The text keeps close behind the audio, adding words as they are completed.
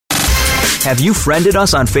Have you friended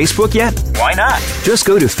us on Facebook yet? Why not? Just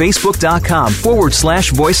go to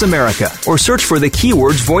facebook.com/Voice America or search for the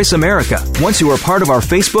keywords Voice America. Once you are part of our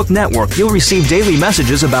Facebook network, you'll receive daily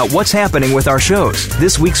messages about what's happening with our shows,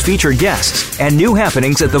 this week's featured guests, and new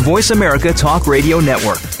happenings at the Voice America Talk Radio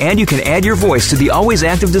Network. And you can add your voice to the always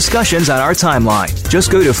active discussions on our timeline. Just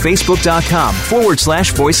go to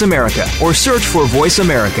facebook.com/Voice America or search for Voice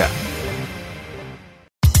America.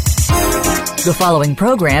 The following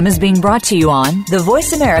program is being brought to you on the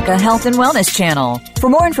Voice America Health and Wellness Channel. For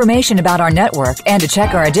more information about our network and to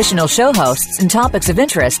check our additional show hosts and topics of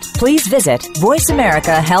interest, please visit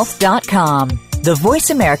voiceamericahealth.com. The Voice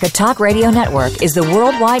America Talk Radio Network is the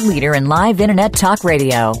worldwide leader in live Internet talk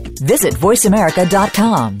radio. Visit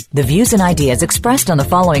voiceamerica.com. The views and ideas expressed on the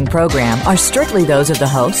following program are strictly those of the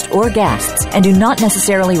host or guests and do not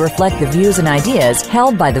necessarily reflect the views and ideas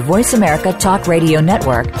held by the Voice America Talk Radio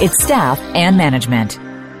Network, its staff, and management.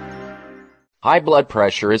 High blood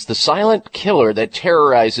pressure is the silent killer that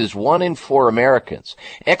terrorizes 1 in 4 Americans.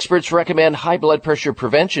 Experts recommend high blood pressure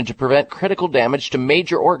prevention to prevent critical damage to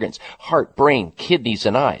major organs, heart, brain, kidneys,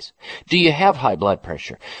 and eyes. Do you have high blood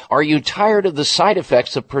pressure? Are you tired of the side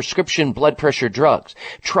effects of prescription blood pressure drugs?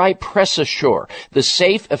 Try Press Assure, the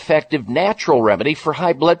safe, effective, natural remedy for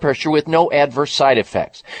high blood pressure with no adverse side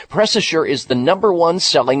effects. Press Assure is the #1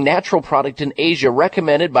 selling natural product in Asia,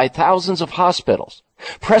 recommended by thousands of hospitals.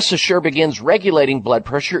 Press Assure begins regulating blood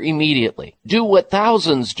pressure immediately. Do what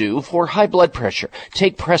thousands do for high blood pressure.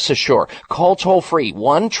 Take Press Assure. Call toll-free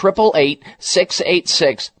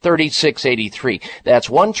 1-888-686-3683. That's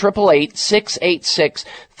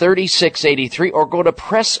 1-888-686-3683, or go to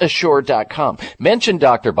PressAssure.com. Mention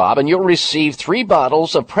Dr. Bob and you'll receive 3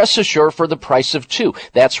 bottles of Press Assure for the price of 2.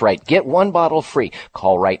 That's right. Get 1 bottle free.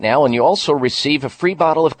 Call right now and you also receive a free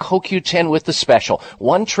bottle of CoQ10 with the special.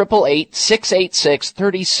 1-888-686-3683.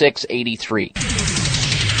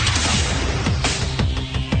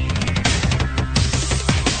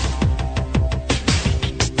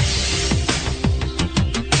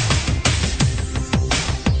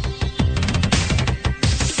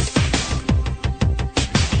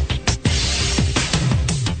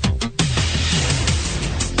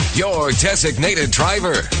 Your designated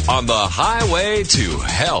driver on the highway to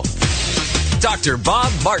health. Dr.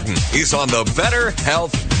 Bob Martin is on the Better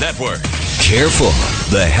Health Network. Careful.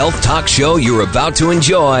 The health talk show you're about to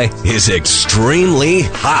enjoy is extremely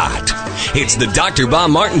hot. It's the Dr.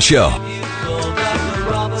 Bob Martin Show.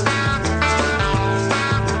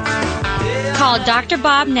 Call Dr.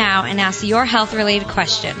 Bob now and ask your health-related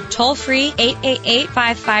question. Toll free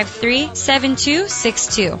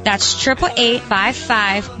 888-553-7262. That's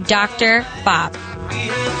 888-55-Dr. Bob.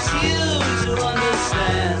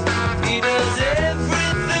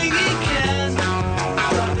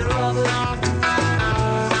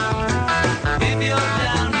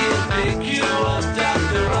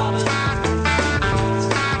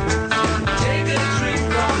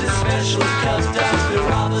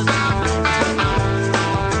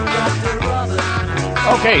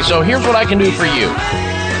 Okay, so here's what I can do for you.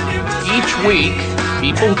 Each week,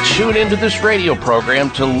 people tune into this radio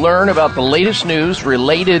program to learn about the latest news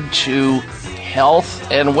related to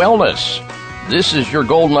health and wellness. This is your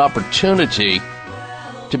golden opportunity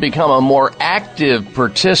to become a more active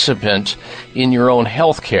participant in your own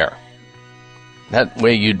health care. That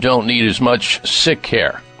way you don't need as much sick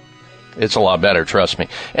care. It's a lot better, trust me.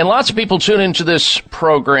 And lots of people tune into this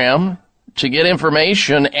program to get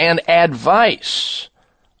information and advice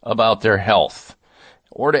about their health,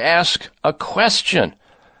 or to ask a question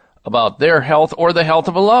about their health or the health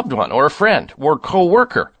of a loved one or a friend or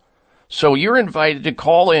coworker. So you're invited to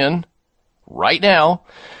call in right now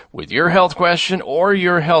with your health question or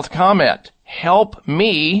your health comment. Help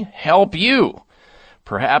me help you.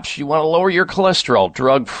 Perhaps you want to lower your cholesterol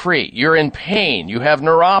drug-free. You're in pain. You have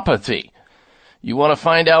neuropathy. You want to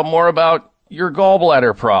find out more about your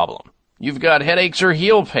gallbladder problem. You've got headaches or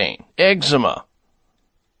heel pain, eczema,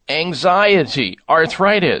 anxiety,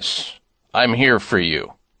 arthritis. I'm here for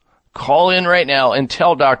you. Call in right now and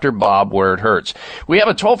tell Dr. Bob where it hurts. We have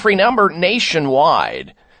a toll-free number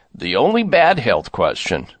nationwide. The only bad health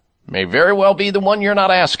question may very well be the one you're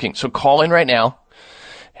not asking. So call in right now.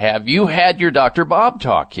 Have you had your Dr. Bob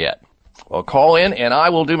talk yet? Well, call in and I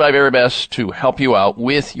will do my very best to help you out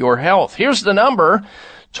with your health. Here's the number,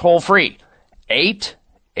 toll-free,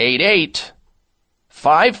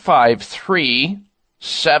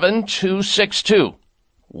 888-553-7262.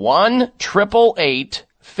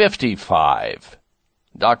 1-888-55.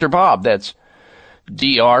 Dr. Bob, that's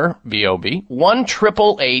DRBOB,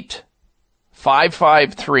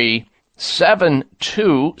 1-888-553-7262.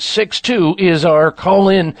 7262 is our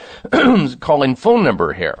call-in phone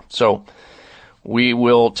number here. So we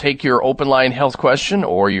will take your open line health question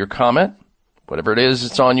or your comment, whatever it is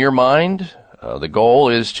that's on your mind. The goal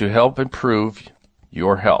is to help improve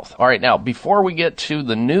your health. All right, now, before we get to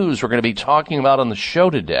the news we're going to be talking about on the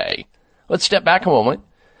show today, let's step back a moment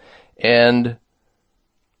and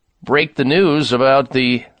break the news about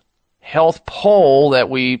the health poll that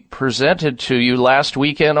we presented to you last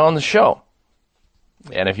weekend on the show.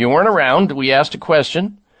 And if you weren't around, we asked a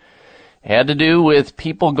question. It had to do with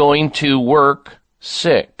people going to work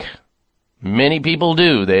sick. Many people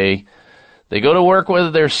do. They go to work whether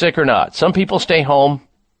they're sick or not. Some people stay home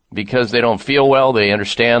because they don't feel well. They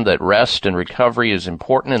understand that rest and recovery is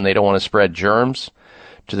important, and they don't want to spread germs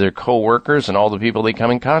to their coworkers and all the people they come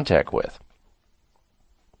in contact with.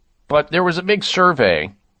 But there was a big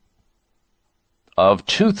survey of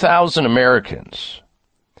 2,000 Americans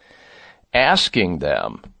asking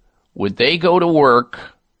them, would they go to work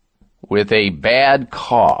with a bad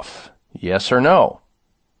cough? Yes or no?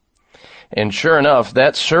 And sure enough,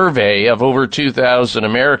 that survey of over 2,000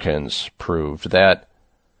 Americans proved that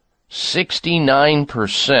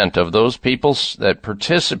 69% of those people that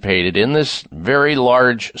participated in this very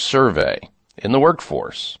large survey in the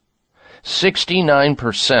workforce,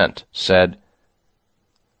 69% said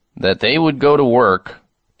that they would go to work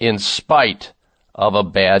in spite of a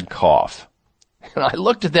bad cough. And I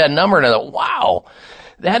looked at that number and I thought, wow,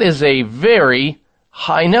 that is a very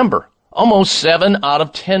high number. Almost 7 out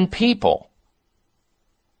of 10 people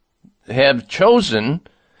have chosen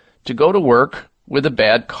to go to work with a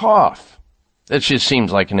bad cough. That just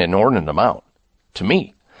seems like an inordinate amount to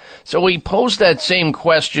me. So we posed that same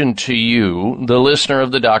question to you, the listener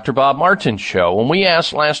of the Dr. Bob Martin Show, when we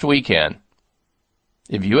asked last weekend,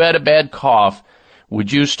 if you had a bad cough,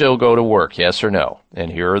 would you still go to work, yes or no?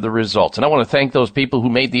 And here are the results. And I want to thank those people who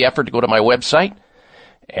made the effort to go to my website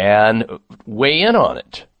and weigh in on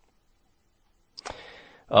it.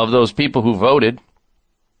 Of those people who voted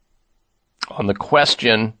on the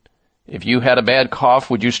question, if you had a bad cough,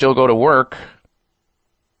 would you still go to work?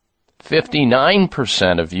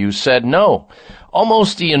 59% of you said no.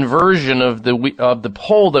 Almost the inversion of the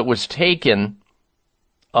poll that was taken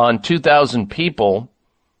on 2,000 people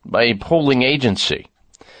by a polling agency.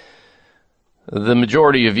 The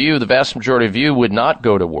majority of you, the vast majority of you, would not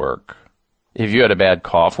go to work if you had a bad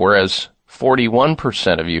cough, whereas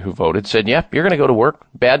 41% of you who voted said, yep, you're going to go to work,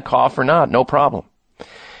 bad cough or not, no problem.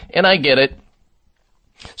 And I get it.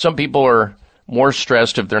 Some people are more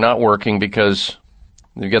stressed if they're not working because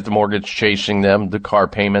they've got the mortgage chasing them, the car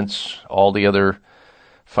payments, all the other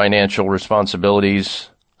financial responsibilities,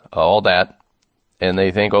 all that. And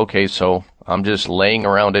they think, okay, so I'm just laying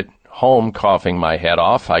around at home coughing my head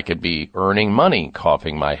off. I could be earning money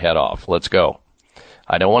coughing my head off. Let's go.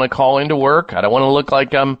 I don't want to call into work. I don't want to look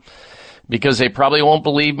like because they probably won't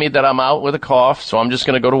believe me that I'm out with a cough, so I'm just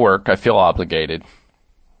going to go to work. I feel obligated.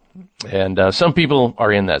 And some people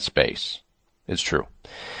are in that space. It's true.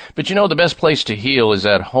 But you know, the best place to heal is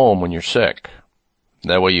at home when you're sick.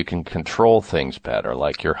 That way you can control things better,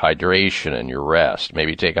 like your hydration and your rest.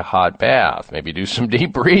 Maybe take a hot bath. Maybe do some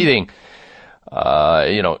deep breathing.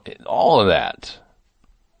 All of that.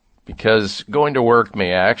 Because going to work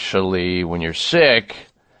may actually, when you're sick,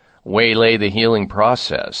 waylay the healing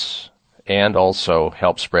process and also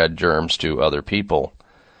help spread germs to other people,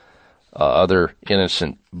 other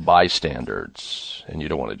innocent bystanders, and you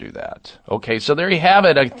don't want to do that. Okay, so there you have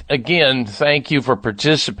it. Again, thank you for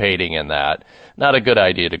participating in that. Not a good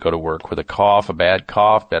idea to go to work with a cough, a bad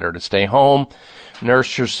cough. Better to stay home,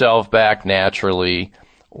 nurse yourself back naturally,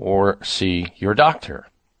 or see your doctor.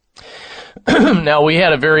 Now, we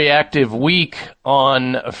had a very active week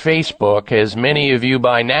on Facebook, as many of you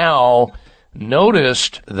by now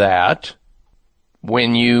noticed that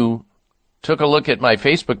when you took a look at my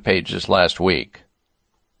Facebook page this last week.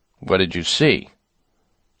 What did you see?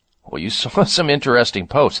 Well, you saw some interesting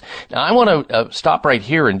posts. Now, I want to stop right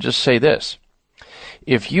here and just say this.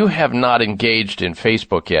 If you have not engaged in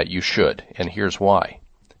Facebook yet, you should, and here's why.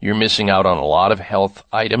 You're missing out on a lot of health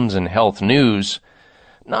items and health news,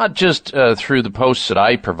 not just through the posts that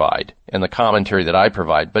I provide and the commentary that I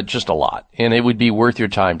provide, but just a lot. And it would be worth your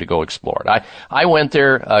time to go explore it. I went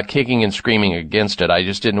there kicking and screaming against it. I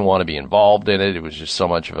just didn't want to be involved in it. It was just so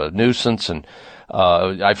much of a nuisance, and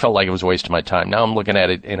I felt like it was a waste of my time. Now I'm looking at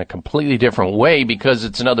it in a completely different way because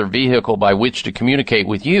it's another vehicle by which to communicate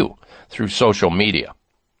with you through social media.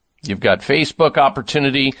 You've got Facebook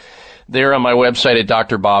opportunity there on my website at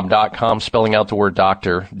drbob.com, spelling out the word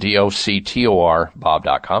doctor, D-O-C-T-O-R,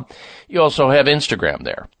 bob.com. You also have Instagram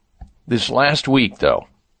there. This last week, though,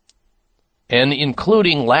 and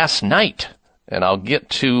including last night. And I'll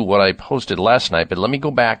get to what I posted last night, but let me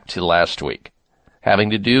go back to last week,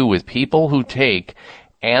 having to do with people who take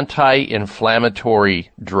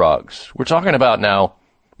anti-inflammatory drugs. We're talking about now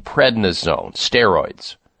prednisone,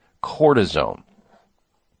 steroids, cortisone.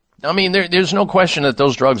 I mean, there's no question that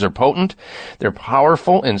those drugs are potent, they're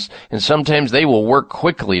powerful, and sometimes they will work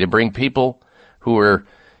quickly to bring people who are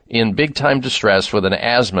in big-time distress with an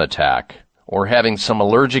asthma attack or having some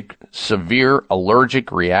severe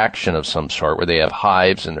allergic reaction of some sort where they have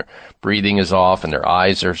hives and their breathing is off and their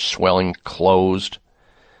eyes are swelling closed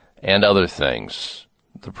and other things.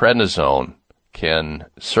 The prednisone can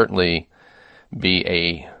certainly be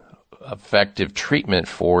a effective treatment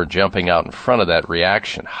for jumping out in front of that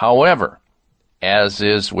reaction. However, as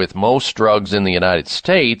is with most drugs in the United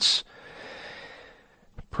States,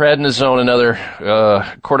 prednisone and other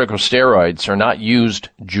corticosteroids are not used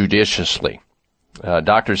judiciously.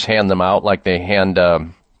 Doctors hand them out like they hand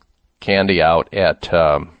candy out at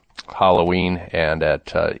Halloween and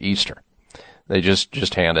at Easter. They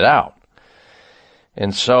just hand it out.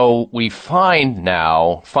 And so we find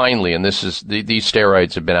now, finally, and these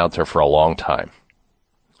steroids have been out there for a long time,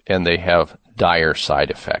 and they have dire side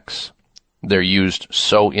effects. They're used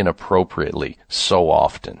so inappropriately, so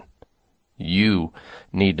often. You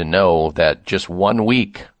need to know that just 1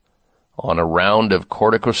 week on a round of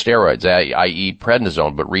corticosteroids, i.e.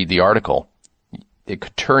 prednisone, but read the article, it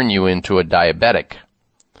could turn you into a diabetic,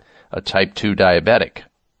 a type 2 diabetic,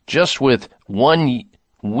 just with 1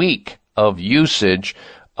 week of usage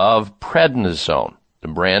of prednisone, the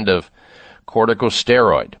brand of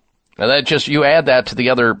corticosteroid. Now you add that to the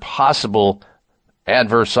other possible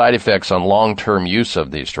adverse side effects on long-term use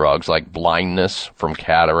of these drugs, like blindness from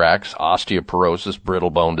cataracts, osteoporosis, brittle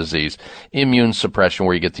bone disease, immune suppression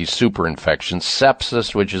where you get these super infections,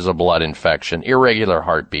 sepsis, which is a blood infection, irregular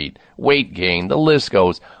heartbeat, weight gain, the list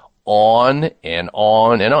goes on and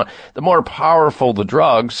on and on. The more powerful the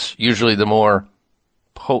drugs, usually the more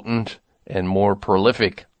potent and more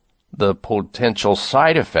prolific the potential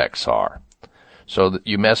side effects are. So that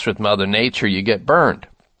you mess with Mother Nature, you get burned.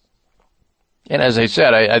 And as I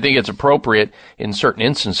said, I think it's appropriate in certain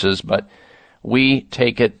instances, but we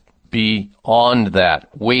take it beyond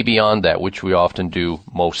that, way beyond that, which we often do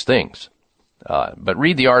most things. But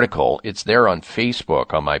read the article. It's there on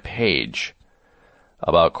Facebook on my page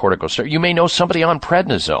about corticosteroids. You may know somebody on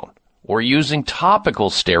prednisone or using topical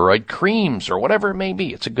steroid creams or whatever it may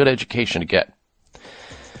be. It's a good education to get.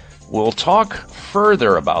 We'll talk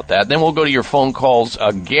further about that. Then we'll go to your phone calls.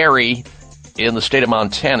 Gary in the state of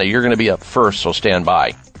Montana, you're going to be up first, so stand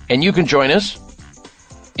by. And you can join us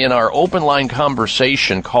in our open line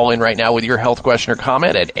conversation. Call in right now with your health question or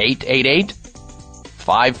comment at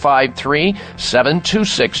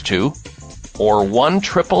 888-553-7262 or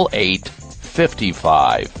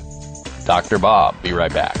 1-888-55. Dr. Bob, be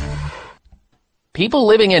right back. People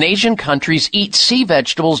living in Asian countries eat sea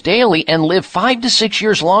vegetables daily and live 5 to 6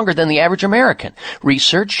 years longer than the average American.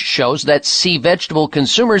 Research shows that sea vegetable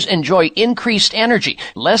consumers enjoy increased energy,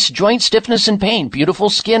 less joint stiffness and pain, beautiful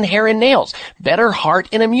skin, hair, and nails, better heart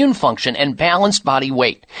and immune function, and balanced body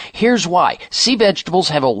weight. Here's why. Sea vegetables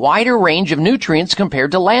have a wider range of nutrients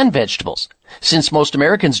compared to land vegetables. Since most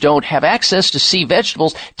Americans don't have access to sea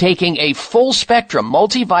vegetables, taking a full-spectrum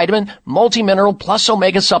multivitamin, multimineral plus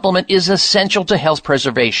omega supplement is essential to health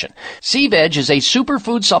preservation. Sea Veg is a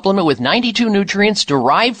superfood supplement with 92 nutrients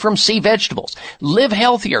derived from sea vegetables. Live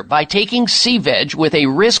healthier by taking Sea Veg with a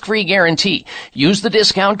risk-free guarantee. Use the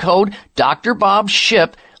discount code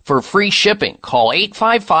DrBobShip for free shipping. Call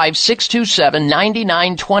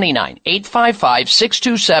 855-627-9929,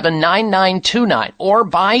 855-627-9929, or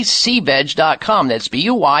buy SeaVeg.com. That's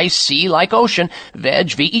B-U-Y-C like ocean,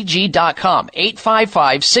 veg, V-E-G.com,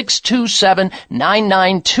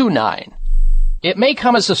 855-627-9929. It may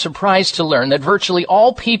come as a surprise to learn that virtually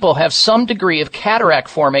all people have some degree of cataract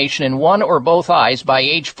formation in one or both eyes by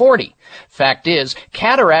age 40. Fact is,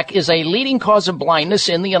 cataract is a leading cause of blindness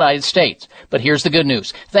in the United States. But here's the good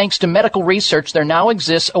news. Thanks to medical research, there now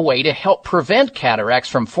exists a way to help prevent cataracts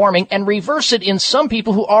from forming and reverse it in some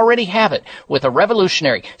people who already have it with a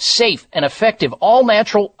revolutionary, safe, and effective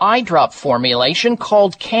all-natural eye drop formulation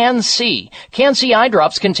called Can-C. Can-C eye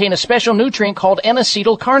drops contain a special nutrient called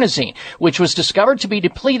N-acetylcarnosine, which was discovered to be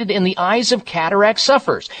depleted in the eyes of cataract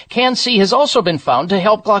sufferers. Can-C has also been found to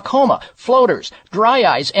help glaucoma, floaters, dry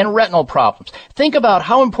eyes, and retinal retinal problems. Think about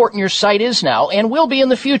how important your sight is now and will be in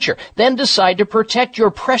the future. Then decide to protect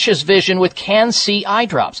your precious vision with Can-C eye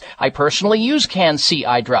drops. I personally use Can-C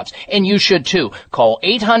eye drops, and you should too. Call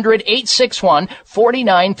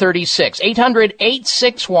 800-861-4936.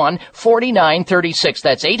 800-861-4936.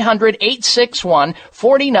 That's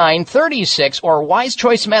 800-861-4936 or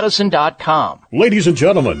wisechoicemedicine.com. Ladies and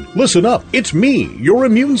gentlemen, listen up. It's me, your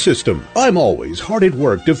immune system. I'm always hard at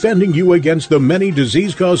work defending you against the many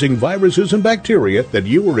disease-causing viruses and bacteria that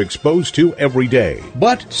you are exposed to every day.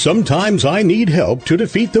 But sometimes I need help to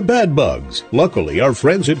defeat the bad bugs. Luckily, our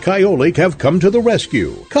friends at Kyolic have come to the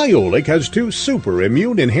rescue. Kyolic has 2 super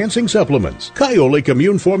immune-enhancing supplements, Kyolic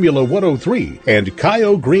Immune Formula 103 and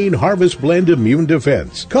Kyo Green Harvest Blend Immune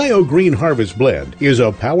Defense. Kyo Green Harvest Blend is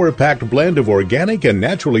a power-packed blend of organic and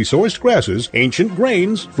naturally sourced grasses, ancient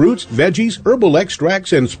grains, fruits, veggies, herbal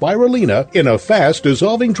extracts, and spirulina in a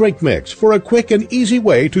fast-dissolving drink mix for a quick and easy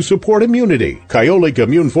way to support immunity. Kyolic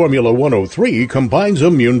Immune Formula 103 combines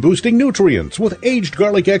immune-boosting nutrients with aged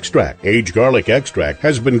garlic extract. Aged garlic extract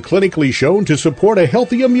has been clinically shown to support a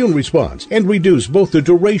healthy immune response and reduce both the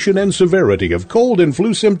duration and severity of cold and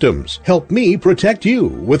flu symptoms. Help me protect you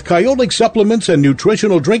with Kyolic supplements and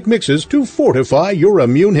nutritional drink mixes to fortify your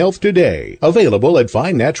immune health today. Available at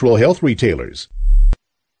fine natural health retailers.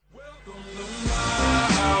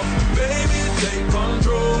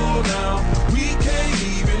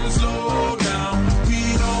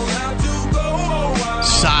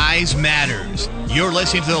 Size matters. You're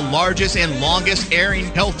listening to the largest and longest airing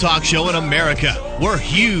health talk show in America. We're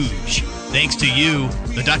huge. Thanks to you,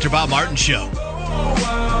 the Dr. Bob Martin Show.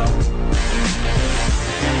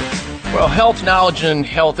 Well, health knowledge and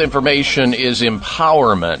health information is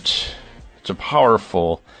empowerment. It's a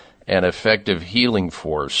powerful and effective healing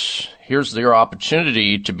force. Here's your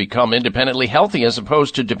opportunity to become independently healthy as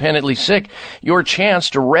opposed to dependently sick. Your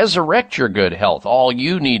chance to resurrect your good health. All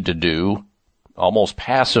you need to do, almost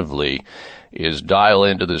passively, is dial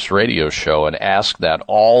into this radio show and ask that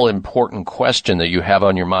all-important question that you have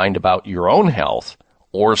on your mind about your own health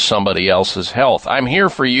or somebody else's health. I'm here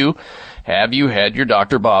for you. Have you had your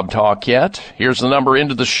Dr. Bob talk yet? Here's the number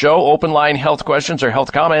into the show. Open line health questions or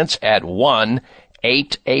health comments at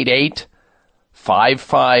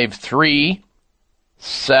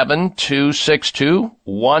 1-888-553-7262,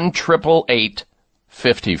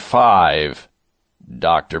 1-888-55.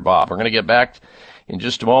 Dr. Bob. We're going to get back in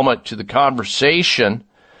just a moment to the conversation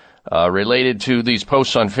related to these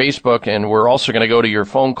posts on Facebook, and we're also going to go to your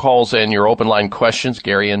phone calls and your open line questions.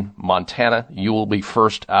 Gary in Montana, you will be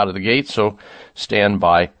first out of the gate, so stand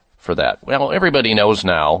by for that. Well, everybody knows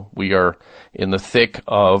now we are in the thick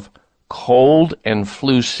of cold and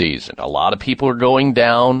flu season. A lot of people are going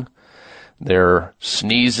down. They're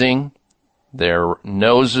sneezing. Their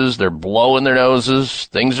noses, they're blowing their noses.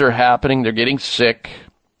 Things are happening. They're getting sick.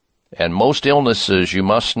 And most illnesses, you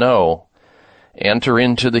must know, enter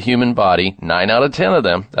into the human body. 9 out of 10 of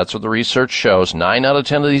them, that's what the research shows, 9 out of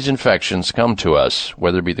 10 of these infections come to us,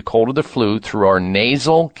 whether it be the cold or the flu, through our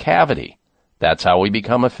nasal cavity. That's how we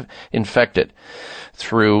become infected.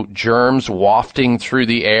 Through germs wafting through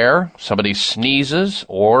the air, somebody sneezes,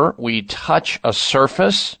 or we touch a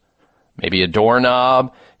surface, maybe a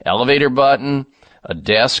doorknob, elevator button, a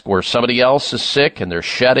desk where somebody else is sick and they're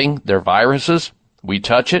shedding their viruses. We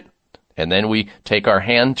touch it, and then we take our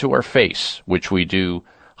hand to our face, which we do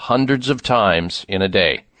hundreds of times in a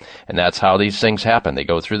day. And that's how these things happen. They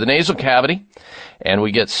go through the nasal cavity, and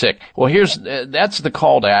we get sick. Well, that's the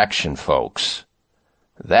call to action, folks.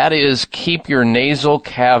 That is, keep your nasal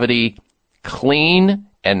cavity clean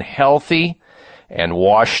and healthy and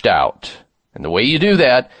washed out. And the way you do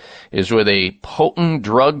that is with a potent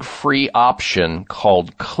drug-free option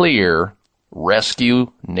called Xlear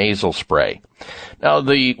Rescue Nasal Spray. Now,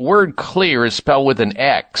 the word Xlear is spelled with an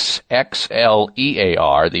X,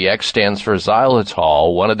 X-L-E-A-R. The X stands for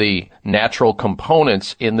xylitol, one of the natural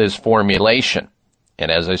components in this formulation.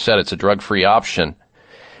 And as I said, it's a drug-free option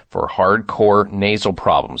for hardcore nasal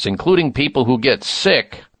problems, including people who get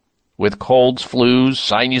sick with colds, flus,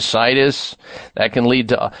 sinusitis. That can lead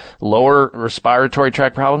to lower respiratory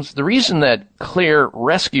tract problems. The reason that Xlear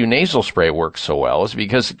Rescue Nasal Spray works so well is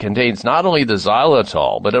because it contains not only the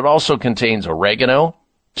xylitol, but it also contains oregano,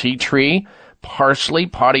 tea tree, parsley,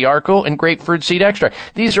 podiarco, and grapefruit seed extract.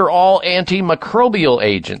 These are all antimicrobial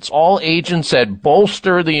agents, all agents that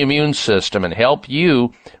bolster the immune system and help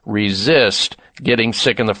you resist getting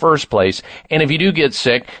sick in the first place. And if you do get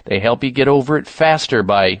sick, they help you get over it faster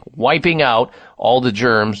by wiping out all the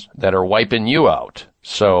germs that are wiping you out.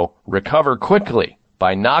 So recover quickly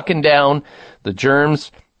by knocking down the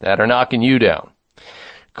germs that are knocking you down.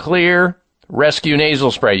 Xlear Rescue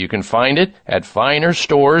Nasal Spray. You can find it at finer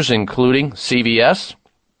stores, including CVS,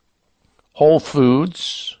 Whole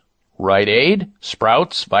Foods, Rite Aid,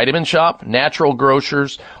 Sprouts, Vitamin Shop, Natural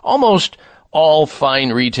Grocers, almost all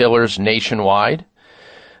fine retailers nationwide.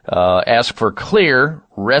 Ask for Clear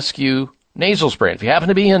Rescue Nasal Spray. If you happen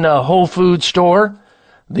to be in a Whole Foods store,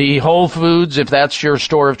 the Whole Foods, if that's your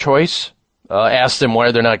store of choice, ask them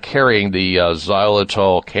why they're not carrying the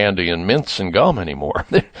xylitol candy and mints and gum anymore.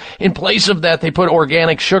 In place of that, they put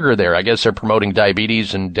organic sugar there. I guess they're promoting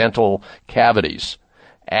diabetes and dental cavities.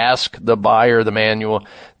 Ask the buyer, the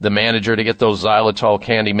manager to get those xylitol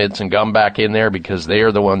candy, mints, and gum back in there, because they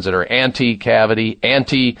are the ones that are anti-cavity,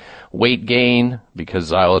 anti-weight gain,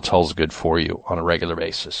 because xylitol is good for you on a regular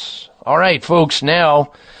basis. All right, folks,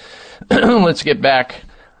 now let's get back.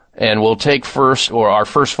 And we'll take our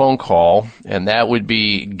first phone call, and that would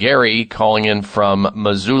be Gary calling in from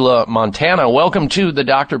Missoula, Montana. Welcome to the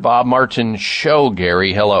Dr. Bob Martin Show,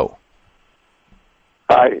 Gary. Hello.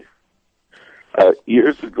 Hi.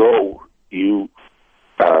 Years ago, you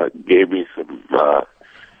gave me some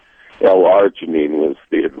L-arginine was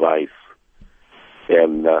the advice,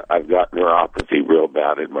 and I've got neuropathy real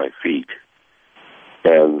bad in my feet.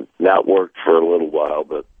 And that worked for a little while,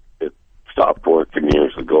 but stopped working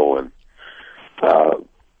years ago, and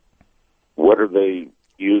what are they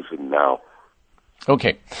using now?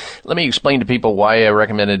 Okay, let me explain to people why I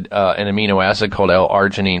recommended an amino acid called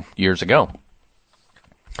L-arginine years ago.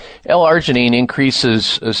 L-arginine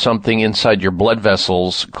increases something inside your blood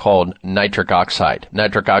vessels called nitric oxide.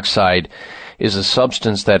 Nitric oxide is a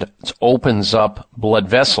substance that opens up blood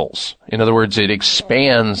vessels. In other words, it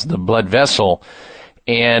expands the blood vessel,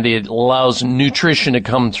 and it allows nutrition to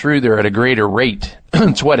come through there at a greater rate.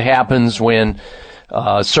 It's what happens when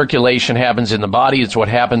circulation happens in the body. It's what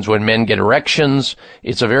happens when men get erections.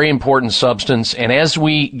 It's a very important substance, and as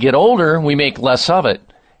we get older, we make less of it.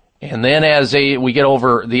 And then as we get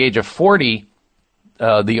over the age of 40,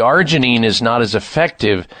 the arginine is not as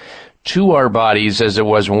effective to our bodies as it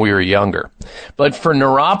was when we were younger. But for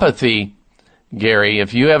neuropathy, Gary,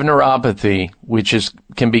 if you have neuropathy, which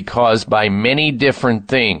can be caused by many different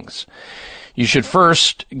things, you should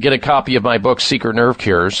first get a copy of my book, Secret Nerve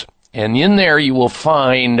Cures, and in there you will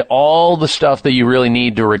find all the stuff that you really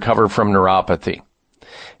need to recover from neuropathy.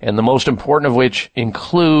 And the most important of which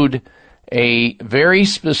include a very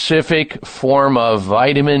specific form of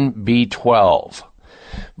vitamin B12.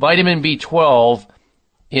 Vitamin B12,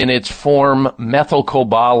 in its form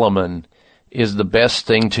methylcobalamin, is the best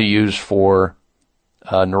thing to use for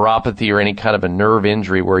neuropathy or any kind of a nerve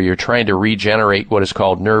injury where you're trying to regenerate what is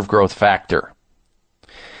called nerve growth factor.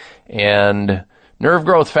 And nerve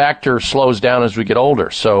growth factor slows down as we get older.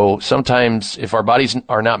 So sometimes if our bodies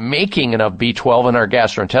are not making enough B12 in our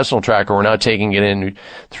gastrointestinal tract, or we're not taking it in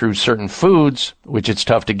through certain foods, which it's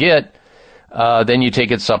tough to get, then you take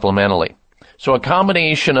it supplementally. So a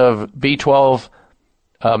combination of B12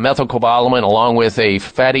 methylcobalamin along with a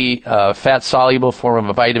fat-soluble form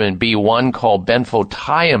of vitamin B1 called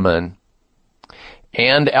benfotiamine,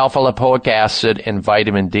 and alpha-lipoic acid and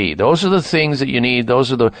vitamin D. Those are the things that you need.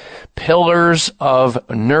 Those are the pillars of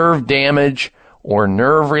nerve damage or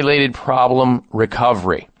nerve-related problem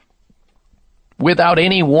recovery. Without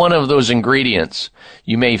any one of those ingredients,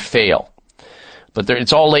 you may fail. But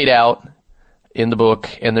it's all laid out in the book,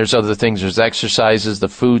 and there's other things. There's exercises, the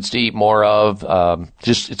foods to eat more of.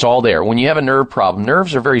 It's all there. When you have a nerve problem,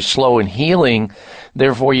 nerves are very slow in healing.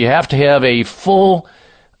 Therefore, you have to have a full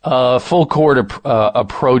court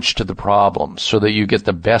approach to the problem so that you get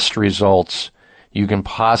the best results you can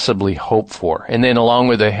possibly hope for. And then along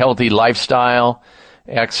with a healthy lifestyle,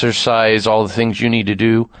 exercise, all the things you need to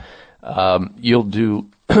do, you'll do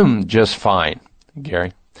just fine,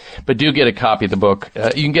 Gary. But do get a copy of the book.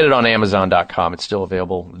 You can get it on Amazon.com. It's still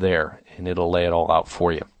available there, and it'll lay it all out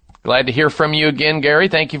for you. Glad to hear from you again, Gary.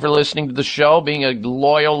 Thank you for listening to the show, being a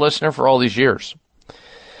loyal listener for all these years.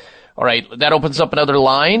 All right, that opens up another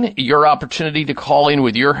line, your opportunity to call in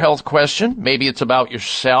with your health question. Maybe it's about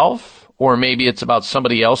yourself, or maybe it's about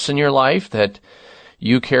somebody else in your life that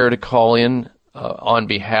you care to call in on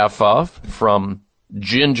behalf of, from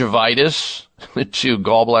gingivitis to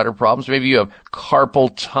gallbladder problems. Maybe you have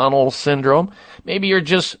carpal tunnel syndrome. Maybe you're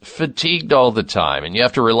just fatigued all the time and you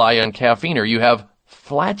have to rely on caffeine, or you have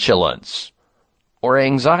flatulence or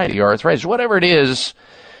anxiety or arthritis. Whatever it is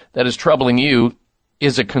that is troubling you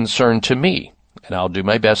is a concern to me, and I'll do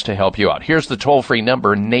my best to help you out. Here's the toll-free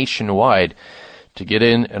number nationwide to get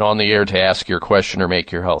in and on the air to ask your question or make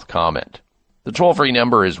your health comment. The toll-free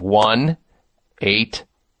number is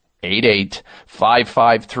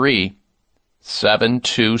 1-888-553-3285.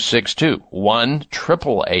 7262.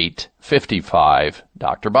 1-888-55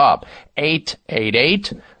 Dr. Bob.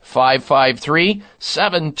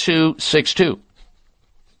 888-553-7262.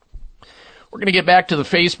 We're going to get back to the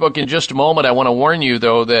Facebook in just a moment. I want to warn you,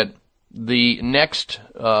 though, that the next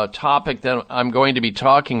topic that I'm going to be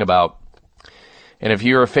talking about, and if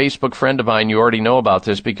you're a Facebook friend of mine, you already know about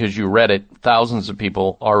this because you read it. Thousands of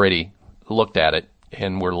people already looked at it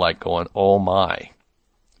and were like going, oh my.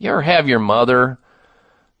 You ever have your mother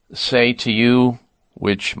say to you,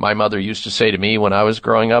 which my mother used to say to me when I was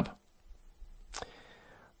growing up,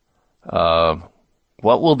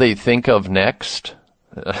 what will they think of next?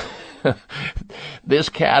 This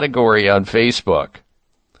category on Facebook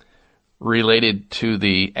related to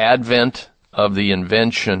the advent of the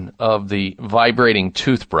invention of the vibrating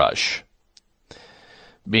toothbrush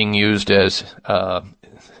being used as a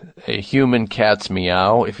human cat's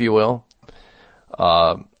meow, if you will.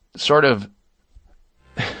 Sort of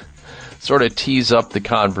tease up the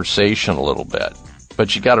conversation a little bit.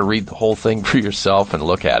 But you got to read the whole thing for yourself and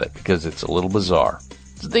look at it because it's a little bizarre.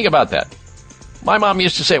 So think about that. My mom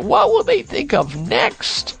used to say, what will they think of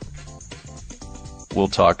next? We'll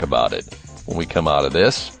talk about it when we come out of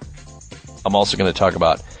this. I'm also going to talk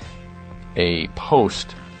about a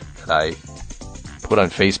post that I put on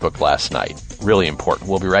Facebook last night. Really important.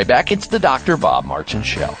 We'll be right back. It's the Dr. Bob Martin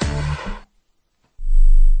Show.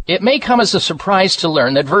 It may come as a surprise to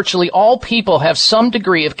learn that virtually all people have some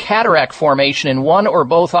degree of cataract formation in one or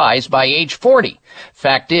both eyes by age 40.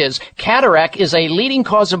 Fact is, cataract is a leading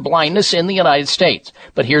cause of blindness in the United States.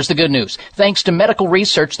 But here's the good news. Thanks to medical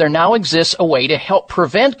research, there now exists a way to help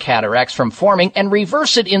prevent cataracts from forming and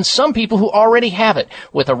reverse it in some people who already have it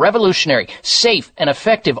with a revolutionary, safe, and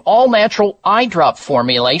effective all-natural eye drop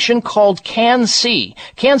formulation called Can-C.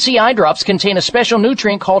 Can-C eye drops contain a special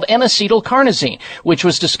nutrient called N-acetylcarnosine, which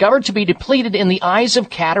was discovered to be depleted in the eyes of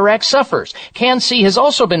cataract sufferers. Can-C has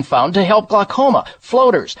also been found to help glaucoma,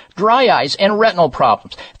 floaters, dry eyes, and retinal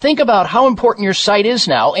problems. Think about how important your sight is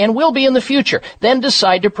now and will be in the future. Then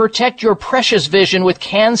decide to protect your precious vision with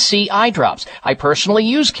Can-C eye drops. I personally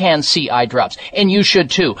use Can-C eye drops, and you should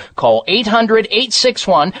too. Call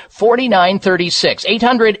 800-861-4936.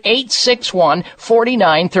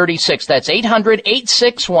 800-861-4936. That's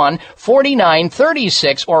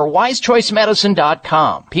 800-861-4936 or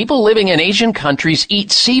wisechoicemedicine.com. People living in Asian countries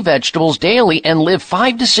eat sea vegetables daily and live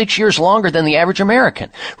 5 to 6 years longer than the average American.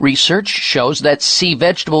 Research shows that sea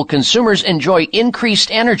vegetable consumers enjoy increased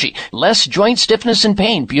energy, less joint stiffness and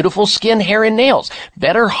pain, beautiful skin, hair, and nails,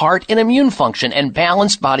 better heart and immune function, and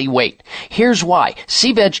balanced body weight. Here's why.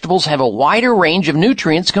 Sea vegetables have a wider range of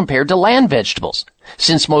nutrients compared to land vegetables.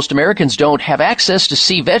 Since most Americans don't have access to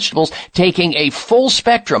sea vegetables, taking a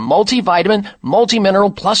full-spectrum multivitamin,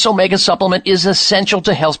 multimineral plus omega supplement is essential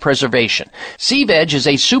to health preservation. Sea Veg is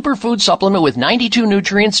a superfood supplement with 92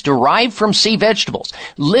 nutrients derived from sea vegetables.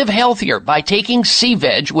 Live healthier by taking Sea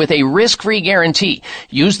Veg with a risk-free guarantee.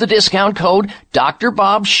 Use the discount code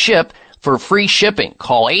DrBobShip for free shipping.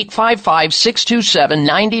 Call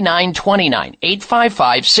 855-627-9929,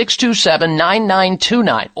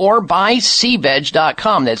 855-627-9929, or buy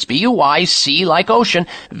SeaVeg.com. That's B-U-Y-C like ocean,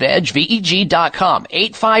 veg, V-E-G.com,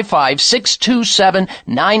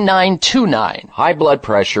 855-627-9929. High blood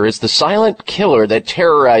pressure is the silent killer that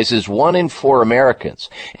terrorizes 1 in 4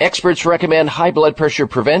 Americans. Experts recommend high blood pressure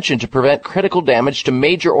prevention to prevent critical damage to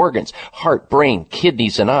major organs, heart, brain,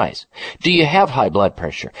 kidneys, and eyes. Do you have high blood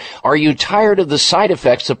pressure? Are you tired of the side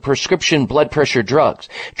effects of prescription blood pressure drugs?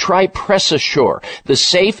 Try PressAssure, the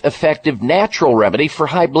safe, effective, natural remedy for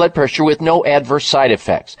high blood pressure with no adverse side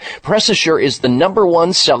effects. PressAssure is the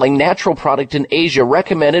 #1 selling natural product in Asia,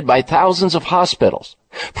 recommended by thousands of hospitals.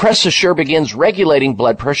 PressAssure begins regulating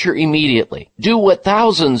blood pressure immediately. Do what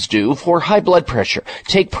thousands do for high blood pressure.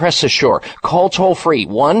 Take PressAssure. Call toll-free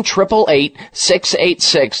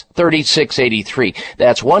 1-888-686-3683.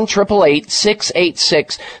 That's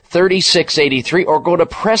 1-888-686-3683, or go to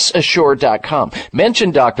PressAssure.com.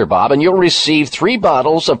 Mention Dr. Bob and you'll receive 3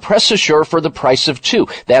 bottles of PressAssure for the price of 2.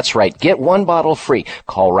 That's right. Get 1 bottle free.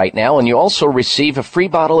 Call right now and you also receive a free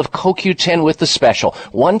bottle of CoQ10 with the special.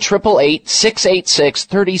 1-888-686-3683.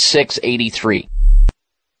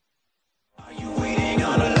 Are you waiting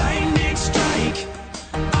on a lightning strike?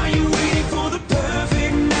 Are you waiting for the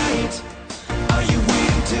perfect night? Are you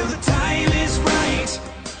waiting till the time is right?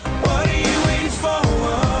 What are you waiting for?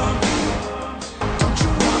 Don't you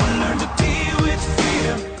want to learn to deal with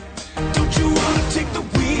fear? Don't you want to take the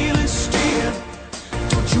wheel and steer?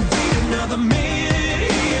 Don't you wait another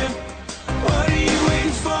minute here? What are you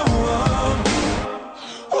waiting for?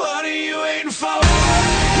 What are you waiting for?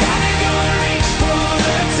 Gotta go and reach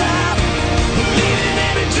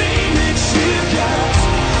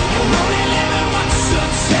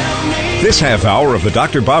This half hour of the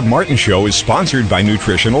Dr. Bob Martin Show is sponsored by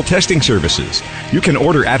Nutritional Testing Services. You can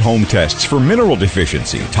order at-home tests for mineral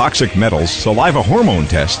deficiency, toxic metals, saliva hormone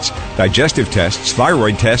tests, digestive tests,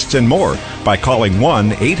 thyroid tests, and more by calling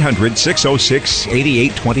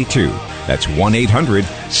 1-800-606-8822. That's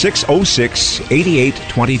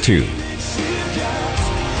 1-800-606-8822.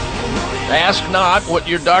 Ask not what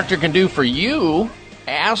your doctor can do for you.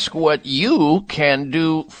 Ask what you can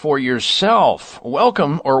do for yourself.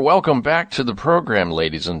 Welcome back to the program,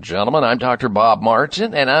 ladies and gentlemen. I'm Dr. Bob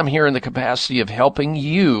Martin, and I'm here in the capacity of helping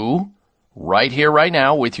you right here, right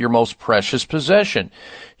now, with your most precious possession,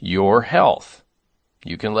 your health.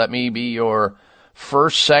 You can let me be your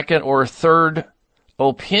first, second, or third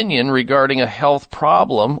opinion regarding a health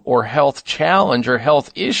problem or health challenge or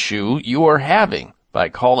health issue you are having by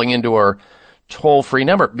calling into our toll-free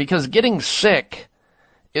number. Because getting sick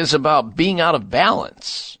is about being out of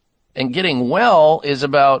balance, and getting well is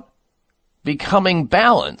about becoming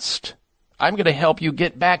balanced. I'm going to help you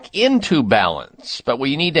get back into balance, but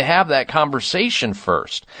we need to have that conversation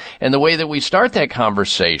first. And the way that we start that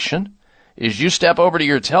conversation is you step over to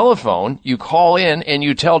your telephone, you call in, and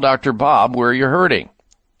you tell Dr. Bob where you're hurting,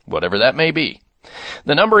 whatever that may be.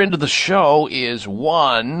 The number into the show is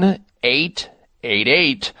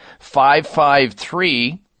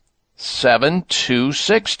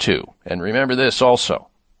 1-888-553-7262. And remember this also,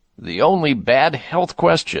 the only bad health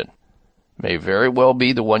question may very well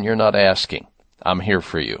be the one you're not asking. I'm here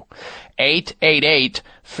for you.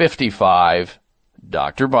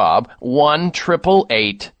 888-55-Dr. Bob,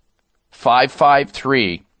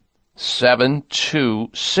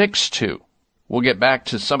 1-888-553-7262. We'll get back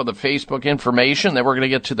to some of the Facebook information, then we're going to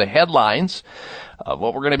get to the headlines of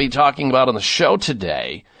what we're going to be talking about on the show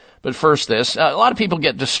today. But first this, a lot of people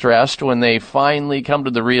get distressed when they finally come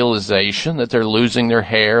to the realization that they're losing their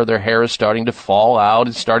hair. Their hair is starting to fall out.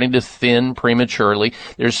 It's starting to thin prematurely.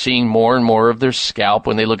 They're seeing more and more of their scalp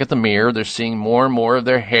when they look at the mirror. They're seeing more and more of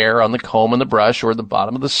their hair on the comb and the brush or the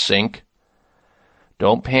bottom of the sink.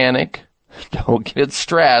 Don't panic. Don't get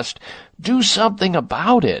stressed. Do something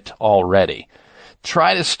about it already.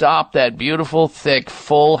 Try to stop that beautiful, thick,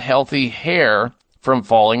 full, healthy hair from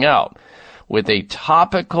falling out with a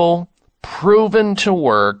topical, proven to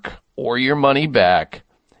work, or your money back,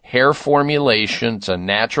 hair formulation. It's a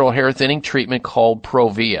natural hair thinning treatment called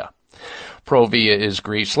Provia. Provia is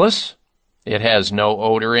greaseless. It has no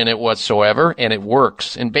odor in it whatsoever, and it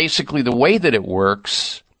works. And basically the way that it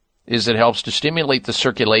works is it helps to stimulate the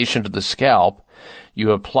circulation to the scalp.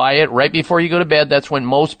 You apply it right before you go to bed. That's when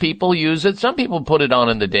most people use it. Some people put it on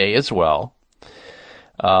in the day as well.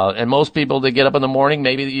 And most people that get up in the morning,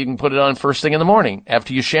 maybe you can put it on first thing in the morning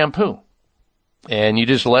after you shampoo. And you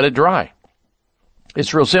just let it dry.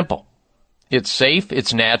 It's real simple. It's safe,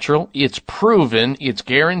 it's natural, it's proven, it's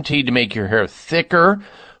guaranteed to make your hair thicker,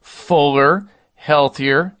 fuller,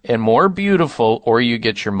 healthier, and more beautiful, or you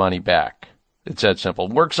get your money back. It's that simple.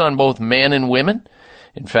 It works on both men and women.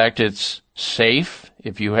 In fact, it's safe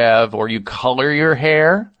if you have, or you color your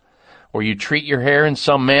hair, or you treat your hair in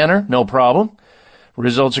some manner, no problem.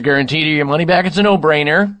 Results are guaranteed, or your money back. It's a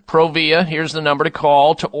no-brainer. Provia, here's the number to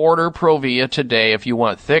call to order Provia today if you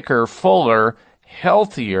want thicker, fuller,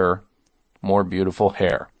 healthier, more beautiful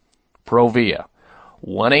hair. Provia.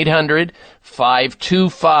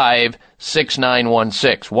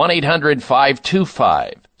 1-800-525-6916.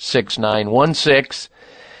 1-800-525-6916.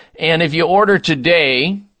 And if you order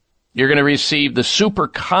today, you're going to receive the super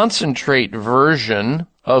concentrate version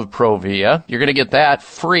of Provia. You're going to get that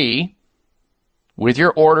free with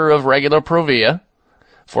your order of regular Provia.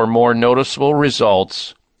 For more noticeable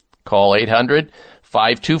results, call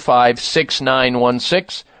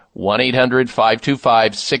 800-525-6916,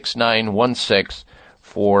 1-800-525-6916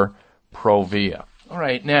 for Provia. All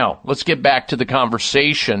right, now let's get back to the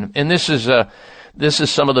conversation. And this is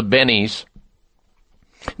some of the bennies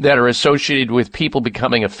that are associated with people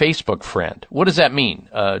becoming a Facebook friend. What does that mean,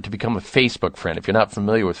 to become a Facebook friend? If you're not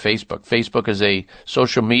familiar with Facebook, Facebook is a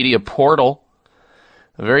social media portal,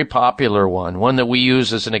 a very popular one that we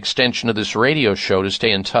use as an extension of this radio show to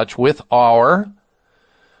stay in touch with our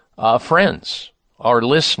friends, our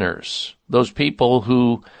listeners, those people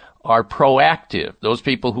who are proactive, those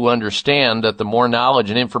people who understand that the more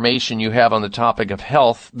knowledge and information you have on the topic of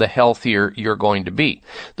health, the healthier you're going to be.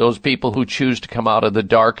 Those people who choose to come out of the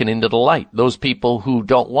dark and into the light. Those people who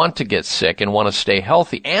don't want to get sick and want to stay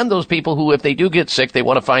healthy. And those people who, if they do get sick, they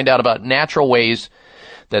want to find out about natural ways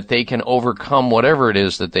that they can overcome whatever it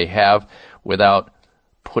is that they have without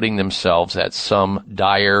putting themselves at some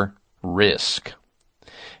dire risk.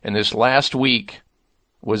 And this last week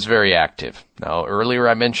was very active. Now, earlier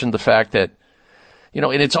I mentioned the fact that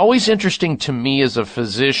And it's always interesting to me as a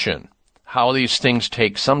physician how these things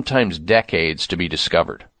take sometimes decades to be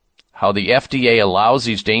discovered. How the FDA allows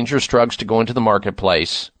these dangerous drugs to go into the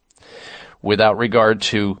marketplace without regard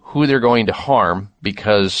to who they're going to harm,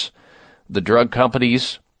 because the drug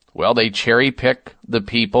companies, well, they cherry pick the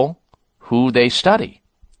people who they study.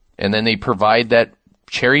 And then they provide that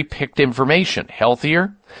cherry-picked information,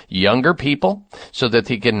 healthier, younger people, so that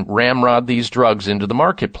they can ramrod these drugs into the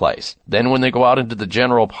marketplace. Then when they go out into the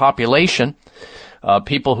general population,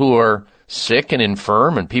 people who are sick and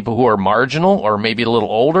infirm and people who are marginal or maybe a little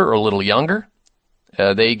older or a little younger,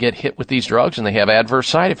 they get hit with these drugs and they have adverse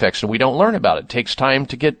side effects, and we don't learn about it. It takes time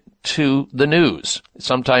to get to the news,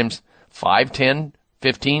 sometimes 5, 10,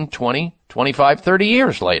 15, 20, 25, 30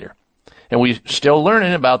 years later. And we're still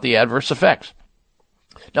learning about the adverse effects.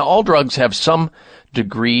 Now, all drugs have some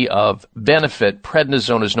degree of benefit.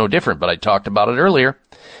 Prednisone is no different, but I talked about it earlier,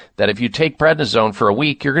 that if you take prednisone for a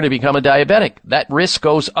week, you're going to become a diabetic. That risk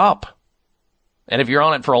goes up. And if you're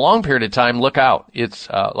on it for a long period of time, look out. It's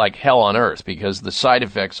like hell on earth, because the side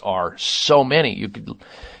effects are so many.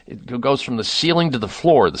 It goes from the ceiling to the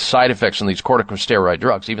floor, the side effects on these corticosteroid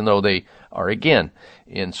drugs, even though they are, again,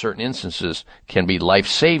 in certain instances, can be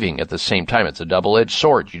life-saving at the same time. It's a double-edged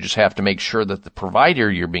sword. You just have to make sure that the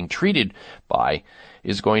provider you're being treated by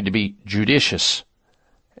is going to be judicious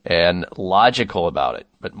and logical about it,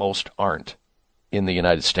 but most aren't in the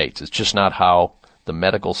United States. It's just not how the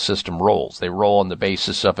medical system rolls. They roll on the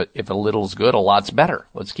basis of it. If a little's good, a lot's better.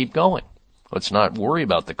 Let's keep going. Let's not worry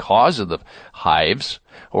about the cause of the hives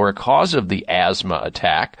or a cause of the asthma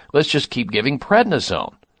attack. Let's just keep giving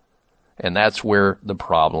prednisone. And that's where the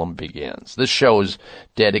problem begins. This show is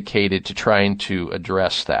dedicated to trying to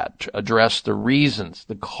address that, to address the reasons,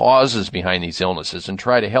 the causes behind these illnesses, and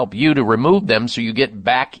try to help you to remove them so you get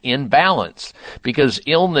back in balance. Because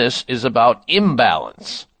illness is about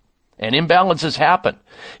imbalance. And imbalances happen.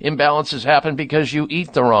 Imbalances happen because you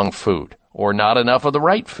eat the wrong food or not enough of the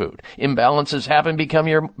right food. Imbalances happen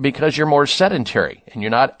because you're more sedentary and you're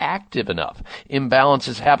not active enough.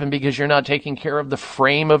 Imbalances happen because you're not taking care of the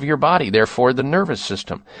frame of your body. Therefore, the nervous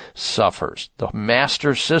system suffers. The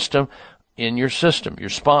master system in your system, your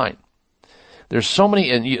spine. There's so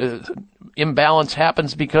many, imbalance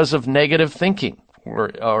happens because of negative thinking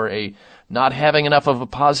or a not having enough of a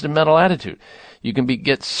positive mental attitude. You can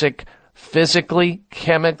get sick physically,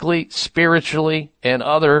 chemically, spiritually, and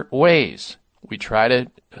other ways. We try to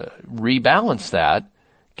rebalance that,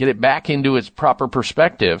 get it back into its proper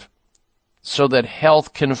perspective so that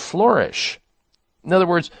health can flourish. In other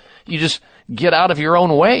words, you just get out of your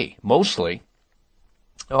own way, mostly,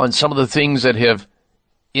 on some of the things that have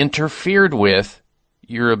interfered with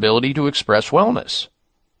your ability to express wellness.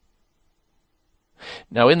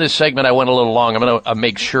 Now, in this segment, I went a little long. I'm going to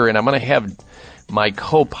make sure, and I'm going to have my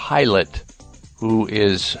co-pilot, who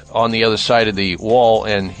is on the other side of the wall,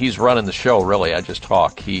 and he's running the show, really. I just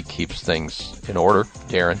talk. He keeps things in order,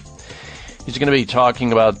 Darren. He's going to be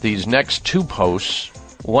talking about these next two posts.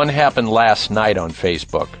 One happened last night on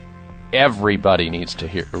Facebook. Everybody needs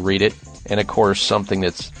to read it. And, of course, something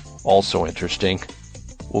that's also interesting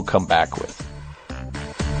we'll come back with.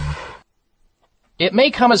 It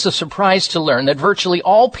may come as a surprise to learn that virtually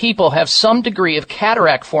all people have some degree of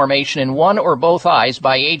cataract formation in one or both eyes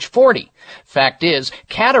by age 40. Fact is,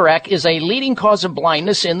 cataract is a leading cause of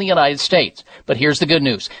blindness in the United States. But here's the good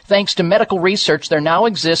news. Thanks to medical research, there now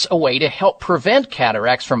exists a way to help prevent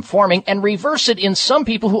cataracts from forming and reverse it in some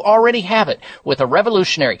people who already have it with a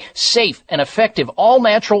revolutionary, safe, and effective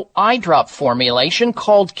all-natural eye drop formulation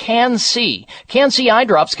called Can-C. Can-C eye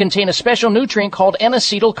drops contain a special nutrient called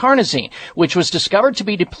N-acetylcarnosine, which was discovered to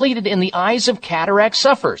be depleted in the eyes of cataract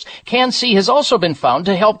sufferers. Can-C has also been found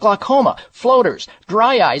to help glaucoma, floaters,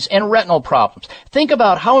 dry eyes, and retinal problems. Think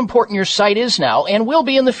about how important your sight is now and will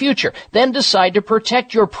be in the future. Then decide to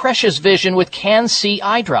protect your precious vision with Can-C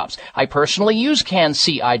eye drops. I personally use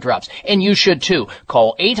Can-C eye drops, and you should too.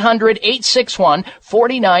 Call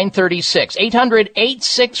 800-861-4936.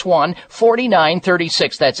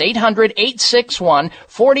 800-861-4936. That's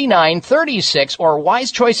 800-861-4936 or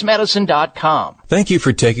wisechoicemedicine.com. Thank you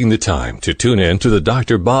for taking the time to tune in to the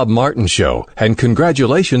Dr. Bob Martin Show, and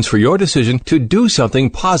congratulations for your decision to do something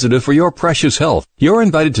positive for your your precious health. You're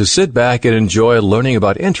invited to sit back and enjoy learning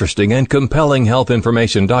about interesting and compelling health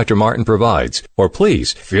information Dr. Martin provides. Or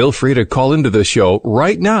please, feel free to call into the show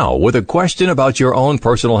right now with a question about your own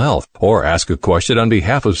personal health, or ask a question on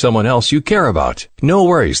behalf of someone else you care about. No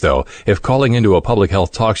worries, though. If calling into a public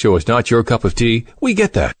health talk show is not your cup of tea, we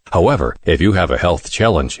get that. However, if you have a health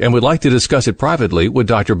challenge and would like to discuss it privately with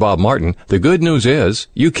Dr. Bob Martin, the good news is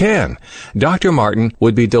you can. Dr. Martin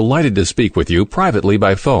would be delighted to speak with you privately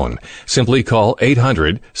by phone. Simply call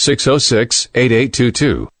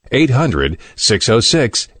 800-606-8822.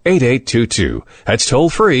 800-606-8822. That's toll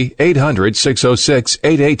free,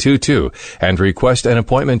 800-606-8822, and request an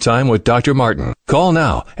appointment time with Dr. Martin. Call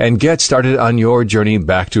now and get started on your journey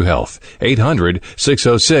back to health.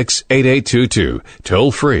 800-606-8822.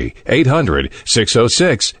 Toll free,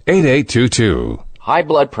 800-606-8822. High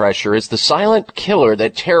blood pressure is the silent killer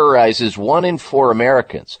that terrorizes 1 in 4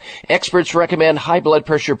 Americans. Experts recommend high blood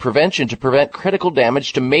pressure prevention to prevent critical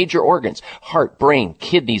damage to major organs, heart, brain,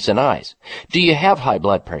 kidneys, and eyes. Do you have high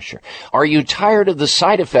blood pressure? Are you tired of the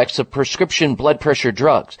side effects of prescription blood pressure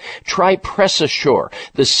drugs? Try Press Assure,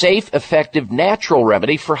 the safe, effective, natural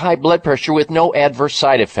remedy for high blood pressure with no adverse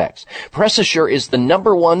side effects. Press Assure is the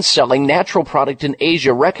 #1 selling natural product in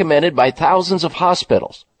Asia, recommended by thousands of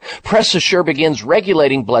hospitals. Press Assure begins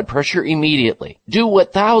regulating blood pressure immediately. Do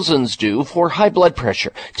what thousands do for high blood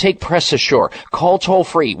pressure. Take Press Assure. Call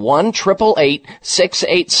toll-free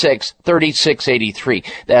 1-888-686-3683.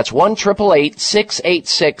 That's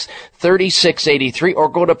 1-888-686-3683, or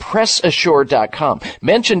go to PressAssure.com.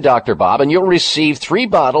 Mention Dr. Bob and you'll receive 3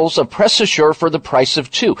 bottles of Press Assure for the price of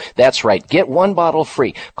 2. That's right. Get 1 bottle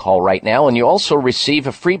free. Call right now and you also receive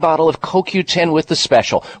a free bottle of CoQ10 with the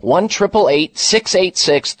special.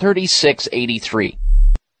 1-888-686-3683.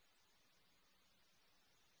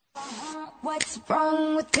 What's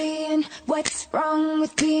wrong with being confident?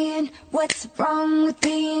 What's wrong with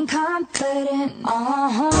being confident?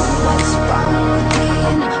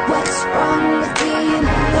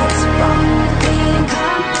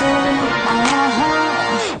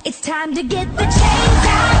 It's time to get the chains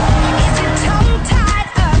out. Is your tongue tied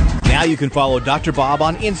up? Now you can follow Dr. Bob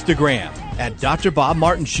on Instagram at Dr. Bob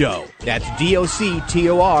Martin Show. That's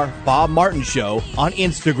DOCTOR Bob Martin Show on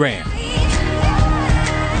Instagram.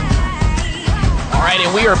 All right,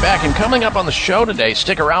 and we are back. And coming up on the show today,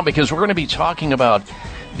 stick around because we're going to be talking about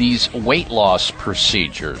these weight loss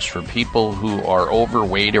procedures for people who are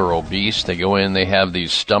overweight or obese. They go in, they have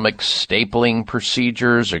these stomach stapling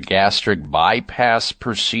procedures or gastric bypass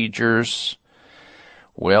procedures.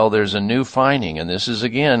 Well, there's a new finding, and this is,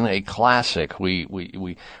 again, a classic. We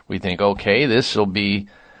think, okay, this will be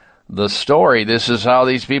the story. This is how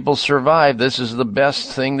these people survive. This is the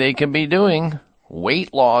best thing they can be doing.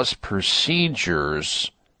 Weight loss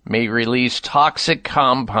procedures may release toxic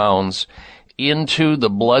compounds into the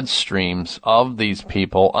bloodstreams of these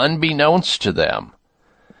people, unbeknownst to them.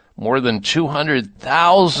 More than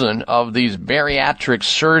 200,000 of these bariatric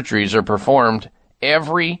surgeries are performed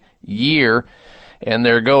every year, and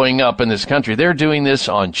they're going up in this country. They're doing this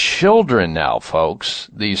on children now, folks,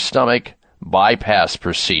 these stomach bypass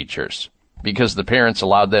procedures, because the parents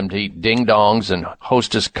allowed them to eat ding-dongs and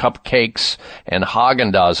Hostess cupcakes and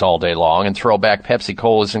Haagen-Dazs all day long and throw back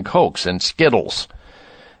Pepsi-Colas and Cokes and Skittles.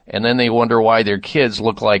 And then they wonder why their kids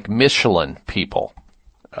look like Michelin people.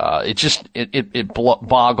 It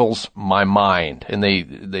boggles my mind. And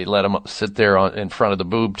they let them sit there in front of the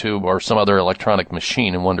boob tube or some other electronic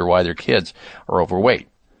machine and wonder why their kids are overweight.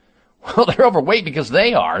 Well, they're overweight because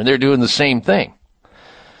they are, and they're doing the same thing.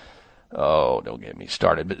 Oh, don't get me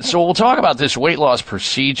started. So we'll talk about this weight loss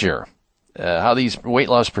procedure, how these weight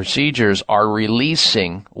loss procedures are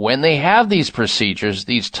releasing, when they have these procedures,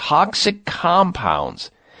 these toxic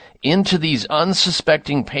compounds into these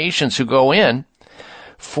unsuspecting patients who go in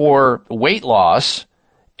for weight loss,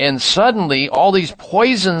 and suddenly all these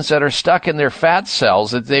poisons that are stuck in their fat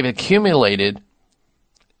cells that they've accumulated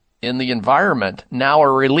in the environment now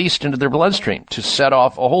are released into their bloodstream to set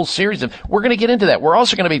off a whole series of... We're going to get into that. We're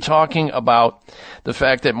also going to be talking about the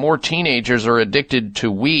fact that more teenagers are addicted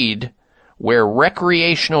to weed, where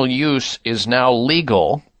recreational use is now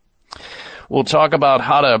legal. We'll talk about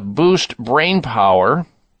how to boost brain power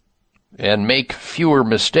and make fewer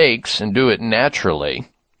mistakes and do it naturally.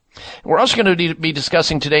 We're also going to be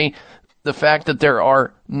discussing today the fact that there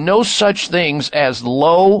are no such things as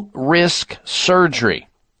low-risk surgery.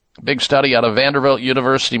 A big study out of Vanderbilt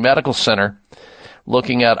University Medical Center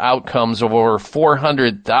looking at outcomes of over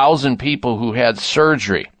 400,000 people who had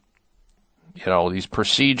surgery. You know, these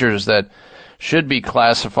procedures that should be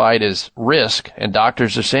classified as risk, and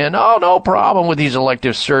doctors are saying, oh, no problem with these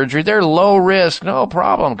elective surgery. They're low risk, no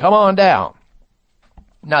problem. Come on down.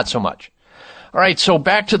 Not so much. All right, so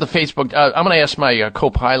back to the Facebook. I'm going to ask my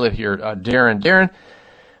co-pilot here, Darren. Darren,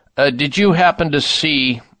 did you happen to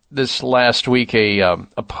see this last week a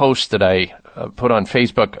post that I put on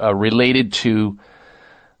Facebook related to,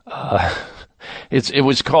 it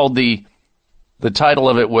was called, the title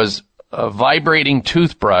of it was a vibrating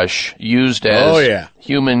toothbrush used as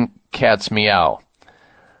human cat's meow.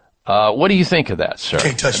 What do you think of that, sir?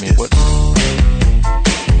 Can't touch this.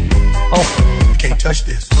 Can't touch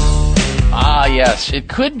this. Ah, yes. It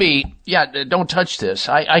could be. Yeah, don't touch this.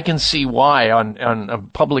 I can see why on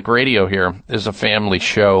public radio here is a family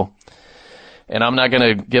show. And I'm not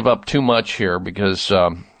going to give up too much here because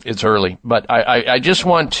it's early. But I just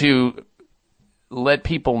want to let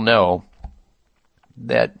people know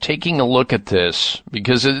that taking a look at this,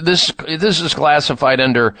 because this is classified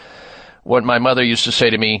under what my mother used to say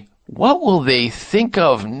to me, what will they think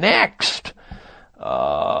of next?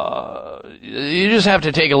 You just have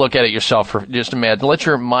to take a look at it yourself for just a minute. Let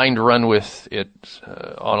your mind run with it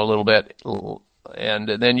on a little bit, and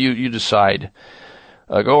then you decide.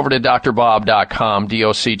 Go over to drbob.com,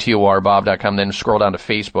 DOCTOR, Bob.com, then scroll down to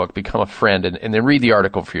Facebook, become a friend, and then read the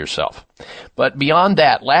article for yourself. But beyond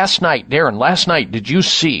that, Darren, did you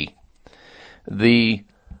see the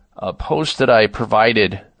post that I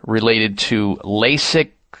provided related to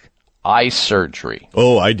LASIK eye surgery?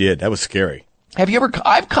 Oh, I did. That was scary. Have you ever?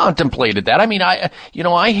 I've contemplated that. I mean, I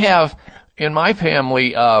have in my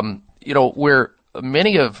family, where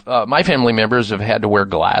many of my family members have had to wear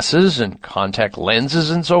glasses and contact lenses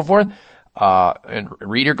and so forth, and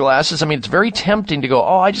reader glasses. I mean, it's very tempting to go,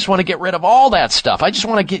 oh, I just want to get rid of all that stuff. I just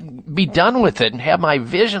want to be done with it and have my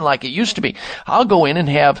vision like it used to be. I'll go in and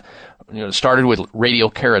have, started with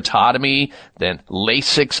radial keratotomy, then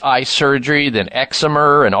LASIK eye surgery, then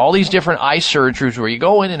excimer, and all these different eye surgeries where you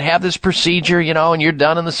go in and have this procedure, and you're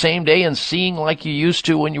done in the same day and seeing like you used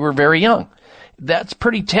to when you were very young. That's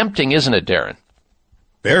pretty tempting, isn't it, Darren?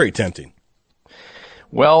 Very tempting.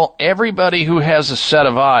 Well, everybody who has a set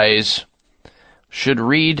of eyes should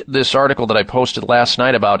read this article that I posted last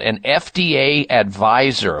night about an FDA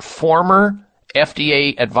advisor, a former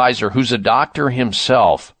FDA advisor who's a doctor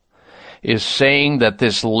himself, is saying that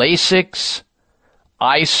this LASIK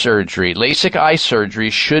eye surgery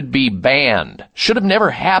should be banned. Should have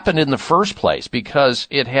never happened in the first place because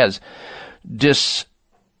it's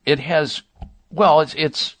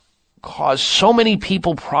caused so many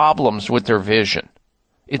people problems with their vision.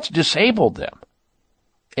 It's disabled them.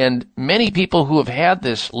 And many people who have had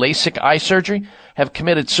this LASIK eye surgery have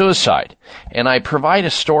committed suicide. And I provide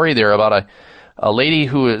a story there about a lady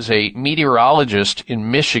who is a meteorologist in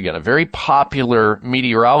Michigan, a very popular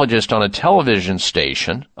meteorologist on a television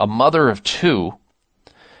station, a mother of two,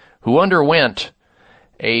 who underwent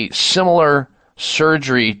a similar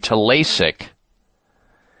surgery to LASIK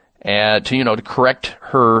to correct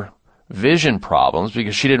her vision problems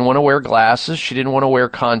because she didn't want to wear glasses. She didn't want to wear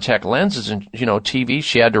contact lenses and, TV.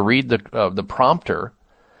 She had to read the prompter,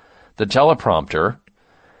 the teleprompter.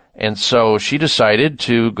 And so she decided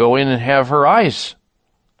to go in and have her eyes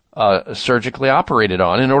surgically operated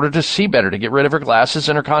on in order to see better, to get rid of her glasses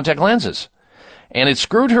and her contact lenses. And it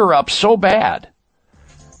screwed her up so bad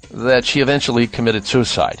that she eventually committed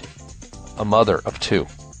suicide. A mother of two.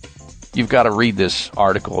 You've got to read this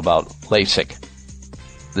article about LASIK.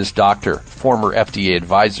 This doctor, former FDA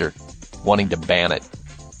advisor, wanting to ban it.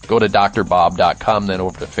 Go to drbob.com, then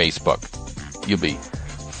over to Facebook. You'll be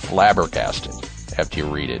flabbergasted after you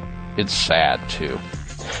read it. It's sad, too.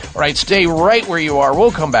 All right, stay right where you are.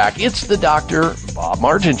 We'll come back. It's the Dr. Bob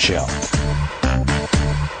Martin Show.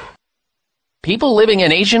 People living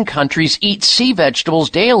in Asian countries eat sea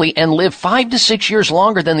vegetables daily and live 5 to 6 years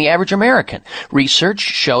longer than the average American. Research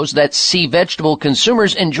shows that sea vegetable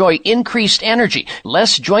consumers enjoy increased energy,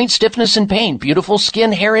 less joint stiffness and pain, beautiful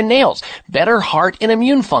skin, hair, and nails, better heart and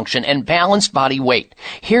immune function, and balanced body weight.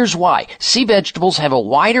 Here's why. Sea vegetables have a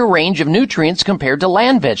wider range of nutrients compared to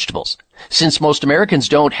land vegetables. Since most Americans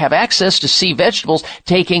don't have access to sea vegetables,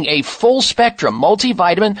 taking a full-spectrum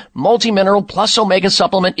multivitamin, multimineral plus omega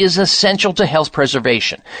supplement is essential to health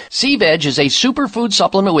preservation. Sea Veg is a superfood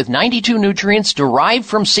supplement with 92 nutrients derived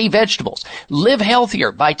from sea vegetables. Live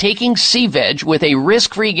healthier by taking Sea Veg with a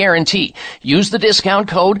risk-free guarantee. Use the discount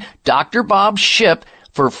code DRBobShip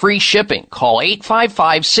For free shipping, call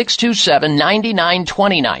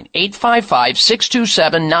 855-627-9929,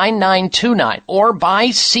 855-627-9929, or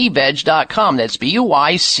buycveg.com. That's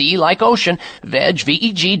B-U-Y-C like ocean, veg,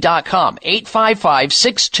 V-E-G.com,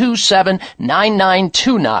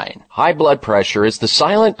 855-627-9929. High blood pressure is the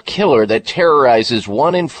silent killer that terrorizes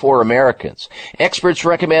 1 in 4 Americans. Experts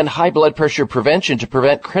recommend high blood pressure prevention to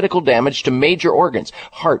prevent critical damage to major organs,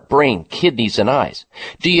 heart, brain, kidneys, and eyes.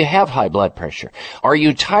 Do you have high blood pressure? Are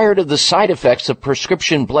you tired of the side effects of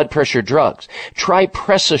prescription blood pressure drugs? Try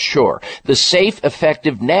Press Assure, the safe,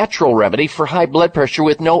 effective, natural remedy for high blood pressure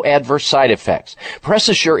with no adverse side effects. Press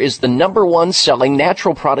Assure is the #1 selling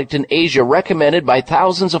natural product in Asia, recommended by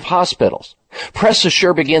thousands of hospitals. Press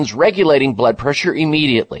Assure begins regulating blood pressure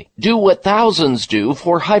immediately. Do what thousands do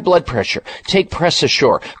for high blood pressure. Take Press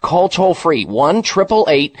Assure. Call toll-free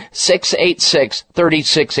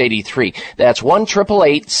 1-888-686-3683. That's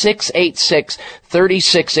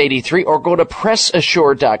 1-888-686-3683, or go to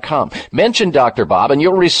PressAssure.com. Mention Dr. Bob and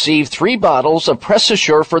you'll receive 3 bottles of Press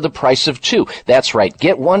Assure for the price of 2. That's right.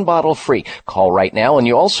 Get 1 bottle free. Call right now and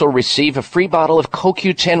you also receive a free bottle of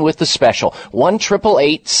CoQ10 with the special.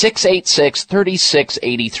 1-888-686-3683.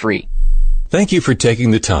 Thank you for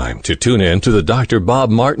taking the time to tune in to the Dr. Bob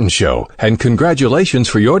Martin Show, and congratulations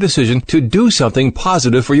for your decision to do something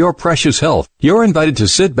positive for your precious health. You're invited to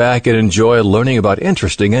sit back and enjoy learning about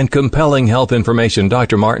interesting and compelling health information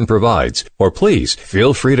Dr. Martin provides. Or please,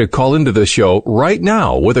 feel free to call into the show right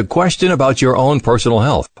now with a question about your own personal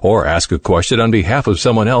health, or ask a question on behalf of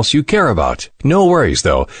someone else you care about. No worries,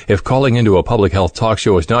 though. If calling into a public health talk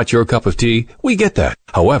show is not your cup of tea, we get that.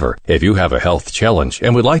 However, if you have a health challenge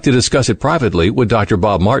and would like to discuss it privately with Dr.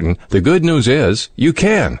 Bob Martin, the good news is you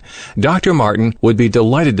can. Dr. Martin would be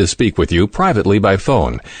delighted to speak with you privately by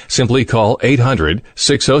phone. Simply call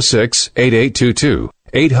 800-606-8822.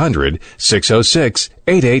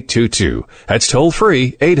 800-606-8822. That's toll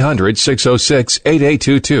free,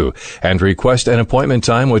 800-606-8822, and request an appointment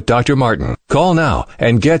time with Dr. Martin. Call now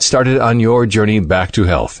and get started on your journey back to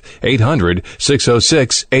health.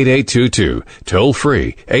 800-606-8822. Toll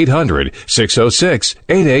free,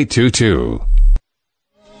 800-606-8822.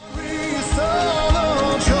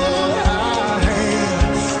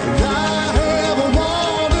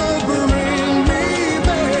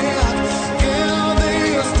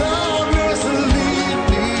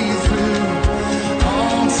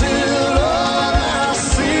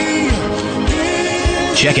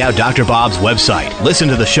 Check out Dr. Bob's website. Listen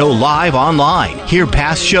to the show live online. Hear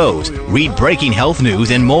past shows. Read breaking health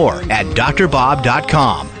news and more at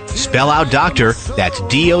drbob.com. Spell out doctor, that's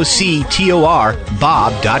D-O-C-T-O-R,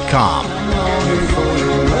 Bob.com.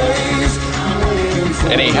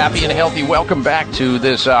 And a happy and healthy welcome back to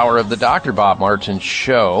this hour of the Dr. Bob Martin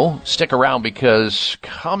Show. Stick around, because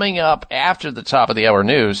coming up after the top of the hour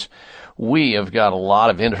news, we have got a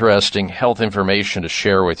lot of interesting health information to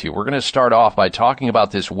share with you. We're going to start off by talking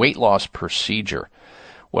about this weight loss procedure.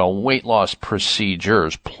 Well, weight loss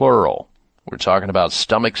procedures, plural. We're talking about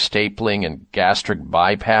stomach stapling and gastric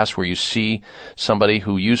bypass, where you see somebody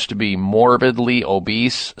who used to be morbidly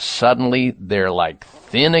obese, suddenly they're like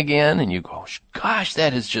thin again, and you go, gosh,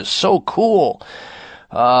 that is just so cool.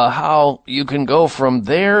 How you can go from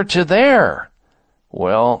there to there.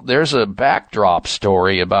 Well, there's a backdrop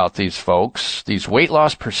story about these folks. These weight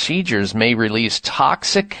loss procedures may release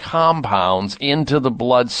toxic compounds into the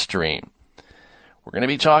bloodstream. We're going to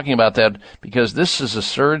be talking about that because this is a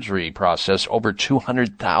surgery process. Over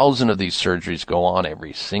 200,000 of these surgeries go on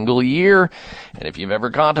every single year. And if you've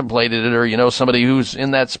ever contemplated it, or you know somebody who's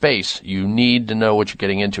in that space, you need to know what you're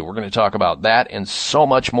getting into. We're going to talk about that and so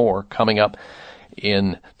much more coming up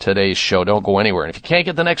in today's show. Don't go anywhere. And if you can't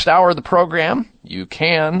get the next hour of the program, you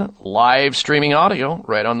can live streaming audio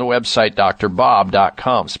right on the website,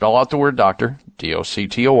 drbob.com. Spell out the word doctor,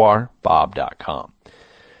 D-O-C-T-O-R, bob.com.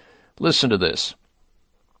 Listen to this.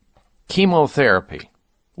 Chemotherapy,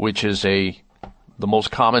 which is the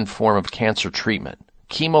most common form of cancer treatment.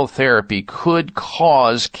 Chemotherapy could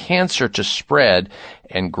cause cancer to spread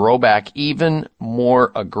and grow back even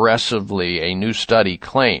more aggressively, a new study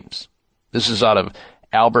claims. This is out of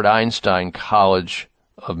Albert Einstein College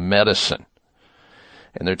of Medicine.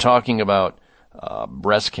 And they're talking about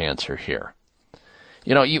breast cancer here.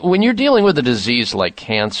 You know, when you're dealing with a disease like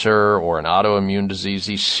cancer or an autoimmune disease,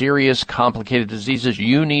 these serious, complicated diseases,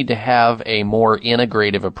 you need to have a more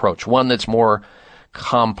integrative approach, one that's more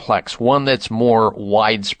complex, one that's more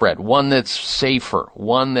widespread, one that's safer,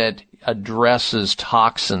 one that addresses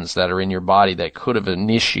toxins that are in your body that could have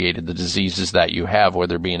initiated the diseases that you have,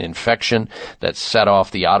 whether it be an infection that set off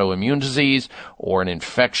the autoimmune disease or an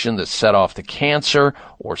infection that set off the cancer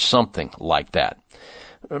or something like that.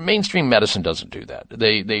 Mainstream medicine doesn't do that.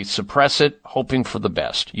 They suppress it, hoping for the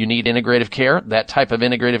best. You need integrative care. That type of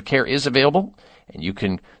integrative care is available, and you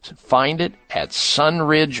can find it at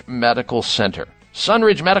Sunridge Medical Center.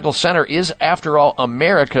 Sunridge Medical Center is, after all,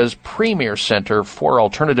 America's premier center for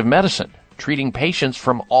alternative medicine, treating patients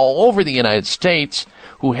from all over the United States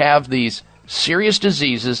who have these serious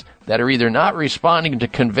diseases that are either not responding to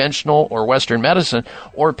conventional or Western medicine,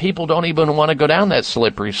 or people don't even want to go down that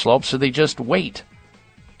slippery slope, so they just wait.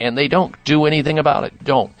 And they don't do anything about it.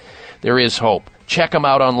 Don't. There is hope. Check them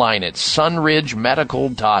out online at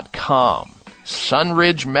sunridgemedical.com.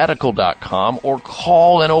 sunridgemedical.com, or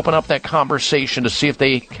call and open up that conversation to see if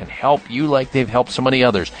they can help you like they've helped so many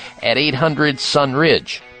others at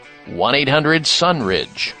 800-SUNRIDGE.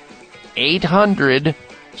 1-800-SUNRIDGE.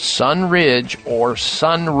 800-SUNRIDGE or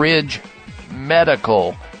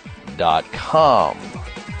sunridgemedical.com.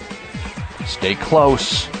 Stay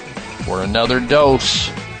close for another dose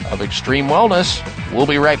of extreme wellness. We'll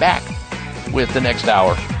be right back with the next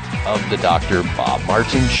hour of the Dr. Bob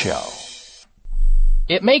Martin Show.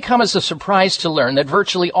 It may come as a surprise to learn that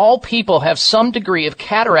virtually all people have some degree of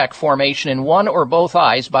cataract formation in one or both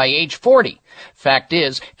eyes by age 40. Fact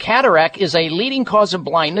is, cataract is a leading cause of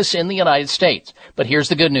blindness in the United States. But here's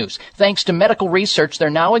the good news. Thanks to medical research, there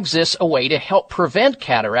now exists a way to help prevent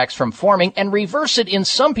cataracts from forming and reverse it in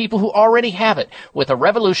some people who already have it with a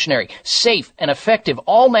revolutionary, safe, and effective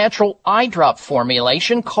all-natural eye drop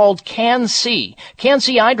formulation called Can-C.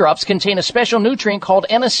 Can-C eye drops contain a special nutrient called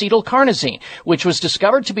N-acetylcarnosine, which was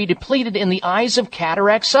discovered to be depleted in the eyes of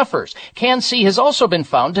cataract sufferers. Can-C has also been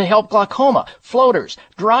found to help glaucoma, floaters,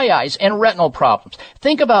 dry eyes, and retinal problems.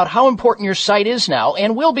 Think about how important your sight is now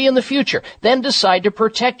and will be in the future. Then decide to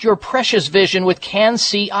protect your precious vision with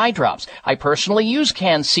Can-C eye drops. I personally use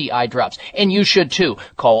Can-C eye drops, and you should too.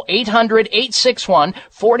 Call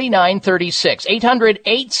 800-861-4936.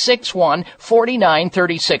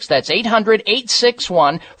 800-861-4936. That's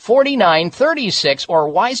 800-861-4936 or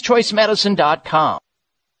wisechoicemedicine.com.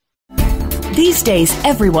 These days,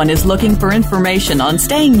 everyone is looking for information on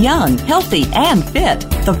staying young, healthy, and fit.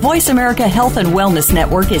 The Voice America Health and Wellness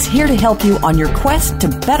Network is here to help you on your quest to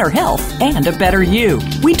better health and a better you.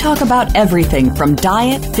 We talk about everything from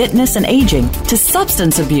diet, fitness, and aging to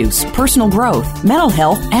substance abuse, personal growth, mental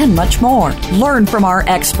health, and much more. Learn from our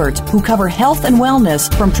experts who cover health and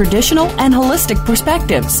wellness from traditional and holistic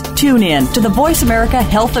perspectives. Tune in to the Voice America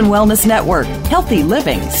Health and Wellness Network. Healthy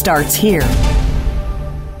living starts here.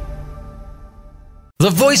 The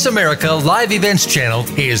Voice America Live Events channel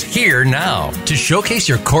is here now to showcase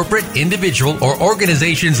your corporate, individual, or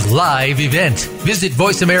organization's live event. Visit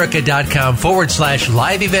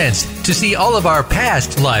voiceamerica.com/live events to see all of our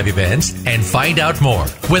past live events and find out more.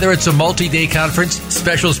 Whether it's a multi-day conference,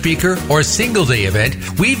 special speaker, or single-day event,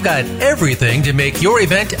 we've got everything to make your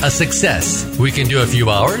event a success. We can do a few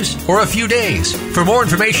hours or a few days. For more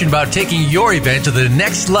information about taking your event to the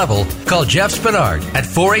next level, call Jeff Spinard at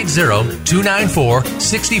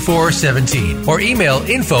 480-294-6417 or email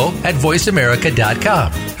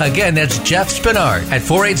info@voiceamerica.com. Again, that's Jeff Spinard at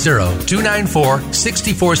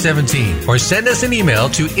 480-294-6417 or send us an email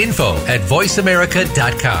to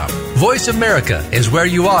info@voiceamerica.com. Voice America is where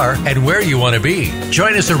you are and where you want to be.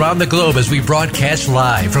 Join us around the globe as we broadcast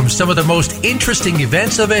live from some of the most interesting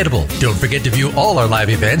events available. Don't forget to view all our live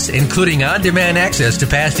events, including on-demand access to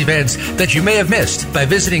past events that you may have missed by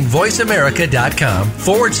visiting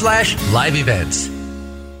voiceamerica.com/live events.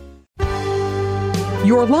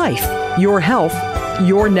 Your life, your health,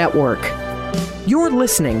 your network. You're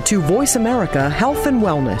listening to Voice America Health and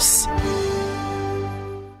Wellness.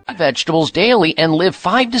 Vegetables daily and live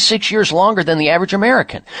 5 to 6 years longer than the average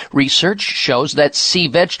American. Research shows that sea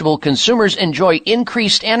vegetable consumers enjoy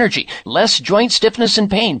increased energy, less joint stiffness and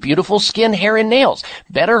pain, beautiful skin, hair, and nails,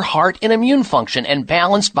 better heart and immune function, and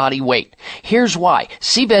balanced body weight. Here's why.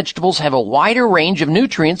 Sea vegetables have a wider range of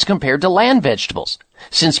nutrients compared to land vegetables.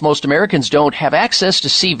 Since most Americans don't have access to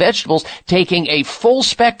sea vegetables, taking a full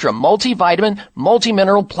spectrum multivitamin,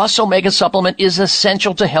 multimineral plus omega supplement is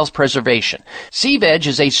essential to health preservation. Sea Veg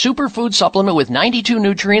is a superfood supplement with 92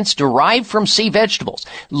 nutrients derived from sea vegetables.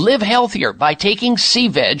 Live healthier by taking Sea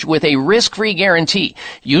Veg with a risk-free guarantee.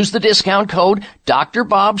 Use the discount code Dr.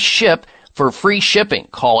 Bob SHIP for free shipping.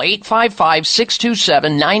 Call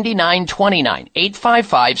 855-627-9929,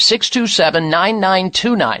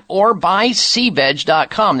 855-627-9929, or buy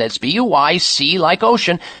SeaVeg.com. That's B-U-Y-C like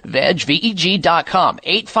ocean, veg, V-E-G.com,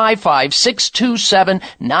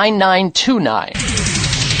 855-627-9929.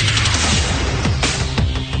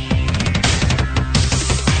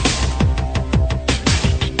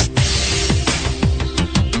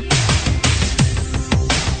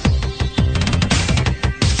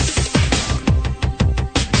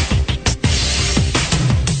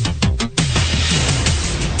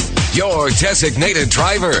 your designated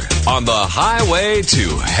driver on the highway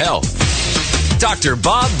to health. Dr.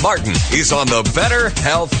 Bob Martin is on the Better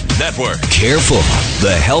Health Network. Careful.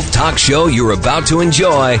 The health talk show you're about to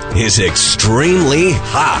enjoy is extremely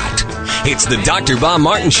hot. It's the Dr. Bob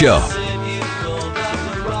Martin Show.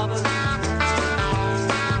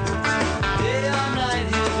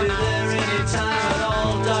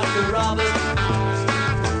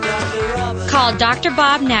 Call Dr.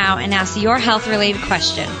 Bob now and ask your health-related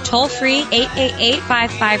question. Toll free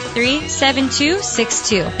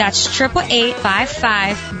 888-553-7262. That's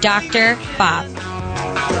 888-55-Dr. Bob.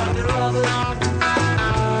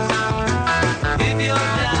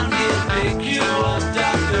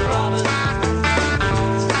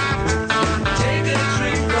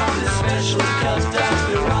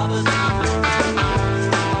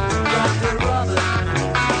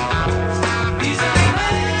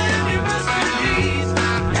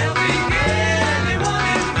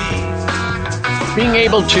 Being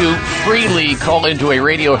able to freely call into a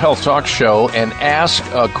radio health talk show and ask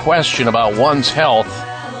a question about one's health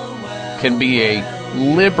can be a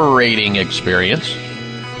liberating experience.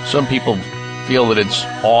 Some people feel that it's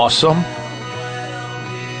awesome.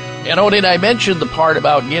 And Odin, I mentioned the part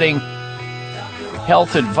about getting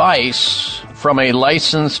health advice from a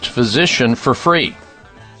licensed physician for free.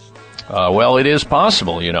 Well, it is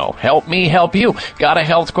possible, you know. Help me help you. Got a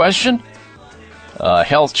health question?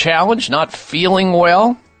 Health challenge, not feeling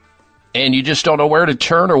well, and you just don't know where to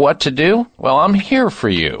turn or what to do? Well, I'm here for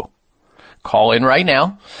you. Call in right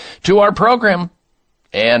now to our program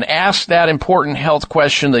and ask that important health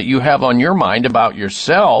question that you have on your mind about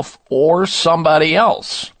yourself or somebody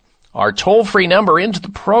else. Our toll-free number into the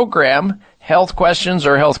program, health questions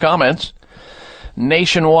or health comments,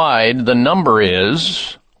 nationwide, the number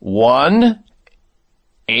is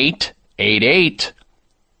 1-888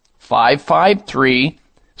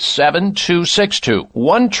 553-7262.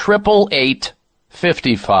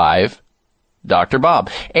 1-888-55 Dr. Bob.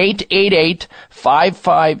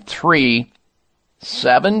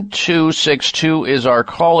 888-553-7262 is our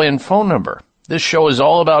call-in phone number. This show is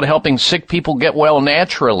all about helping sick people get well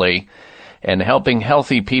naturally and helping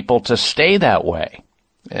healthy people to stay that way.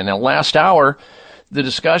 And in the last hour, the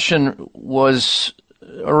discussion was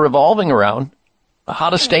revolving around how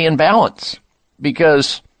to stay in balance.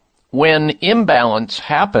 Because when imbalance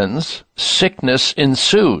happens, sickness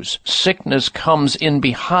ensues. Sickness comes in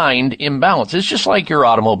behind imbalance. It's just like your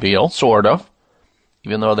automobile, sort of,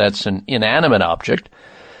 even though that's an inanimate object.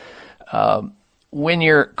 When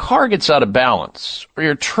your car gets out of balance, or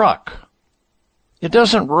your truck, it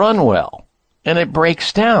doesn't run well, and it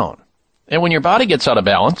breaks down. And when your body gets out of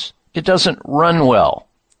balance, it doesn't run well,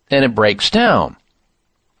 and it breaks down.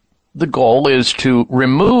 The goal is to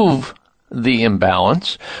remove the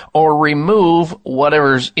imbalance or remove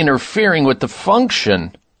whatever's interfering with the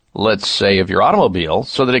function, let's say, of your automobile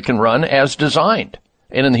so that it can run as designed.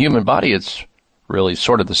 And in the human body, it's really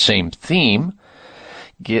sort of the same theme.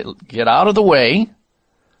 Get out of the way,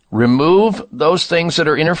 remove those things that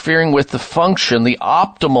are interfering with the function, the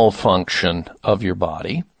optimal function of your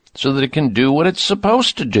body, so that it can do what it's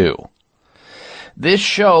supposed to do. This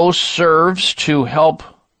show serves to help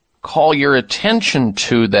call your attention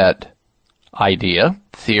to that idea,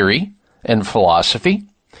 theory, and philosophy.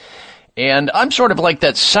 And I'm sort of like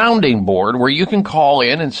that sounding board where you can call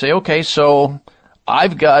in and say, okay, so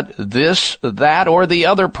I've got this, that, or the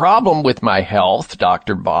other problem with my health,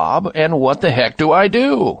 Dr. Bob, and what the heck do I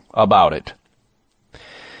do about it?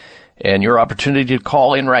 And your opportunity to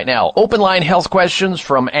call in right now. Open line health questions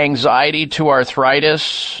from anxiety to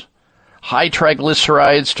arthritis, high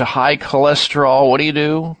triglycerides to high cholesterol. What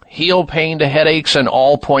do? Heel pain to headaches and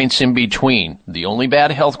all points in between. The only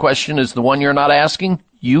bad health question is the one you're not asking.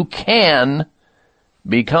 You can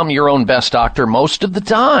become your own best doctor most of the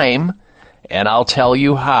time, and I'll tell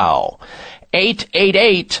you how.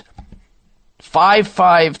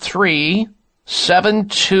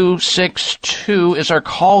 888-553-7262 is our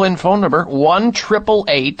call-in phone number.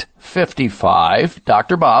 1-888-55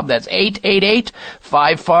 Dr. Bob. That's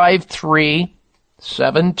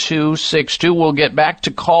 888-553-7262. We'll get back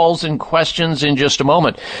to calls and questions in just a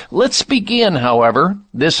moment. Let's begin, however,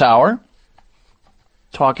 this hour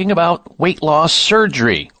talking about weight loss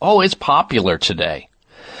surgery. Oh, it's popular today.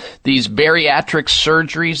 These bariatric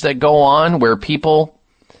surgeries that go on where people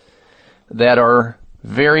that are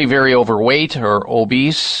very, very overweight or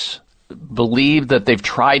obese believe that they've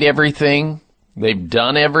tried everything. They've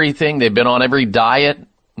done everything. They've been on every diet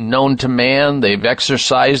known to man. They've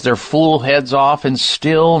exercised their fool heads off and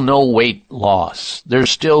still no weight loss. They're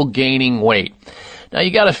still gaining weight. Now,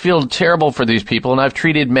 you got to feel terrible for these people, and I've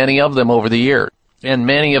treated many of them over the years. And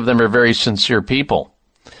many of them are very sincere people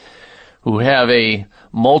who have a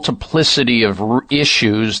multiplicity of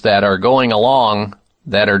issues that are going along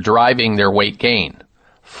that are driving their weight gain.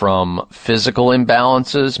 From physical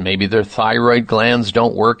imbalances, maybe their thyroid glands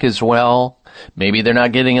don't work as well. Maybe they're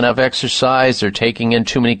not getting enough exercise. They're taking in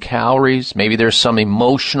too many calories. Maybe there's some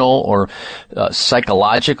emotional or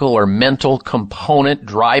psychological or mental component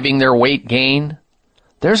driving their weight gain.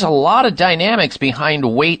 There's a lot of dynamics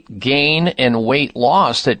behind weight gain and weight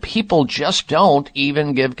loss that people just don't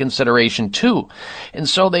even give consideration to. And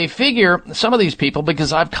so they figure, some of these people,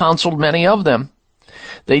 because I've counseled many of them,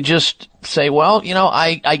 they just say, well,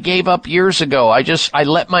 I gave up years ago. I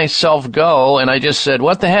let myself go, and I just said,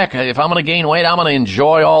 what the heck? If I'm going to gain weight, I'm going to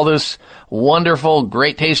enjoy all this wonderful,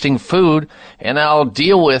 great-tasting food, and I'll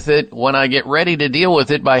deal with it when I get ready to deal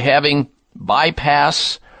with it by having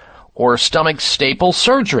bypass or stomach staple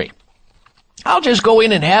surgery. I'll just go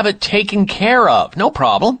in and have it taken care of. No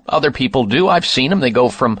problem. Other people do. I've seen them. They go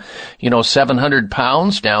from, 700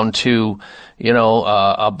 pounds down to,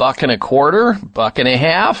 $1.25,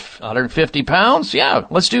 $1.50, 150 pounds. Yeah,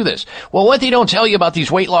 let's do this. Well, what they don't tell you about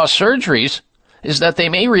these weight loss surgeries is that they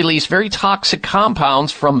may release very toxic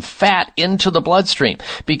compounds from fat into the bloodstream,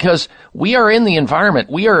 because we are in the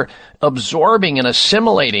environment. We are absorbing and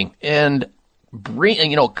assimilating and,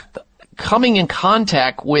 coming in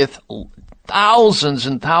contact with thousands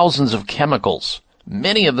and thousands of chemicals.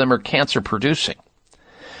 Many of them are cancer-producing.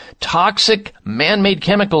 Toxic man-made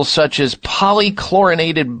chemicals such as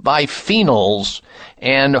polychlorinated biphenyls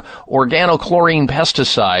and organochlorine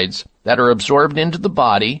pesticides that are absorbed into the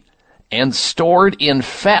body and stored in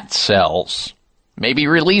fat cells may be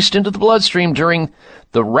released into the bloodstream during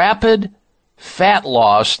the rapid fat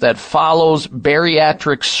loss that follows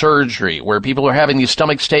bariatric surgery, where people are having these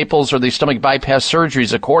stomach staples or these stomach bypass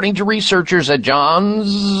surgeries, according to researchers at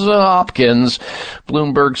Johns Hopkins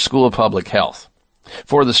Bloomberg School of Public Health.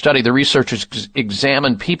 For the study, the researchers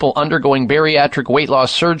examined people undergoing bariatric weight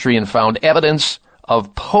loss surgery and found evidence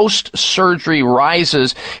of post-surgery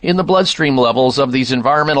rises in the bloodstream levels of these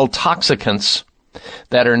environmental toxicants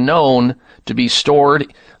that are known to be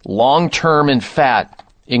stored long-term in fat,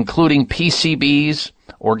 including PCBs,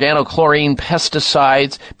 organochlorine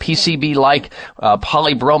pesticides, PCB-like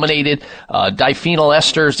polybrominated diphenyl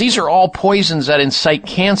esters. These are all poisons that incite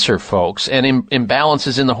cancer, folks, and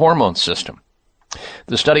imbalances in the hormone system.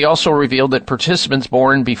 The study also revealed that participants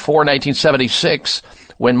born before 1976,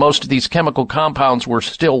 when most of these chemical compounds were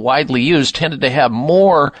still widely used, tended to have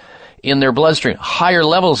more in their bloodstream, higher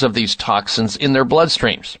levels of these toxins in their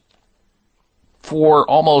bloodstreams. For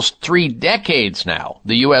almost 3 decades now,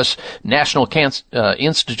 the U.S. National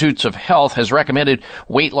Institutes of Health has recommended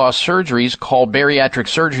weight loss surgeries called bariatric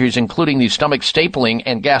surgeries, including the stomach stapling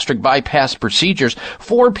and gastric bypass procedures,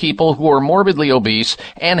 for people who are morbidly obese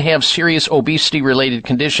and have serious obesity-related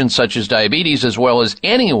conditions such as diabetes, as well as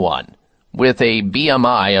anyone with a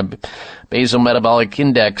BMI, a basal metabolic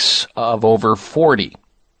index, of over 40.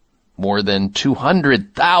 More than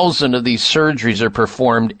 200,000 of these surgeries are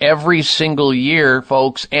performed every single year,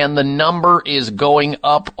 folks, and the number is going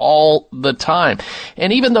up all the time.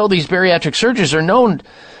 And even though these bariatric surgeries are known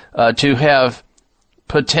to have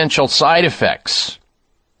potential side effects,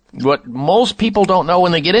 what most people don't know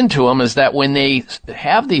when they get into them is that when they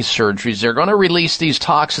have these surgeries, they're going to release these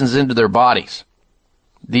toxins into their bodies,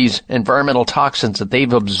 these environmental toxins that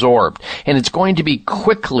they've absorbed, and it's going to be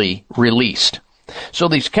quickly released. So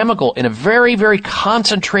these chemicals, in a very, very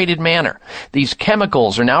concentrated manner, these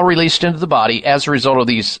chemicals are now released into the body as a result of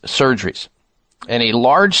these surgeries. And a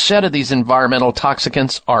large set of these environmental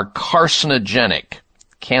toxicants are carcinogenic,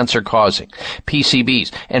 cancer-causing,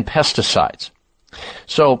 PCBs, and pesticides.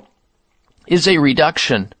 So is a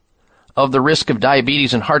reduction of the risk of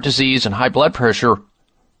diabetes and heart disease and high blood pressure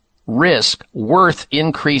risk worth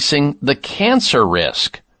increasing the cancer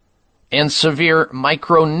risk and severe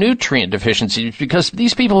micronutrient deficiencies? Because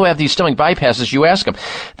these people who have these stomach bypasses, you ask them,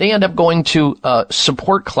 they end up going to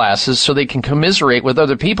support classes so they can commiserate with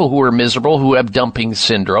other people who are miserable, who have dumping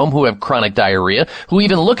syndrome, who have chronic diarrhea, who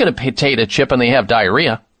even look at a potato chip and they have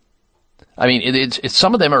diarrhea. I mean, it's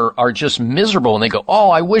some of them are just miserable, and they go, oh,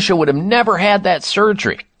 I wish I would have never had that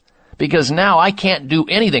surgery, because now I can't do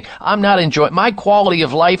anything. I'm not enjoying, my quality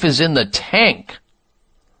of life is in the tank,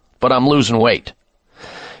 but I'm losing weight.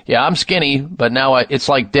 Yeah, I'm skinny, but now it's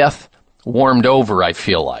like death warmed over, I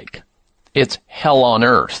feel like. It's hell on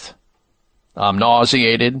earth. I'm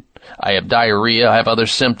nauseated. I have diarrhea. I have other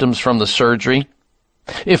symptoms from the surgery.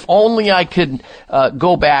 If only I could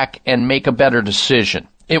go back and make a better decision.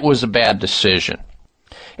 It was a bad decision.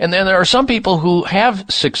 And then there are some people who have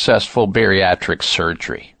successful bariatric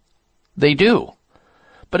surgery. They do.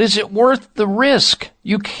 But is it worth the risk?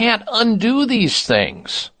 You can't undo these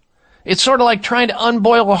things. It's sort of like trying to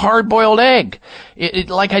unboil a hard-boiled egg.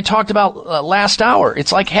 Like I talked about last hour,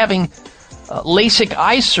 it's like having LASIK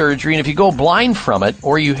eye surgery, and if you go blind from it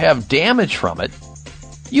or you have damage from it,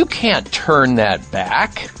 you can't turn that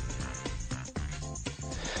back.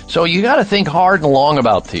 So you got to think hard and long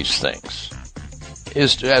about these things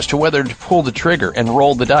as to whether to pull the trigger and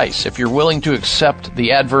roll the dice. If you're willing to accept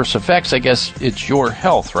the adverse effects, I guess it's your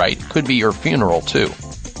health, right? It could be your funeral, too.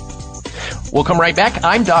 We'll come right back.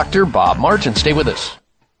 I'm Dr. Bob Martin. Stay with us.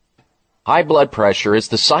 High blood pressure is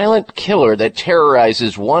the silent killer that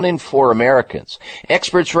terrorizes 1 in 4 Americans.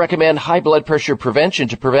 Experts recommend high blood pressure prevention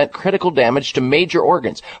to prevent critical damage to major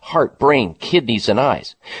organs, heart, brain, kidneys, and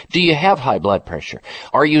eyes. Do you have high blood pressure?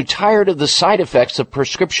 Are you tired of the side effects of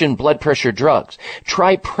prescription blood pressure drugs?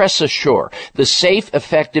 Try Press Assure, the safe,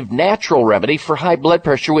 effective, natural remedy for high blood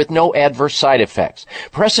pressure with no adverse side effects.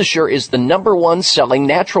 Press Assure is the #1 selling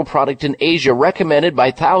natural product in Asia, recommended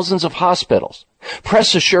by thousands of hospitals.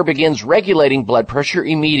 Press Assure begins regulating blood pressure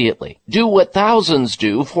immediately. Do what thousands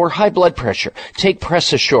do for high blood pressure. Take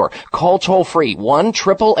Press Assure. Call toll-free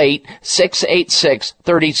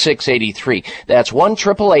 1-888-686-3683. That's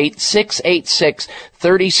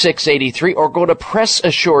 1-888-686-3683, or go to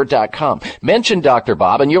PressAssure.com. Mention Dr.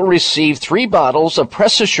 Bob and you'll receive 3 bottles of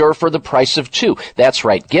Press Assure for the price of 2. That's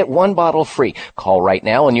right. Get 1 bottle free. Call right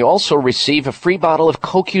now and you also receive a free bottle of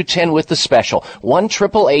CoQ10 with the special.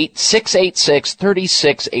 1-888-686-3683.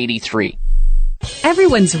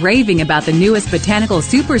 Everyone's raving about the newest botanical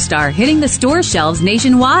superstar hitting the store shelves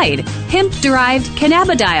nationwide. Hemp-derived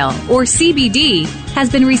cannabidiol, or CBD, has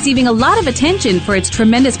been receiving a lot of attention for its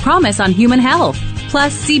tremendous promise on human health.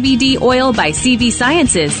 Plus, CBD Oil by CV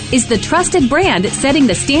Sciences is the trusted brand setting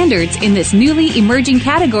the standards in this newly emerging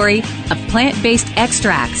category of plant-based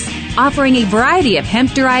extracts, offering a variety of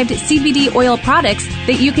hemp-derived CBD oil products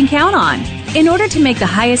that you can count on. In order to make the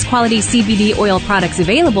highest quality CBD oil products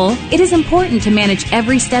available, it is important to manage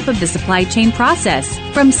every step of the supply chain process,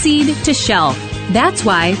 from seed to shelf. That's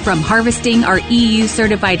why, from harvesting our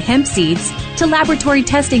EU-certified hemp seeds, to laboratory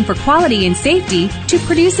testing for quality and safety, to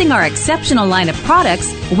producing our exceptional line of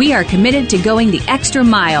products, we are committed to going the extra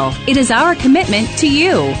mile. It is our commitment to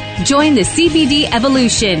you. Join the CBD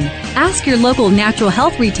evolution. Ask your local natural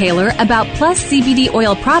health retailer about Plus CBD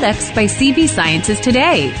oil products by CV Sciences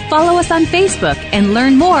today. Follow us on Facebook and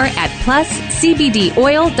learn more at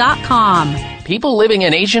pluscbdoil.com. People living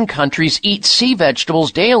in Asian countries eat sea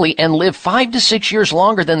vegetables daily and live 5 to 6 years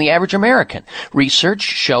longer than the average American. Research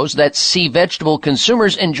shows that sea vegetable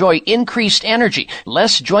consumers enjoy increased energy,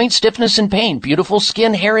 less joint stiffness and pain, beautiful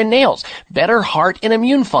skin, hair, and nails, better heart and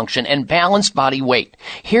immune function, and balanced body weight.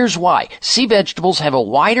 Here's why. Sea vegetables have a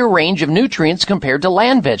wider range of nutrients compared to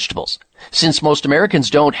land vegetables. Since most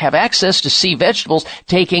Americans don't have access to sea vegetables,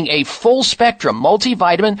 taking a full-spectrum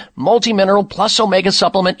multivitamin, multimineral plus omega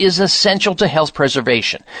supplement is essential to health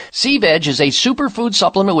preservation. Sea Veg is a superfood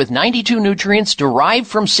supplement with 92 nutrients derived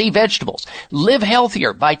from sea vegetables. Live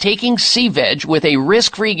healthier by taking Sea Veg with a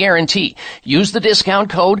risk-free guarantee. Use the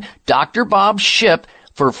discount code DrBobShip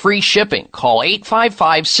for free shipping. Call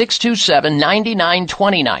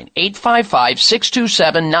 855-627-9929,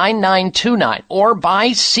 855-627-9929, or buy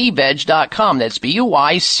SeaVeg.com. That's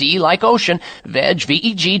B-U-Y-C like ocean, veg,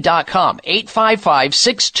 V-E-G.com,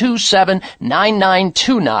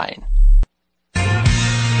 855-627-9929.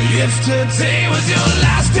 Yesterday was your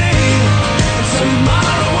last day, and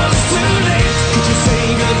tomorrow was too late. Could you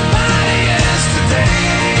say goodbye to yesterday?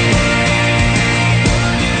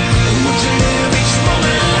 Would you live each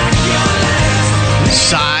moment like your last?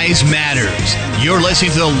 Size matters. You're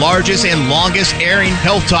listening to the largest and longest airing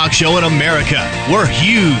health talk show in America. We're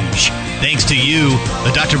huge. Thanks to you,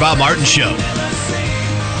 the Dr. Bob Martin Show.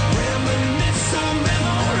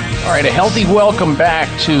 All right, a healthy welcome back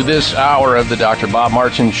to this hour of the Dr. Bob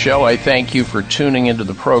Martin Show. I thank you for tuning into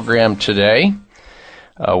the program today.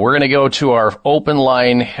 We're going to go to our open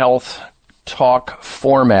line health talk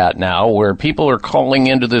format now, where people are calling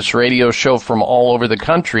into this radio show from all over the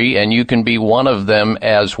country, and you can be one of them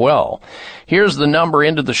as well. Here's the number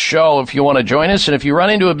into the show if you want to join us, and if you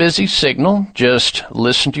run into a busy signal, just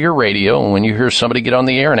listen to your radio, and when you hear somebody get on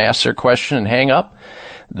the air and ask their question and hang up,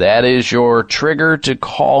 that is your trigger to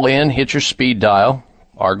call in. Hit your speed dial.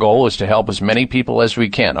 Our goal is to help as many people as we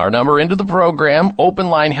can. Our number into the program, open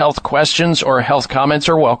line health questions or health comments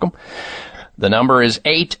are welcome. The number is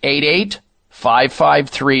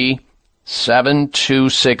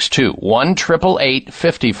 888-553-7262.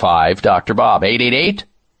 1-888-55 Dr. Bob.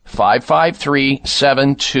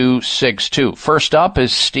 888-553-7262. First up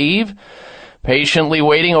is Steve. patiently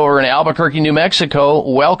waiting over in Albuquerque, New Mexico.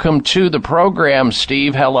 Welcome to the program,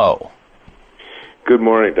 Steve. Hello. Good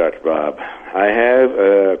morning, Dr. Bob. I have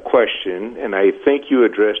a question, and I think you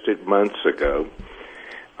addressed it months ago.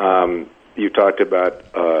 You talked about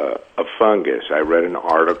a fungus. I read an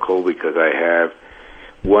article because I have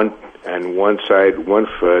one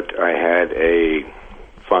foot, I had a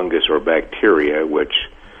fungus or bacteria, which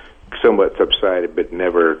somewhat subsided but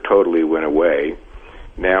never totally went away.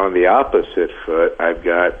 Now on the opposite foot, I've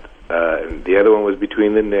got the other one was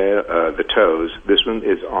between the toes. This one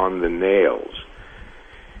is on the nails.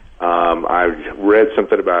 I've read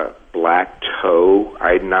something about black toe.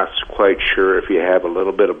 I'm not quite sure if you have a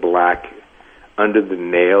little bit of black under the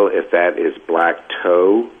nail, if that is black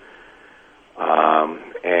toe.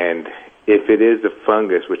 And if it is a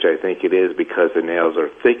fungus, which I think it is because the nails are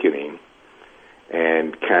thickening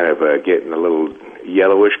and kind of getting a little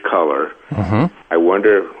yellowish color, I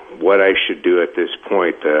wonder what I should do at this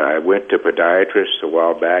point. I went to a podiatrist a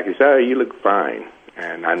while back. He said, "Oh, you look fine."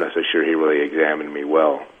 And I'm not so sure he really examined me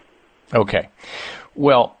well. Okay.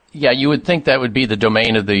 Well, yeah, you would think that would be the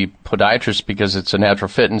domain of the podiatrist because it's a natural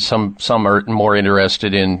fit, and some are more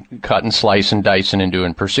interested in cutting, slicing, dicing, and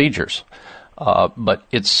doing procedures. But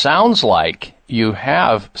it sounds like you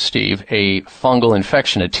have, Steve, a fungal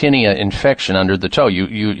infection, a tinea infection under the toe.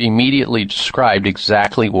 You immediately described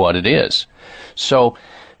exactly what it is. So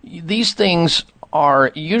these things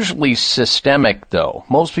are usually systemic, though.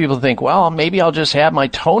 Most people think, well, maybe I'll just have my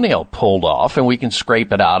toenail pulled off and we can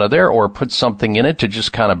scrape it out of there or put something in it to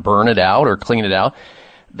just kind of burn it out or clean it out.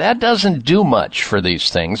 That doesn't do much for these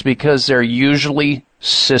things because they're usually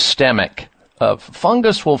systemic.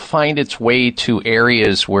 Fungus will find its way to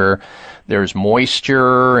areas where there's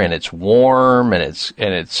moisture and it's warm and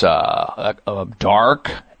it's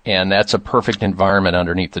dark, and that's a perfect environment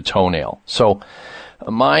underneath the toenail. So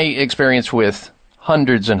my experience with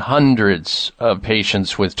hundreds and hundreds of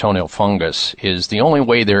patients with toenail fungus is the only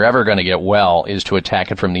way they're ever going to get well is to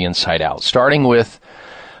attack it from the inside out, starting with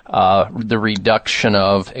the reduction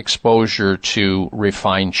of exposure to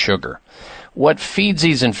refined sugar. What feeds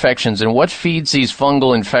these infections and what feeds these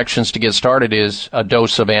fungal infections to get started is a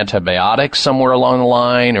dose of antibiotics somewhere along the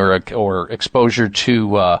line, or exposure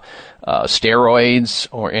to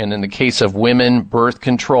steroids, and in the case of women, birth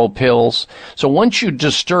control pills. So once you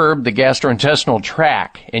disturb the gastrointestinal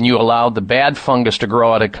tract and you allow the bad fungus to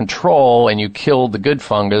grow out of control and you kill the good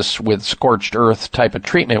fungus with scorched earth type of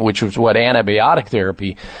treatment, which is what antibiotic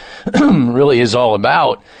therapy really is all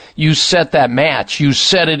about, you set that match, you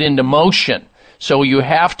set it into motion. So you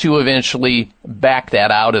have to eventually back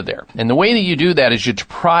that out of there. And the way that you do that is you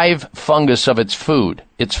deprive fungus of its food.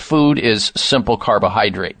 Its food is simple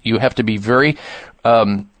carbohydrate. You have to be very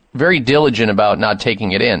diligent about not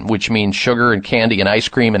taking it in, which means sugar and candy and ice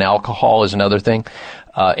cream and alcohol is another thing.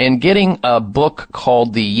 And getting a book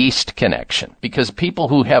called The Yeast Connection, because people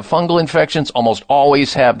who have fungal infections almost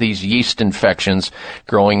always have these yeast infections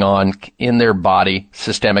growing on in their body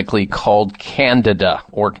systemically called candida,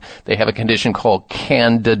 or they have a condition called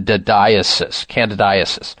candidiasis.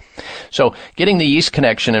 So getting the yeast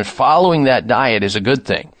connection and following that diet is a good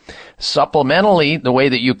thing. Supplementally, the way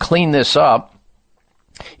that you clean this up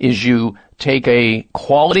is you take a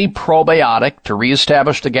quality probiotic to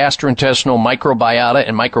reestablish the gastrointestinal microbiota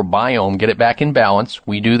and microbiome, get it back in balance.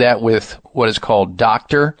 We do that with what is called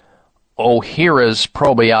Dr. Ohhira's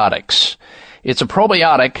probiotics. It's a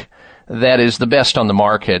probiotic that is the best on the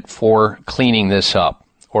market for cleaning this up,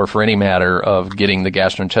 or for any matter of getting the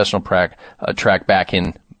gastrointestinal tract back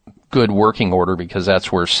in good working order, because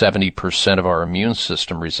that's where 70% of our immune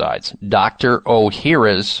system resides. Dr.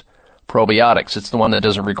 Ohhira's probiotics. It's the one that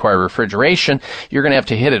doesn't require refrigeration. You're going to have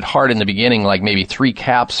to hit it hard in the beginning, like maybe 3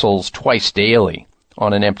 capsules twice daily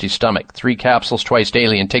on an empty stomach. 3 capsules twice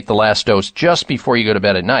daily, and take the last dose just before you go to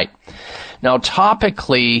bed at night. Now,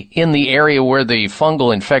 topically, in the area where the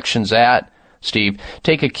fungal infection's at, Steve,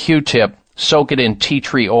 take a Q-tip, soak it in tea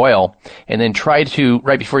tree oil, and then try to,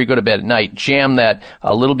 right before you go to bed at night, jam that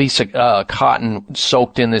little piece of cotton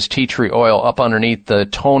soaked in this tea tree oil up underneath the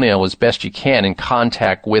toenail as best you can in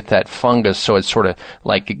contact with that fungus, so it sort of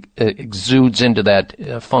like exudes into that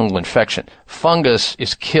fungal infection. Fungus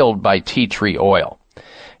is killed by tea tree oil,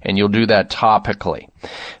 and you'll do that topically.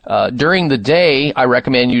 During the day, I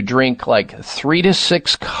recommend you drink like 3 to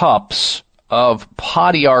 6 cups of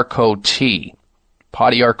Podiarco tea.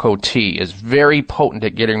 Podiarco tea is very potent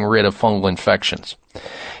at getting rid of fungal infections.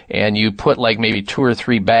 And you put like maybe 2 or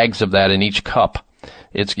 3 bags of that in each cup.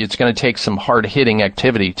 It's going to take some hard-hitting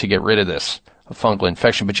activity to get rid of this fungal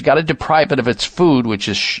infection, but you got to deprive it of its food, which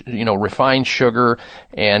is, refined sugar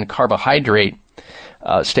and carbohydrate.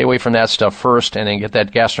 stay away from that stuff first, and then get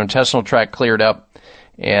that gastrointestinal tract cleared up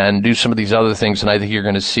and do some of these other things. And I think you're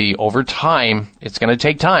going to see over time, it's going to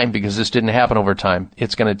take time because this didn't happen over time.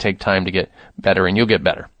 It's going to take time to get better, and you'll get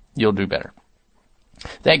better. You'll do better.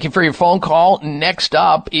 Thank you for your phone call. Next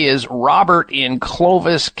up is Robert in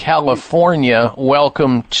Clovis, California.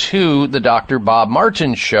 Welcome to the Dr. Bob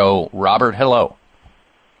Martin Show. Robert, hello.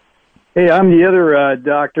 Hey, I'm the other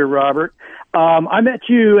Dr. Robert. I met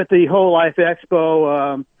you at the Whole Life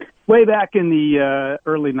Expo way back in the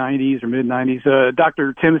early 90s or mid-90s.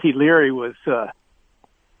 Dr. Timothy Leary was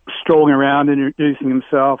strolling around introducing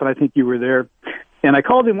himself, and I think you were there. And I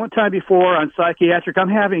called him one time before on psychiatric. I'm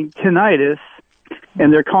having tinnitus,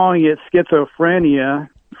 and they're calling it schizophrenia,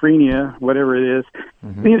 whatever it is.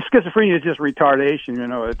 Mm-hmm. I mean, schizophrenia is just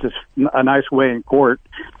retardation, it's just a nice way in court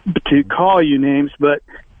to call you names. But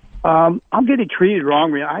I'm getting treated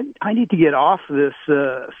wrongly. I need to get off this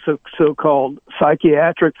so-called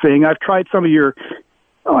psychiatric thing. I've tried some of your,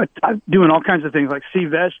 I'm doing all kinds of things like sea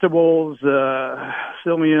vegetables,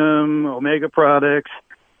 psyllium, omega products.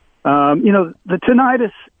 The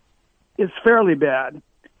tinnitus is fairly bad.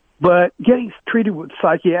 But getting treated with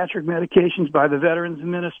psychiatric medications by the Veterans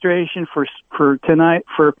Administration for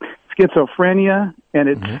schizophrenia, and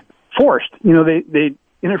it's forced. They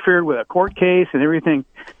interfered with a court case and everything.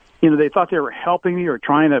 They thought they were helping me or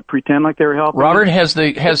trying to pretend like they were helping Robert, me. has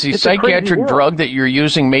the psychiatric drug that you're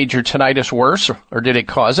using made your tinnitus worse, or did it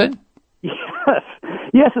cause it?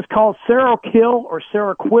 Yes, it's called Seroquel or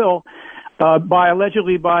Seroquel.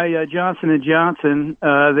 Allegedly by Johnson & Johnson.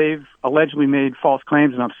 They've allegedly made false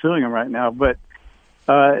claims, and I'm suing them right now. But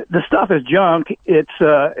the stuff is junk. It's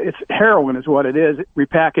heroin is what it is,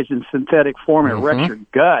 repackaged in synthetic form and wrecks your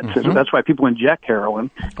guts. Mm-hmm. That's why people inject heroin.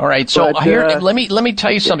 All right, so here, let me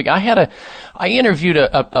tell you something. I interviewed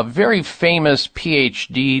a very famous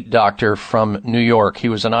PhD doctor from New York. He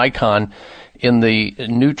was an icon in the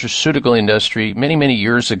nutraceutical industry many, many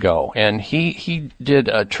years ago. And he did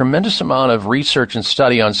a tremendous amount of research and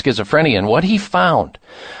study on schizophrenia. And what he found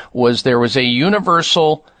was there was a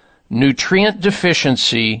universal nutrient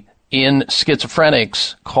deficiency in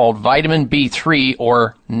schizophrenics called vitamin B3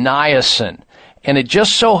 or niacin. And it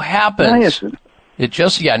just so happens...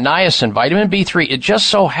 niacin, vitamin B3. It just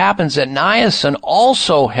so happens that niacin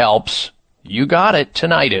also helps, you got it,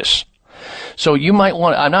 tinnitus. So you might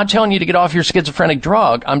want, I'm not telling you to get off your schizophrenic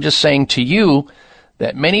drug. I'm just saying to you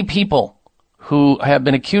that many people who have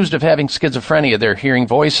been accused of having schizophrenia, they're hearing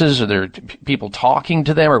voices or they're people talking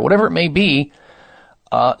to them or whatever it may be,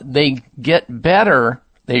 they get better.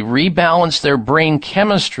 They rebalance their brain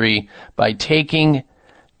chemistry by taking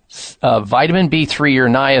vitamin B3 or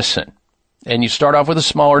niacin. And you start off with a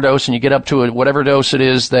smaller dose and you get up to whatever dose it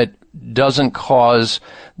is that doesn't cause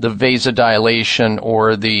the vasodilation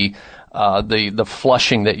or the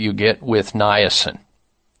flushing that you get with niacin.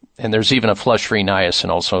 And there's even a flush-free niacin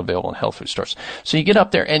also available in health food stores. So you get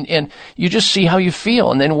up there and you just see how you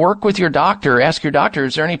feel and then work with your doctor. Ask your doctor,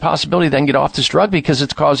 is there any possibility they can get off this drug because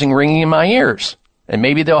it's causing ringing in my ears? And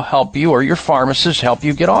maybe they'll help you or your pharmacist help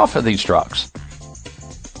you get off of these drugs.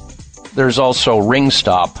 There's also Ring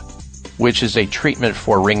Stop, which is a treatment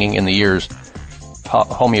for ringing in the ears,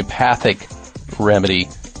 homeopathic remedy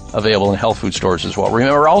available in health food stores as well.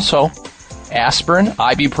 Remember also aspirin,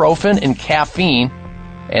 ibuprofen, and caffeine,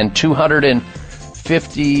 and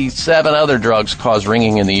 257 other drugs cause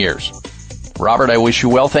ringing in the ears. Robert, I wish you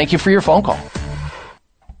well. Thank you for your phone call.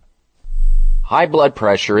 High blood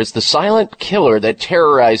pressure is the silent killer that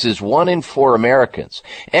terrorizes 1 in 4 Americans.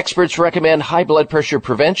 Experts recommend high blood pressure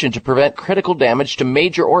prevention to prevent critical damage to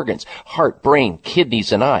major organs, heart, brain,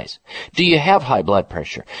 kidneys, and eyes. Do you have high blood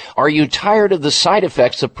pressure? Are you tired of the side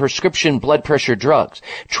effects of prescription blood pressure drugs?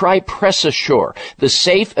 Try PressAssure, the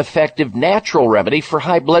safe, effective, natural remedy for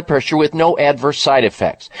high blood pressure with no adverse side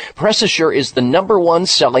effects. PressAssure is the #1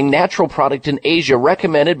 selling natural product in Asia,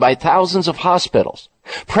 recommended by thousands of hospitals.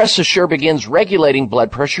 PressAssure begins regulating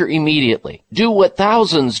blood pressure immediately. Do what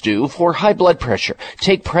thousands do for high blood pressure.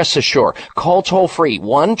 Take PressAssure. Call toll-free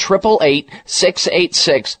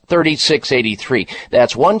 1-888-686-3683.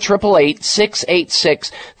 That's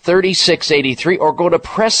 1-888-686-3683, or go to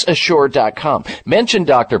PressAssure.com. Mention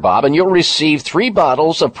Dr. Bob and you'll receive 3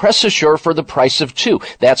 bottles of PressAssure for the price of 2.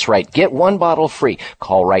 That's right. Get 1 bottle free.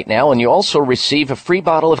 Call right now and you also receive a free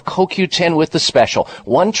bottle of CoQ10 with the special.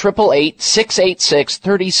 1-888-686-3683.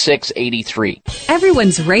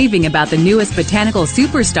 Everyone's raving about the newest botanical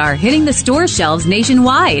superstar hitting the store shelves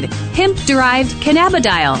nationwide. Hemp-derived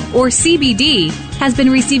cannabidiol, or CBD, has been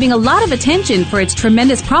receiving a lot of attention for its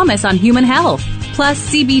tremendous promise on human health.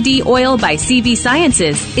 Plus CBD Oil by CV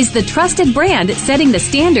Sciences is the trusted brand setting the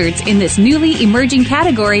standards in this newly emerging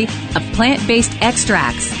category of plant-based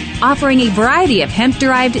extracts, offering a variety of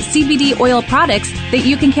hemp-derived CBD oil products that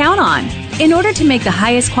you can count on. In order to make the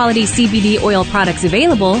highest quality CBD oil products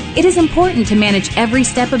available, it is important to manage every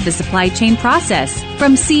step of the supply chain process,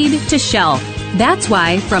 from seed to shelf. That's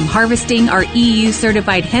why, from harvesting our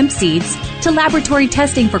EU-certified hemp seeds, to laboratory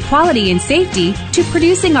testing for quality and safety, to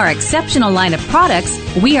producing our exceptional line of products,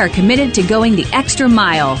 we are committed to going the extra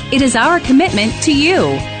mile. It is our commitment to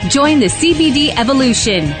you. Join the CBD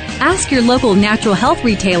evolution. Ask your local natural health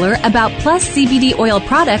retailer about Plus CBD oil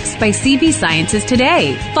products by CV Sciences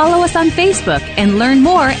today. Follow us on Facebook and learn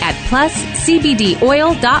more at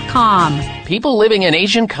pluscbdoil.com. People living in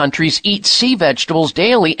Asian countries eat sea vegetables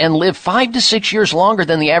daily and live 5 to 6 years longer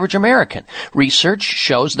than the average American. Research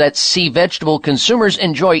shows that sea vegetable consumers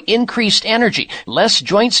enjoy increased energy, less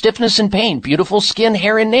joint stiffness and pain, beautiful skin,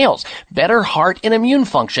 hair, and nails, better heart and immune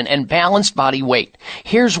function, and balanced body weight.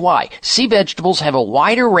 Here's why. Sea vegetables have a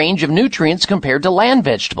wider range of nutrients compared to land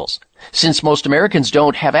vegetables. Since most Americans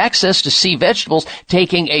don't have access to sea vegetables,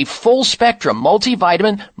 taking a full spectrum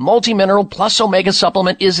multivitamin, multimineral plus omega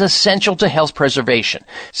supplement is essential to health preservation.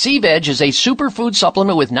 Sea Veg is a superfood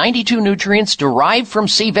supplement with 92 nutrients derived from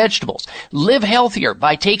sea vegetables. Live healthier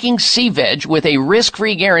by taking Sea Veg with a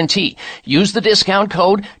risk-free guarantee. Use the discount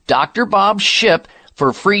code Dr. Bob SHIP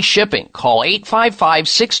for free shipping. Call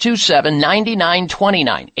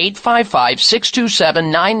 855-627-9929,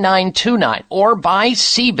 855-627-9929, or buy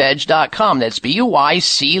seaveg.com. That's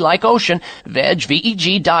B-U-Y-C like ocean, veg,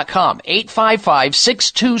 V-E-G.com,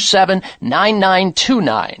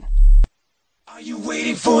 855-627-9929. Are you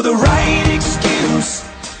waiting for the right excuse?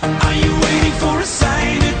 Are you waiting for a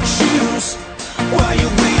sign to choose? While you're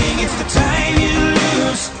waiting, it's the time you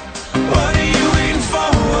lose. What are you waiting for?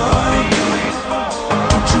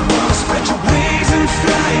 Spread your wings and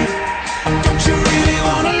fly. Don't you really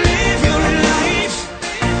want to live your life?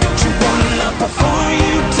 Don't you want to love before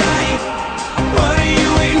you die? What are you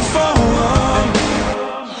waiting for?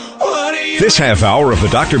 What are you This half hour of the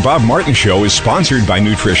Dr. Bob Martin Show is sponsored by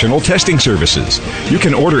Nutritional Testing Services. You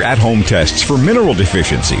can order at-home tests for mineral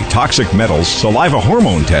deficiency, toxic metals, saliva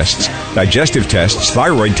hormone tests, digestive tests,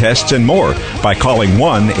 thyroid tests, and more by calling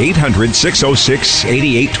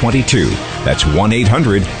 1-800-606-8822. That's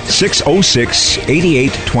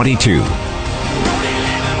 1-800-606-8822.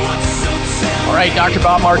 All right, Dr.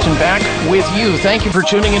 Bob Martin back with you. Thank you for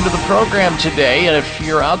tuning into the program today. And if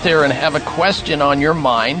you're out there and have a question on your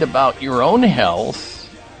mind about your own health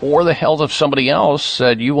or the health of somebody else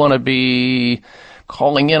that you want to be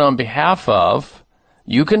calling in on behalf of,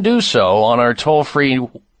 you can do so on our toll-free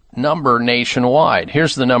number nationwide.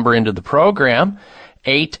 Here's the number into the program,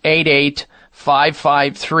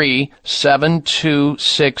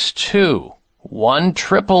 888-553-7262,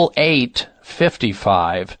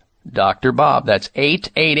 1-888-55 Dr. Bob. That's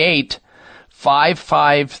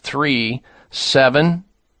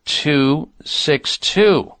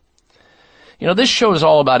 888-553-7262. You know, this show is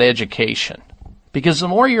all about education, because the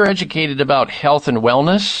more you're educated about health and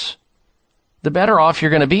wellness, the better off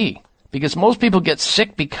you're going to be, because most people get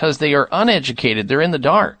sick because they are uneducated. They're in the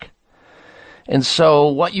dark. And so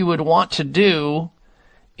what you would want to do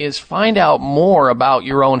is find out more about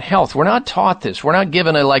your own health. We're not taught this. We're not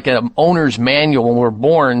given an owner's manual when we're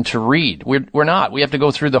born to read. We're not. We have to go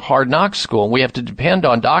through the hard knock school. We have to depend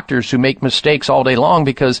on doctors who make mistakes all day long,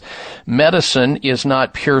 because medicine is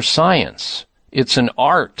not pure science. It's an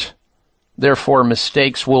art. Therefore,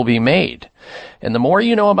 mistakes will be made. And the more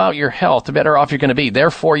you know about your health, the better off you're going to be.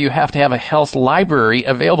 Therefore, you have to have a health library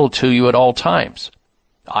available to you at all times.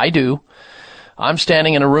 I do. I'm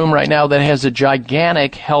standing in a room right now that has a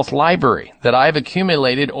gigantic health library that I've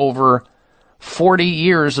accumulated over 40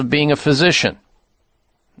 years of being a physician.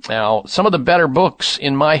 Now, some of the better books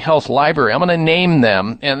in my health library, I'm going to name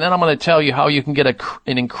them, and then I'm going to tell you how you can get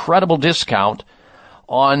an incredible discount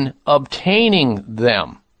on obtaining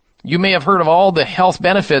them. You may have heard of all the health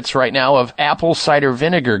benefits right now of apple cider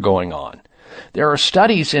vinegar going on. There are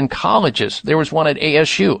studies in colleges. There was one at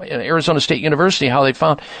ASU, Arizona State University, how they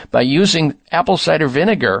found by using apple cider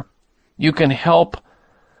vinegar, you can help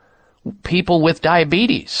people with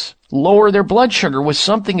diabetes lower their blood sugar with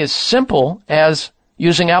something as simple as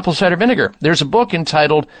using apple cider vinegar. There's a book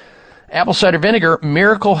entitled Apple Cider Vinegar,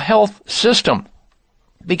 Miracle Health System,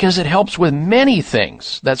 because it helps with many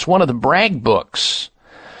things. That's one of the Bragg books.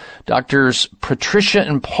 Doctors Patricia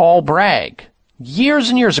and Paul Bragg. Years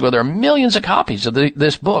and years ago, there are millions of copies of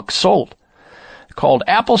this book sold, called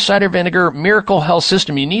Apple Cider Vinegar Miracle Health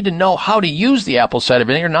System. You need to know how to use the apple cider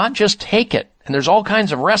vinegar, not just take it. And there's all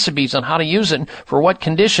kinds of recipes on how to use it for what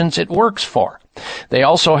conditions it works for. They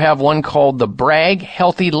also have one called the Bragg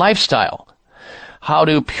Healthy Lifestyle. How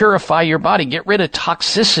to purify your body, get rid of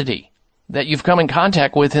toxicity that you've come in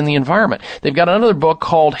contact with in the environment. They've got another book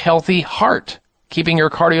called Healthy Heart, keeping your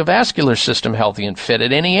cardiovascular system healthy and fit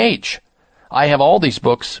at any age. I have all these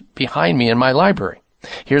books behind me in my library.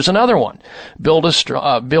 Here's another one. Build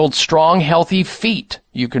strong, healthy feet.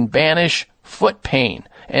 You can banish foot pain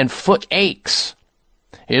and foot aches.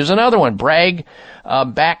 Here's another one. Bragg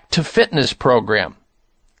Back to Fitness Program.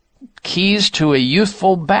 Keys to a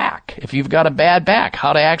youthful back. If you've got a bad back,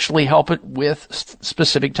 how to actually help it with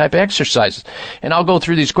specific type of exercises. And I'll go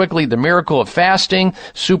through these quickly. The Miracle of Fasting,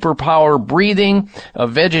 Superpower Breathing,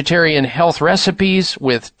 Vegetarian Health Recipes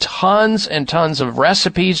with tons and tons of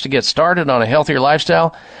recipes to get started on a healthier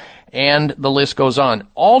lifestyle. And the list goes on.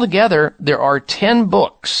 Altogether, there are 10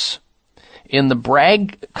 books in the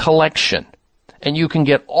Bragg collection. And you can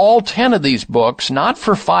get all 10 of these books, not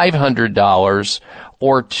for $500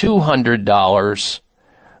 or $200,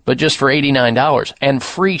 but just for $89, and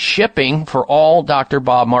free shipping for all Dr.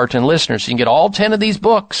 Bob Martin listeners. You can get all 10 of these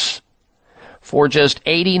books for just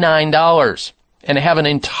 $89 and have an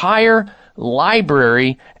entire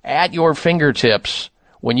library at your fingertips.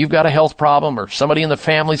 When you've got a health problem or somebody in the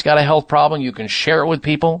family's got a health problem, you can share it with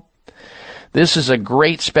people. This is a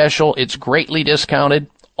great special. It's greatly discounted.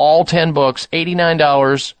 All 10 books,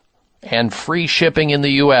 $89, and free shipping in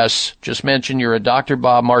the U.S. Just mention you're a Dr.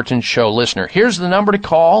 Bob Martin Show listener. Here's the number to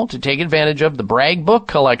call to take advantage of the Bragg book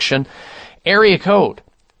collection. Area code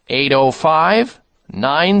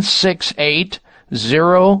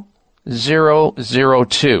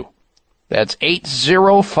 805-968-0002. That's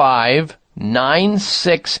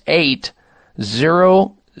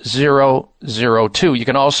 805-968-0002. You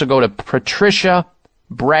can also go to Patricia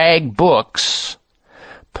Bragg Books.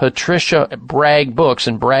 Patricia Bragg Books,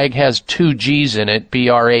 and Bragg has 2 G's in it,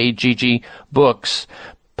 B-R-A-G-G Books,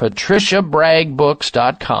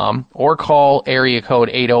 patriciabraggbooks.com, or call area code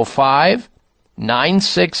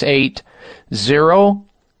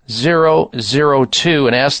 805-968-0002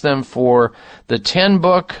 and ask them for the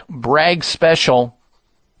 10-book Bragg special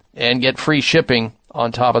and get free shipping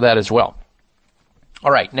on top of that as well.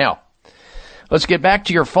 All right, now, let's get back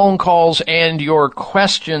to your phone calls and your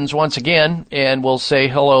questions once again, and we'll say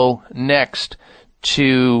hello next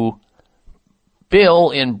to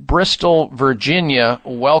Bill in Bristol, Virginia.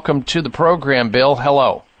 Welcome to the program, Bill.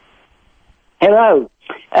 Hello. Hello.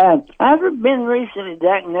 I've been recently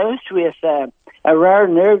diagnosed with a rare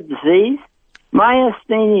nerve disease,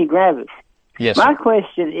 myasthenia gravis. Yes. My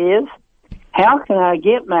question is, how can I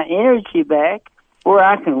get my energy back where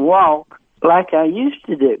I can walk like I used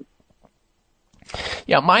to do?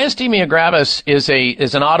 Yeah, myasthenia gravis is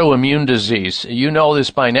an autoimmune disease. You know this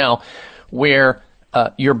by now, where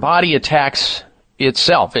your body attacks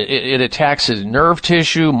itself. It attacks its nerve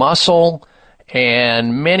tissue, muscle,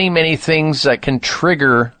 and many, many things that can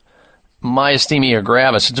trigger myasthenia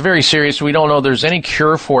gravis. It's very serious. We don't know there's any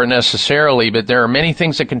cure for it necessarily, but there are many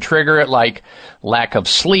things that can trigger it, like lack of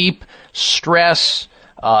sleep, stress,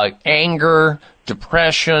 anger,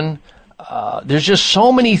 depression. There's just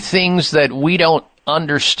so many things that we don't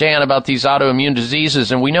understand about these autoimmune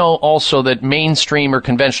diseases, and we know also that mainstream or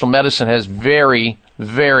conventional medicine has very,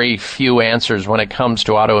 very few answers when it comes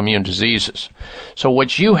to autoimmune diseases. So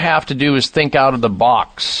what you have to do is think out of the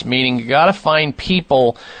box, meaning you got to find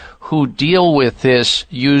people who deal with this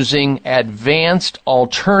using advanced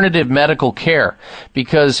alternative medical care,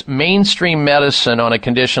 because mainstream medicine on a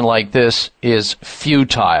condition like this is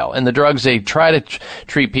futile, and the drugs they try to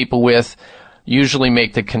treat people with usually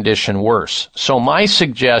make the condition worse. So my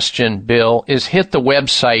suggestion, Bill, is hit the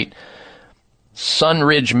website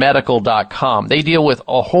sunridgemedical.com. They deal with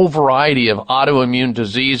a whole variety of autoimmune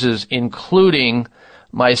diseases, including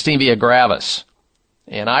myasthenia gravis.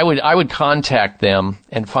 And I would contact them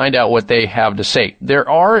and find out what they have to say. There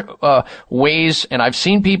are ways, and I've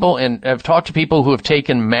seen people and I've talked to people who have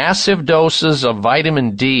taken massive doses of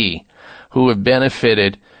vitamin D who have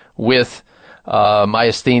benefited with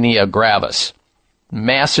myasthenia gravis.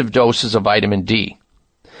 Massive doses of vitamin D.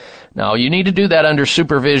 Now, you need to do that under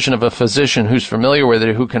supervision of a physician who's familiar with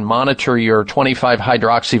it, who can monitor your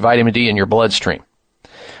 25-hydroxy vitamin D in your bloodstream.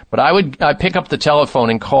 But I'd pick up the telephone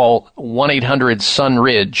and call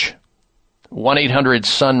 1-800-SUN-RIDGE.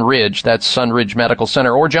 1-800-SUN-RIDGE, that's Sunridge Medical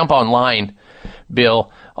Center, or jump online, Bill,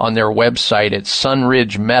 on their website at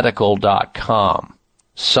sunridgemedical.com.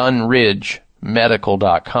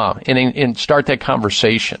 sunridgemedical.com, and start that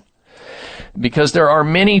conversation. Because there are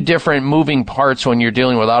many different moving parts when you're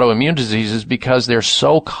dealing with autoimmune diseases, because they're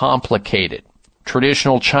so complicated.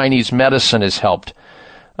 Traditional Chinese medicine has helped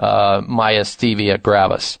myasthenia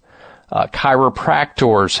gravis.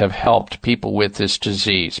 Chiropractors have helped people with this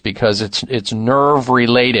disease because it's nerve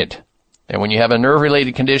related. And when you have a nerve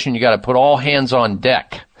related condition, you got to put all hands on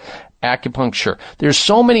deck. Acupuncture. There's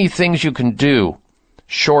so many things you can do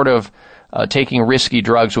short of taking risky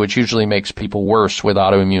drugs, which usually makes people worse with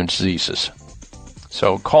autoimmune diseases.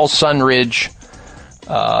 So call Sunridge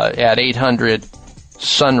at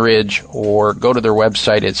 800-SUNRIDGE or go to their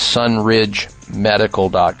website at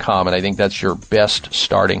sunridgemedical.com, and I think that's your best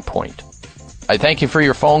starting point. I thank you for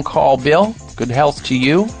your phone call, Bill. Good health to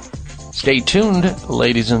you. Stay tuned,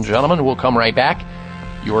 ladies and gentlemen. We'll come right back.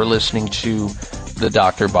 You're listening to The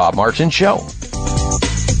Dr. Bob Martin Show.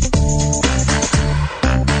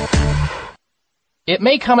 It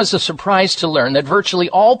may come as a surprise to learn that virtually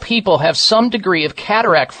all people have some degree of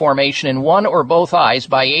cataract formation in one or both eyes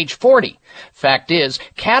by age 40. Fact is,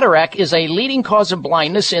 cataract is a leading cause of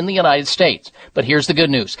blindness in the United States. But here's the good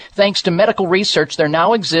news. Thanks to medical research, there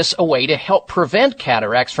now exists a way to help prevent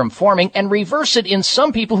cataracts from forming and reverse it in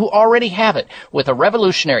some people who already have it with a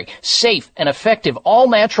revolutionary, safe, and effective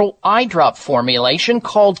all-natural eye drop formulation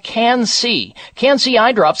called Can-C. Can-C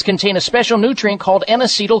eye drops contain a special nutrient called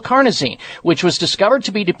N-acetylcarnosine, which was discovered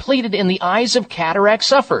to be depleted in the eyes of cataract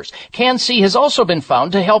sufferers. Can-C has also been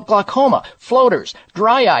found to help glaucoma, floaters,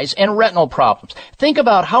 dry eyes, and retinal problems. Think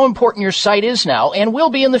about how important your sight is now and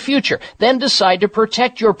will be in the future. Then decide to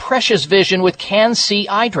protect your precious vision with Can-C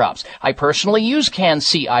eye drops. I personally use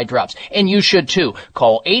Can-C eye drops, and you should too.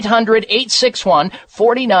 Call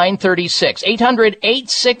 800-861-4936.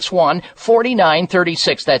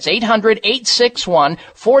 800-861-4936. That's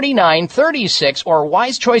 800-861-4936 or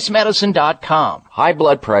wisechoicemedicine.com. High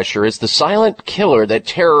blood pressure is the silent killer that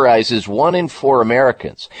terrorizes 1 in 4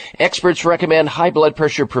 Americans. Experts recommend high blood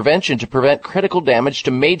pressure prevention to prevent critical damage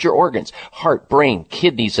to major organs, heart, brain,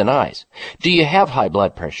 kidneys, and eyes. Do you have high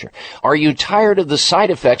blood pressure? Are you tired of the side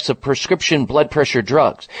effects of prescription blood pressure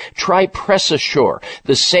drugs? Try PressAssure,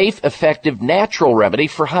 the safe, effective, natural remedy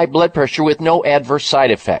for high blood pressure with no adverse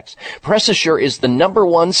side effects. PressAssure is the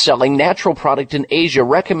 #1 selling natural product in Asia,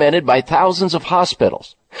 recommended by thousands of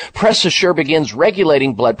hospitals. PressAssure begins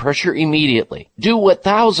regulating blood pressure immediately. Do what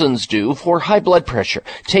thousands do for high blood pressure.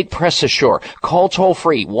 Take PressAssure. Call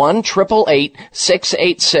toll-free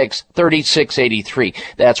 1-888-686-3683.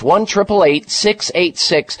 That's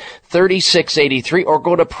 1-888-686-3683 or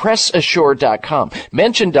go to PressAssure.com.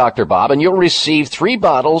 Mention Dr. Bob and you'll receive 3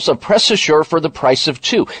 bottles of PressAssure for the price of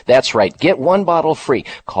 2. That's right. Get 1 bottle free.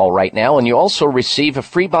 Call right now and you also receive a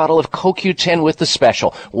free bottle of CoQ10 with the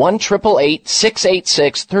special.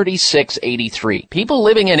 1-888-686-3683. People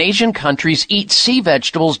living in Asian countries eat sea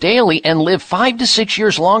vegetables daily and live 5 to 6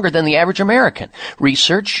 years longer than the average American.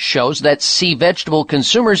 Research shows that sea vegetable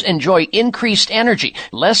consumers enjoy increased energy,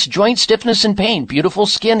 less joint stiffness and pain, beautiful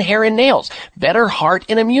skin, hair, and nails, better heart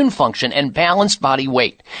and immune function, and balanced body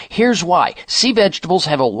weight. Here's why. Sea vegetables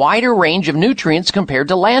have a wider range of nutrients compared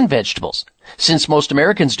to land vegetables. Since most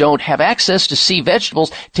Americans don't have access to sea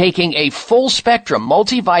vegetables, taking a full-spectrum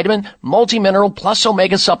multivitamin, multimineral plus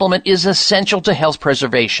omega supplement is essential to health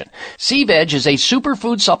preservation. Sea Veg is a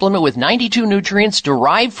superfood supplement with 92 nutrients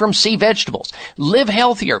derived from sea vegetables. Live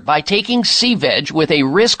healthier by taking Sea Veg with a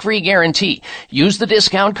risk-free guarantee. Use the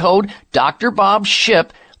discount code DRBOBSHIP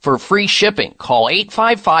for free shipping. Call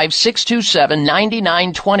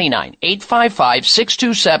 855-627-9929,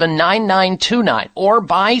 855-627-9929, or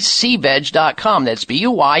buy SeaVeg.com. That's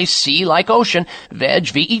B-U-Y-C like ocean, veg,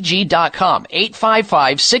 V-E-G.com,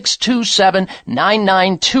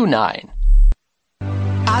 855-627-9929.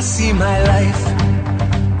 I see my life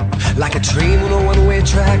like a train on a one-way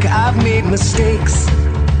track. I've made mistakes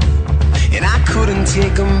and I couldn't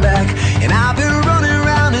take them back, and I've been running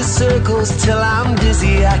around in circles till I'm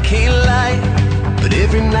dizzy, I can't lie. But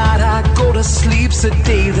every night I go to sleep's a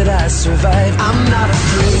day that I survive. I'm not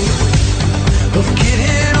afraid of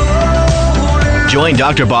getting older. Join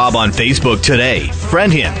Dr. Bob on Facebook today.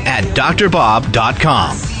 Friend him at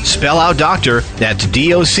drbob.com. Spell out doctor, that's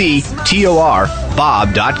D-O-C-T-O-R,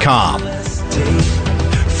 bob.com.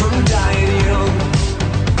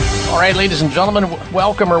 All right, ladies and gentlemen,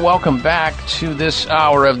 welcome back to this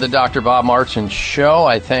hour of the Dr. Bob Martin Show.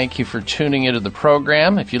 I thank you for tuning into the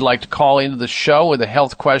program. If you'd like to call into the show with a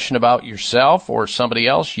health question about yourself or somebody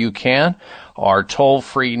else, you can. Our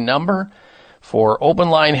toll-free number for open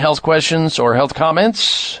line health questions or health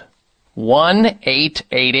comments,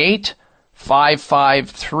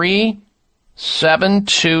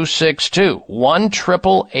 1-888-553-7262,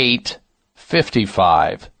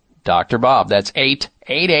 1-888-55. Dr. Bob. That's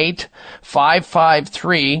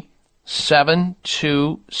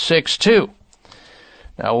 888-553-7262.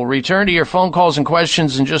 Now, we'll return to your phone calls and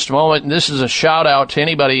questions in just a moment. And this is a shout out to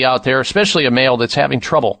anybody out there, especially a male that's having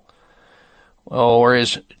trouble or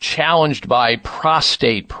is challenged by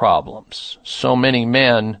prostate problems. So many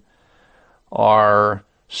men are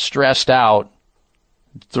stressed out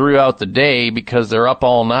throughout the day because they're up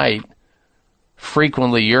all night,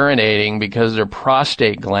 frequently urinating because their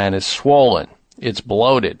prostate gland is swollen. It's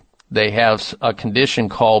bloated. They have a condition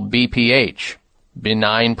called BPH,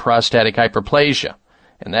 benign prostatic hyperplasia.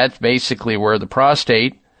 And that's basically where the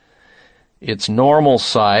prostate, its normal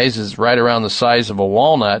size is right around the size of a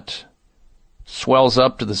walnut, swells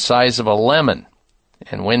up to the size of a lemon.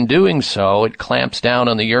 And when doing so, it clamps down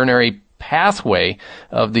on the urinary pathway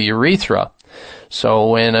of the urethra. So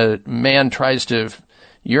when a man tries to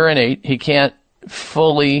urinate, he can't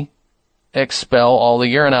fully expel all the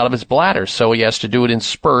urine out of his bladder, so he has to do it in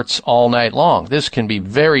spurts all night long. This can be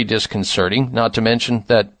very disconcerting, not to mention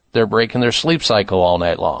that they're breaking their sleep cycle all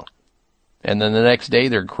night long. And then the next day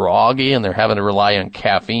they're groggy and they're having to rely on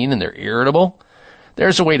caffeine and they're irritable.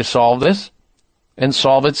 There's a way to solve this and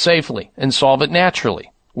solve it safely and solve it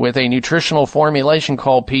naturally with a nutritional formulation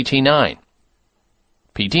called PT9.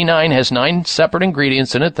 PT9 has 9 separate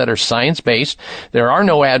ingredients in it that are science-based. There are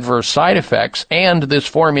no adverse side effects, and this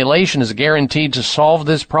formulation is guaranteed to solve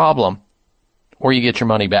this problem, or you get your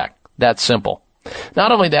money back. That's simple.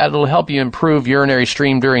 Not only that, it'll help you improve urinary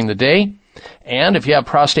stream during the day, and if you have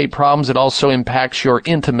prostate problems, it also impacts your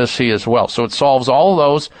intimacy as well. So it solves all of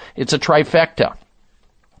those. It's a trifecta,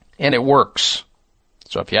 and it works.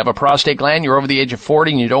 So if you have a prostate gland, you're over the age of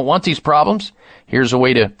 40, and you don't want these problems, here's a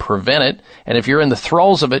way to prevent it. And if you're in the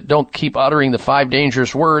throes of it, don't keep uttering the 5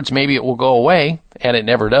 dangerous words. Maybe it will go away, and it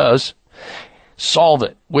never does. Solve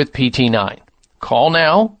it with PT9. Call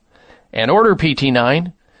now and order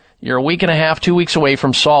PT9. You're a week and a half, 2 weeks away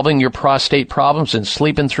from solving your prostate problems and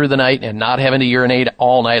sleeping through the night and not having to urinate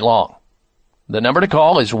all night long. The number to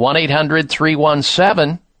call is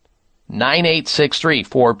 1-800-317-9863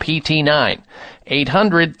 for PT9.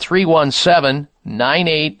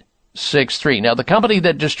 800-317-9863. Now, the company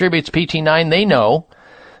that distributes PT9, they know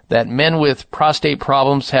that men with prostate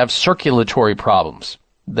problems have circulatory problems.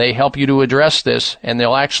 They help you to address this, and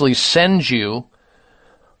they'll actually send you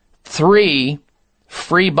 3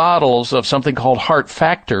 free bottles of something called Heart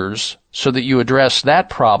Factors so that you address that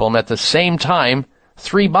problem. At the same time,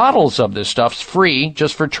 3 bottles of this stuff's free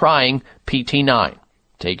just for trying PT9.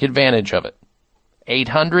 Take advantage of it.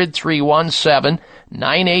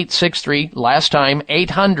 800-317-9863. Last time,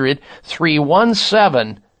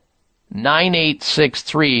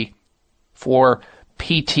 800-317-9863 for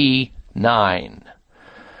PT9.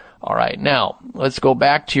 All right, now, let's go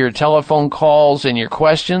back to your telephone calls and your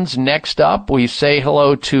questions. Next up, we say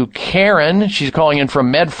hello to Karen. She's calling in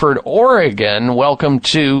from Medford, Oregon. Welcome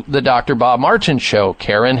to the Dr. Bob Martin Show.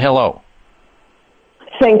 Karen, hello.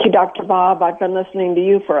 Thank you, Dr. Bob. I've been listening to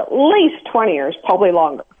you for at least 20 years, probably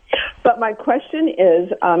longer. But my question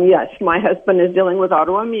is, yes, my husband is dealing with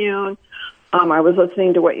autoimmune. I was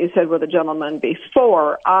listening to what you said with a gentleman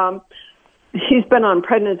before. He's been on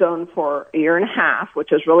prednisone for a year and a half,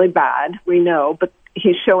 which is really bad, we know, but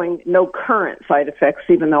he's showing no current side effects,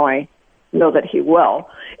 even though I know that he will.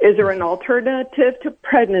 Is there an alternative to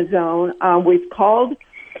prednisone? We've called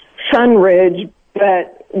Sunridge,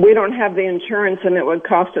 but we don't have the insurance, and it would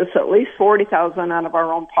cost us at least $40,000 out of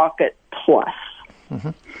our own pocket plus. Mm-hmm.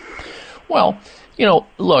 Well, you know,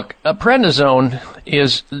 look, prednisone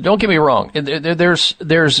is, don't get me wrong,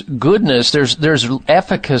 there's goodness, there's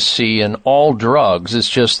efficacy in all drugs. It's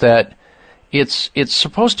just that it's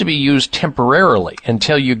supposed to be used temporarily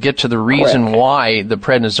until you get to the reason why the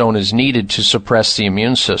prednisone is needed to suppress the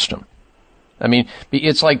immune system. I mean,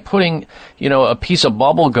 it's like putting, you know, a piece of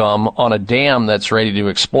bubble gum on a dam that's ready to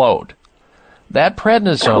explode. That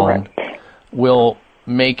prednisone will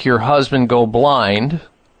make your husband go blind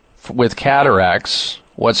with cataracts.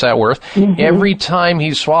 What's that worth? Mm-hmm. Every time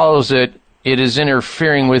he swallows it, it is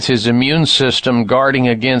interfering with his immune system, guarding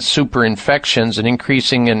against superinfections and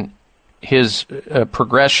increasing in his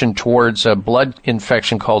progression towards a blood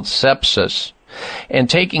infection called sepsis. And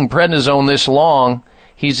taking prednisone this long,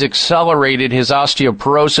 he's accelerated his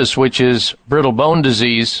osteoporosis, which is brittle bone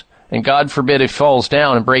disease, and God forbid if he falls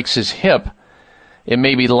down and breaks his hip. It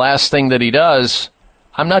may be the last thing that he does.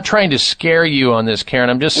 I'm not trying to scare you on this, Karen.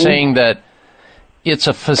 I'm just saying that it's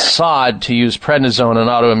a facade to use prednisone in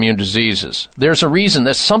autoimmune diseases. There's a reason.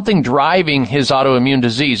 There's something driving his autoimmune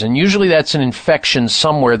disease, and usually that's an infection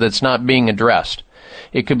somewhere that's not being addressed.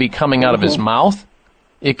 It could be coming out of his mouth.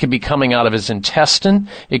 It could be coming out of his intestine.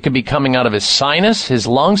 It could be coming out of his sinus, his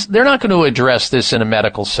lungs. They're not going to address this in a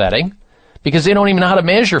medical setting because they don't even know how to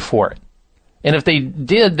measure for it. And if they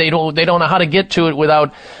did, they don't know how to get to it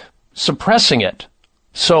without suppressing it.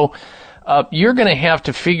 So you're going to have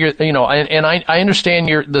to figure, and I understand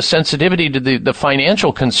the sensitivity to the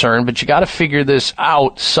financial concern, but you got to figure this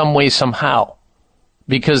out some way, somehow.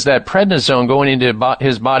 Because that prednisone going into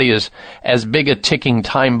his body is as big a ticking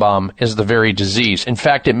time bomb as the very disease. In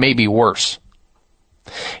fact, it may be worse.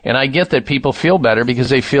 And I get that people feel better because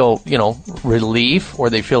they feel, relief, or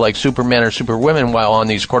they feel like supermen or superwomen while on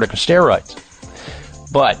these corticosteroids.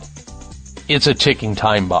 But it's a ticking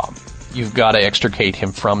time bomb. You've got to extricate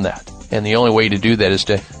him from that. And the only way to do that is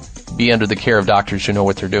to be under the care of doctors who know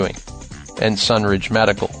what they're doing. And Sunridge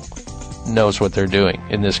Medical knows what they're doing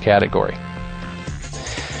in this category.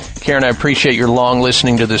 Karen, I appreciate your long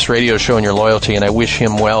listening to this radio show and your loyalty, and I wish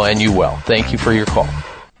him well and you well. Thank you for your call.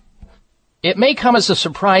 It may come as a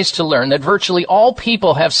surprise to learn that virtually all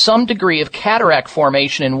people have some degree of cataract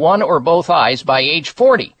formation in one or both eyes by age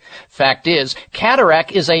 40. Fact is,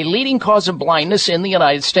 cataract is a leading cause of blindness in the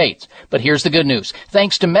United States. But here's the good news.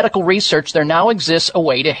 Thanks to medical research, there now exists a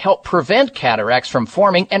way to help prevent cataracts from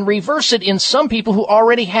forming and reverse it in some people who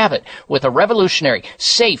already have it with a revolutionary,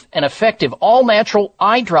 safe, and effective all-natural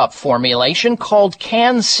eye drop formulation called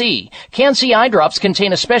Can-C. Can-C eye drops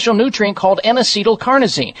contain a special nutrient called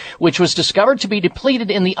N-acetylcarnosine, which was discovered to be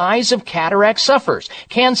depleted in the eyes of cataract sufferers.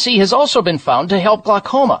 Can-C has also been found to help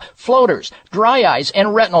glaucoma, floaters, dry eyes,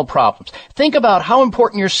 and retinal problems. Think about how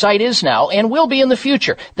important your sight is now and will be in the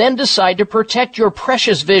future. Then decide to protect your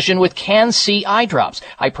precious vision with Can-C eye drops.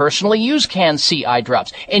 I personally use Can-C eye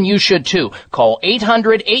drops, and you should too. Call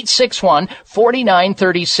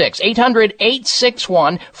 800-861-4936.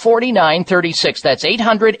 800-861-4936. That's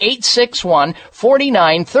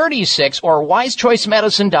 800-861-4936 or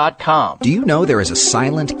wisechoicemedicine.com. Do you know there is a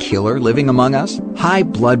silent killer living among us? High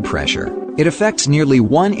blood pressure. It affects nearly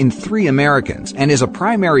 1 in 3 Americans and is a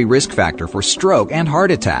primary risk factor for stroke and heart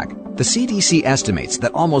attack. The CDC estimates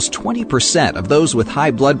that almost 20% of those with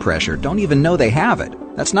high blood pressure don't even know they have it.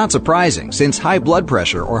 That's not surprising, since high blood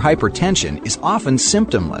pressure or hypertension is often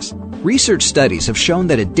symptomless. Research studies have shown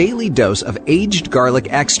that a daily dose of aged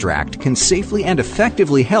garlic extract can safely and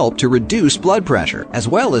effectively help to reduce blood pressure, as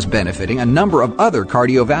well as benefiting a number of other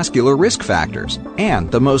cardiovascular risk factors.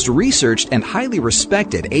 And the most researched and highly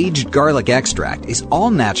respected aged garlic extract is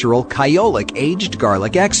all-natural Kyolic aged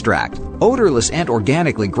garlic extract. Odorless and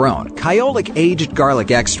organically grown, Kyolic aged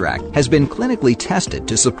garlic extract has been clinically tested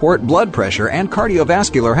to support blood pressure and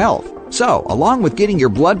cardiovascular health. So, along with getting your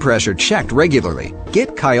blood pressure checked regularly,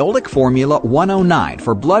 get Kyolic Formula 109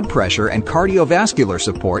 for blood pressure and cardiovascular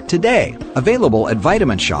support today. Available at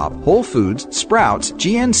Vitamin Shop, Whole Foods, Sprouts,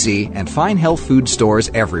 GNC, and fine health food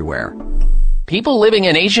stores everywhere. People living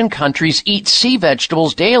in Asian countries eat sea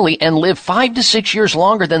vegetables daily and live 5 to 6 years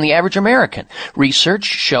longer than the average American. Research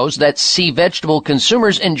shows that sea vegetable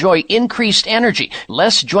consumers enjoy increased energy,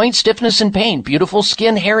 less joint stiffness and pain, beautiful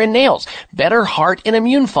skin, hair, and nails, better heart and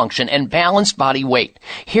immune function, and balanced body weight.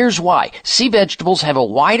 Here's why. Sea vegetables have a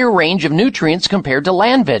wider range of nutrients compared to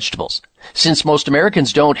land vegetables. Since most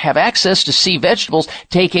Americans don't have access to sea vegetables,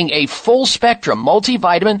 taking a full spectrum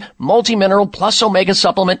multivitamin, multimineral plus omega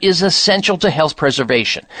supplement is essential to health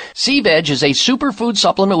preservation. Sea Veg is a superfood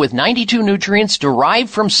supplement with 92 nutrients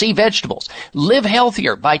derived from sea vegetables. Live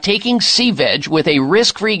healthier by taking Sea Veg with a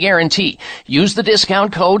risk-free guarantee. Use the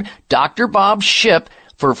discount code Dr. Bob SHIP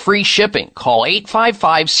for free shipping. Call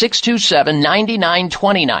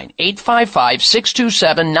 855-627-9929,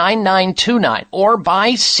 855-627-9929, or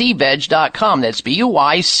buy seaveg.com. That's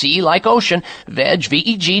B-U-Y-C like ocean, veg,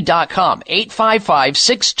 V-E-G.com,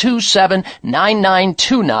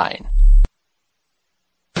 855-627-9929.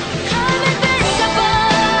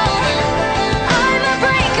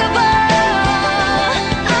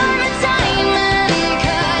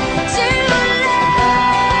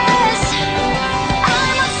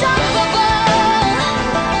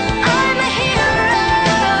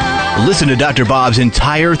 Listen to Dr. Bob's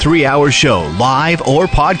entire 3-hour show, live or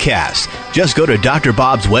podcast. Just go to Dr.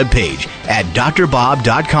 Bob's webpage at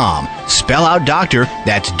drbob.com. Spell out doctor,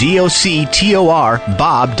 that's D-O-C-T-O-R,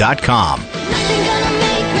 Bob.com.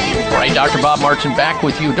 All right, Dr. Bob Martin back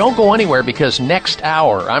with you. Don't go anywhere, because next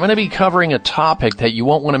hour I'm going to be covering a topic that you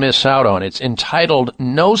won't want to miss out on. It's entitled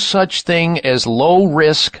No Such Thing as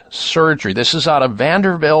Low-Risk Surgery. This is out of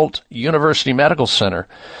Vanderbilt University Medical Center,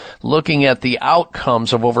 looking at the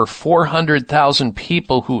outcomes of over 400,000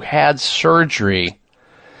 people who had surgery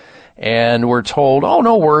and were told, oh,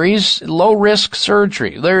 no worries, low-risk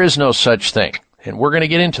surgery. There is no such thing. And we're going to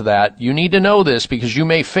get into that. You need to know this because you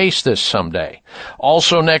may face this someday.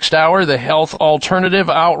 Also next hour, the health alternative,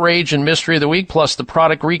 outrage, and mystery of the week, plus the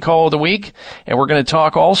product recall of the week. And we're going to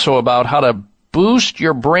talk also about how to boost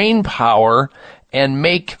your brain power and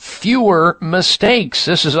make fewer mistakes.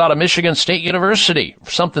 This is out of Michigan State University.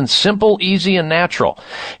 Something simple, easy, and natural.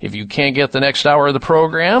 If you can't get the next hour of the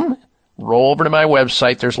program, roll over to my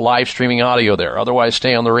website. There's live streaming audio there. Otherwise,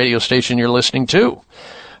 stay on the radio station you're listening to.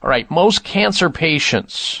 All right, most cancer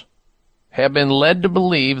patients have been led to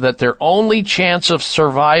believe that their only chance of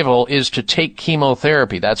survival is to take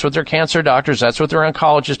chemotherapy. That's what their cancer doctors, that's what their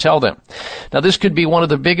oncologists tell them. Now, this could be one of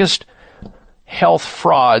the biggest health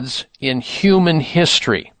frauds in human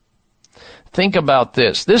history. Think about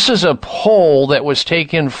this. This is a poll that was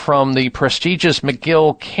taken from the prestigious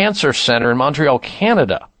McGill Cancer Center in Montreal,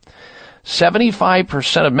 Canada.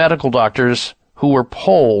 75% of medical doctors who were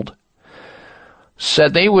polled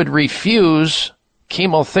said they would refuse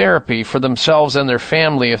chemotherapy for themselves and their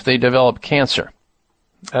family if they develop cancer.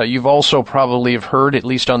 You've also probably have heard, at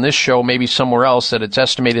least on this show, maybe somewhere else, that it's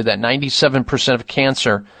estimated that 97% of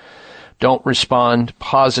cancer don't respond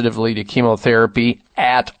positively to chemotherapy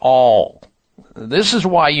at all. This is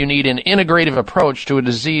why you need an integrative approach to a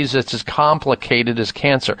disease that's as complicated as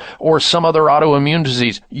cancer or some other autoimmune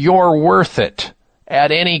disease. You're worth it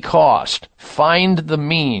at any cost. Find the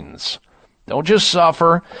means. Don't just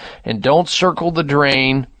suffer, and don't circle the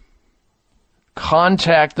drain.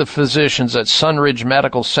 Contact the physicians at Sunridge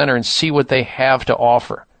Medical Center and see what they have to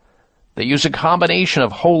offer. They use a combination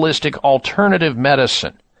of holistic alternative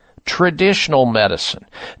medicine, traditional medicine,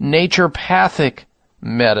 naturopathic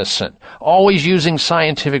medicine, always using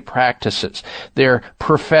scientific practices. They're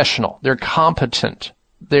professional, they're competent,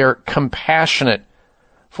 they're compassionate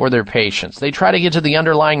for their patients. They try to get to the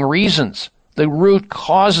underlying reasons, the root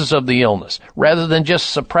causes of the illness, rather than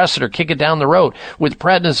just suppress it or kick it down the road with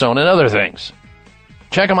prednisone and other things.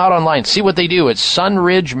 Check them out online. See what they do at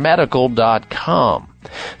sunridgemedical.com.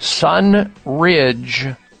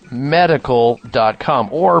 sunridgemedical.com.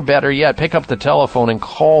 Or better yet, pick up the telephone and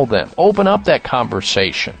call them. Open up that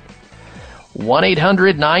conversation.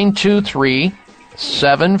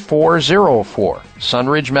 1-800-923-7404.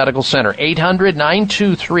 Sunridge Medical Center.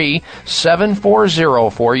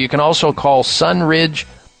 800-923-7404. You can also call Sunridge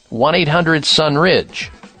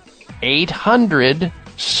 1-800-SUNRIDGE.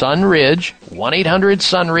 800-SUNRIDGE,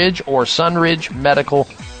 1-800-SUNRIDGE, or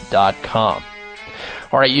sunridgemedical.com.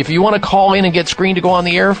 All right, if you want to call in and get screened to go on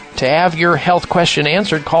the air to have your health question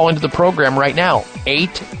answered, call into the program right now.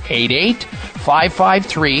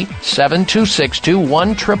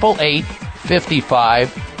 888-553-7262,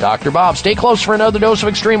 1-888-55 Dr. Bob. Stay close for another dose of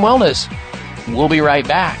extreme wellness. We'll be right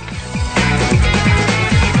back.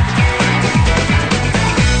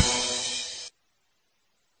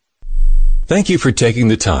 Thank you for taking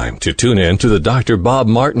the time to tune in to the Dr. Bob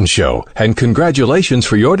Martin Show, and congratulations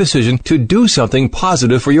for your decision to do something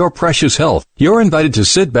positive for your precious health. You're invited to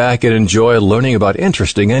sit back and enjoy learning about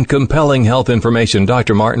interesting and compelling health information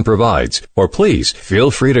Dr. Martin provides. Or please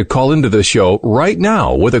feel free to call into the show right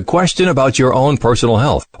now with a question about your own personal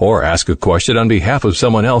health, or ask a question on behalf of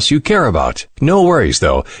someone else you care about. No worries,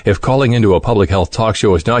 though. If calling into a public health talk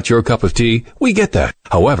show is not your cup of tea, we get that.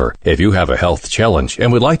 However, if you have a health challenge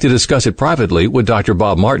and would like to discuss it privately with Dr.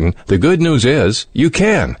 Bob Martin, the good news is you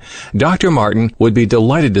can. Dr. Martin would be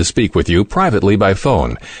delighted to speak with you privately by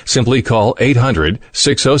phone. Simply call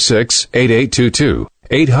 800-606-8822.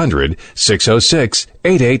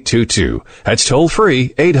 800-606-8822. That's toll free,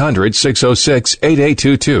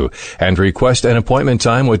 800-606-8822, and request an appointment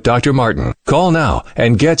time with Dr. Martin. Call now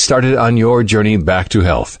and get started on your journey back to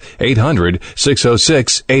health.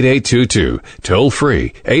 800-606-8822. Toll free,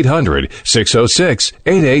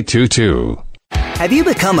 800-606-8822. Have you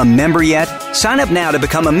become a member yet? Sign up now to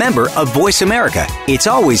become a member of Voice America. It's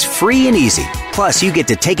always free and easy. Plus, you get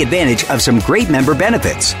to take advantage of some great member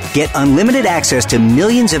benefits. Get unlimited access to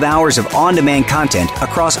millions of hours of on-demand content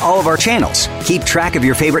across all of our channels. Keep track of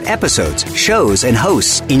your favorite episodes, shows, and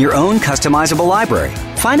hosts in your own customizable library.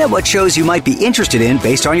 Find out what shows you might be interested in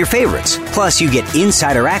based on your favorites. Plus, you get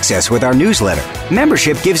insider access with our newsletter.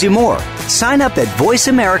 Membership gives you more. Sign up at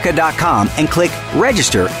voiceamerica.com and click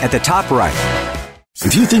register at the top right.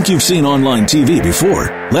 If you think you've seen online TV before,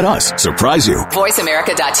 let us surprise you.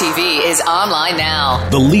 VoiceAmerica.tv is online now.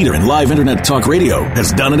 The leader in live internet talk radio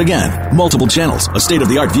has done it again. Multiple channels, a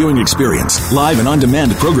state-of-the-art viewing experience, live and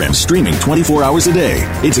on-demand programs streaming 24 hours a day.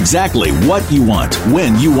 It's exactly what you want,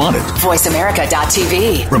 when you want it.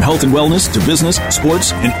 VoiceAmerica.tv. From health and wellness to business,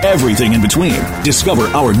 sports, and everything in between. Discover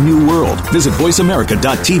our new world. Visit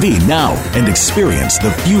VoiceAmerica.tv now and experience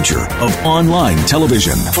the future of online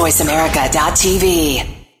television. VoiceAmerica.tv.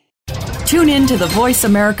 Tune in to the Voice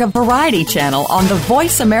America Variety channel on the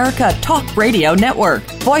Voice America Talk Radio Network.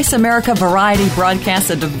 Voice America Variety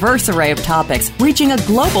broadcasts a diverse array of topics, reaching a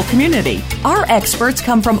global community. Our experts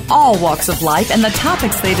come from all walks of life, and the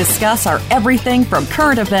topics they discuss are everything from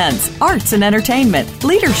current events, arts and entertainment,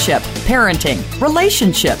 leadership, parenting,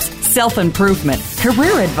 relationships, self-improvement,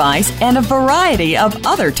 career advice, and a variety of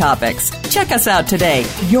other topics. Check us out today.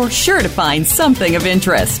 You're sure to find something of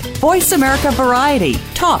interest. Voice America Variety.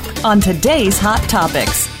 Talk on today's hot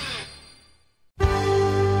topics.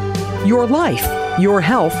 Your life, your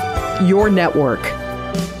health, your network.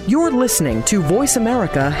 You're listening to Voice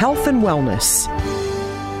America Health and Wellness.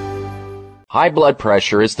 High blood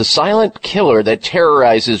pressure is the silent killer that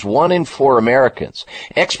terrorizes 1 in 4 Americans.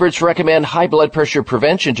 Experts recommend high blood pressure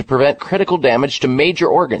prevention to prevent critical damage to major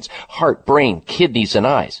organs, heart, brain, kidneys, and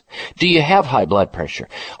eyes. Do you have high blood pressure?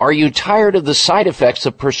 Are you tired of the side effects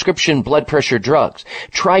of prescription blood pressure drugs?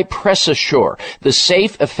 Try PressAssure, the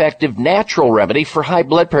safe, effective, natural remedy for high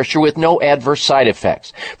blood pressure with no adverse side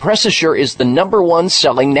effects. PressAssure is the #1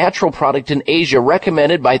 selling natural product in Asia,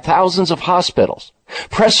 recommended by thousands of hospitals.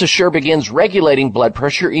 PressAssure begins regulating blood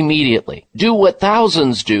pressure immediately. Do what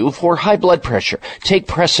thousands do for high blood pressure. Take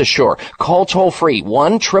PressAssure. Call toll-free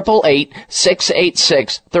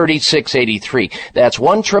 1-888-686-3683. That's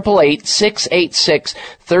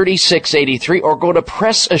 1-888-686-3683, or go to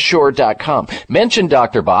PressAssure.com. Mention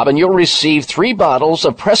Dr. Bob and you'll receive 3 bottles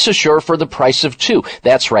of PressAssure for the price of 2.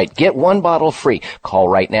 That's right. Get 1 bottle free. Call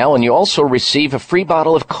right now and you also receive a free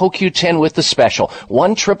bottle of CoQ10 with the special.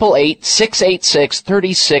 1-888-686-3683.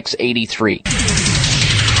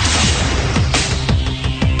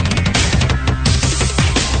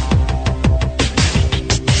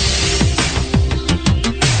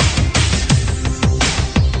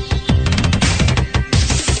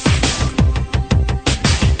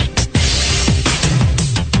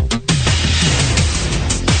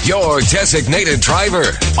 Your designated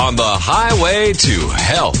driver on the highway to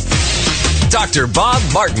health. Dr. Bob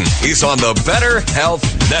Martin is on the Better Health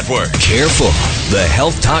Network. Careful. The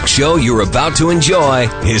health talk show you're about to enjoy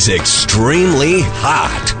is extremely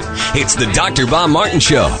hot. It's the Dr. Bob Martin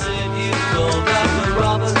Show.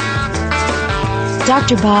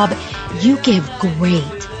 Dr. Bob, you give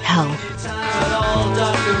great health.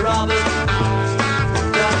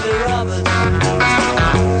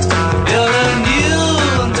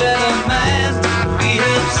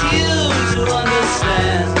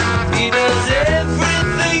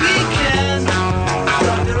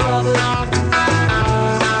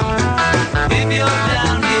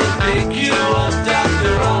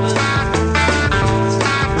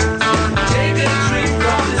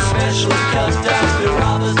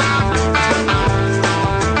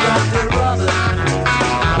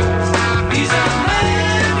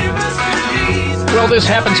 Well, this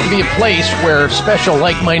happens to be a place where special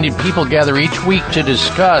like-minded people gather each week to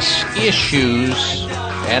discuss issues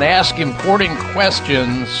and ask important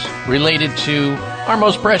questions related to our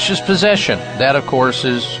most precious possession. That, of course,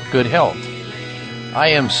 is good health. I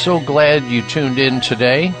am so glad you tuned in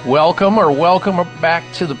today. Welcome back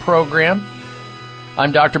to the program.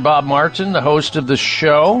 I'm Dr. Bob Martin, the host of the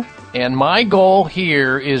show, and my goal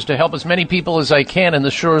here is to help as many people as I can in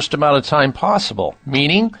the shortest amount of time possible,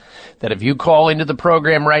 meaning that if you call into the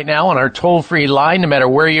program right now on our toll-free line, no matter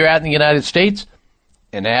where you're at in the United States,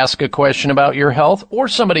 and ask a question about your health or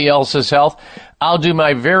somebody else's health, I'll do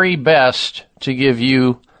my very best to give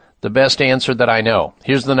you the best answer that I know.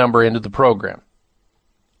 Here's the number into the program.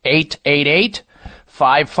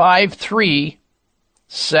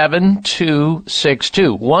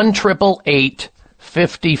 888-553-7262.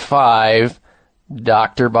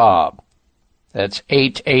 1-888-55-Dr. That's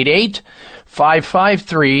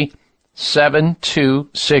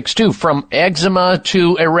 888-553-7262. From eczema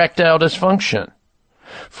to erectile dysfunction.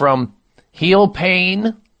 From heel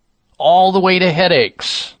pain all the way to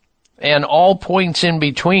headaches. And all points in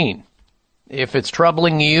between. If it's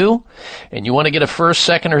troubling you and you want to get a first,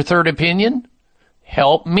 second, or third opinion,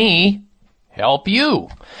 help me help you.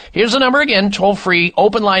 Here's the number again, toll-free,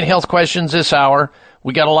 open line health questions this hour.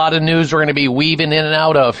 We got a lot of news we're going to be weaving in and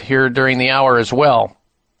out of here during the hour as well.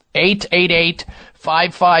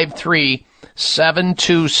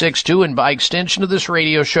 888-553-7262. And by extension of this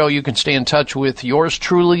radio show, you can stay in touch with yours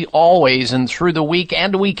truly always and through the week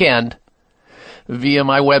and weekend via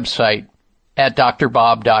my website at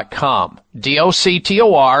drbob.com.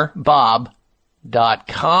 DOCTOR,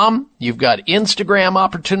 Bob.com. You've got Instagram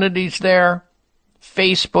opportunities there,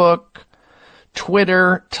 Facebook,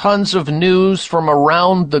 Twitter, tons of news from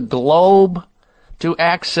around the globe to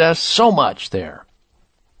access. So much there.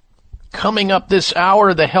 Coming up this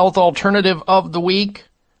hour, the health alternative of the week,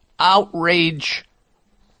 outrage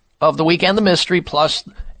of the week and the mystery, plus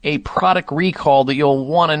a product recall that you'll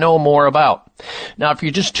want to know more about. Now, if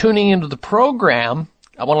you're just tuning into the program,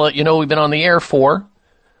 I want to let you know we've been on the air for,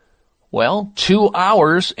 2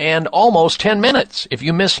 hours and almost 10 minutes. If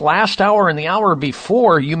you missed last hour and the hour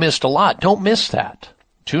before, you missed a lot. Don't miss that.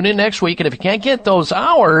 Tune in next week, and if you can't get those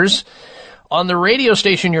hours on the radio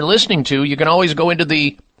station you're listening to, you can always go into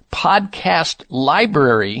the podcast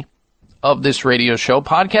library of this radio show,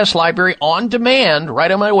 podcast library on demand,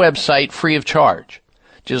 right on my website, free of charge.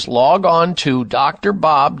 Just log on to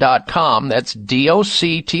drbob.com. That's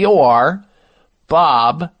DOCTOR,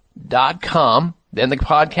 bob.com. Then the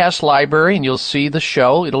podcast library, and you'll see the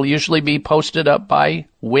show. It'll usually be posted up by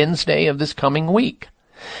Wednesday of this coming week.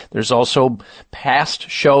 There's also past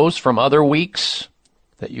shows from other weeks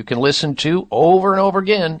that you can listen to over and over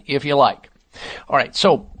again if you like. All right,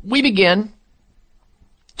 so we begin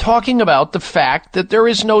talking about the fact that there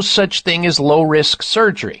is no such thing as low-risk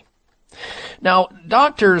surgery. Now,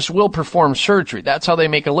 doctors will perform surgery. That's how they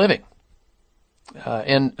make a living.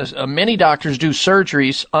 And many doctors do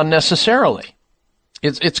surgeries unnecessarily.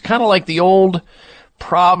 It's kind of like the old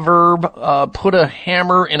proverb, put a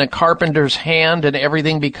hammer in a carpenter's hand and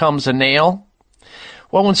everything becomes a nail.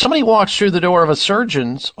 Well, when somebody walks through the door of a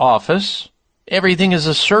surgeon's office, everything is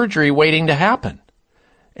a surgery waiting to happen.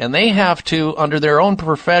 And they have to, under their own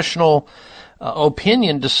professional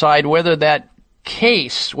opinion, decide whether that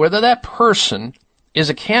case, whether that person is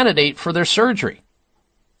a candidate for their surgery.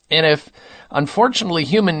 And if, unfortunately,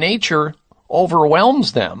 human nature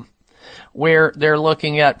overwhelms them, where they're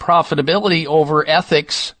looking at profitability over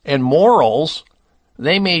ethics and morals,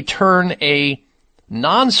 they may turn a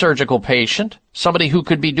non-surgical patient, somebody who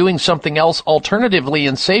could be doing something else alternatively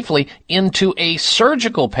and safely, into a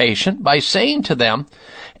surgical patient by saying to them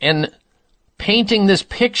and painting this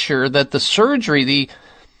picture that the surgery,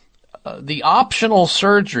 the optional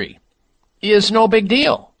surgery, is no big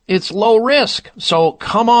deal. It's low risk, so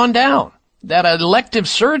come on down. That elective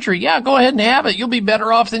surgery, go ahead and have it. You'll be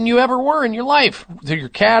better off than you ever were in your life. Do your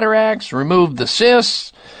cataracts, remove the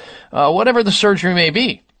cysts, whatever the surgery may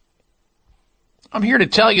be. I'm here to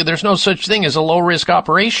tell you there's no such thing as a low-risk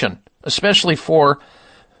operation, especially for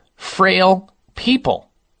frail people.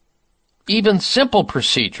 Even simple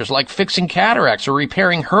procedures like fixing cataracts or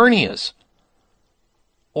repairing hernias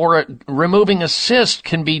or removing a cyst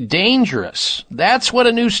can be dangerous. That's what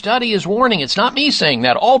a new study is warning. It's not me saying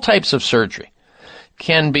that. All types of surgery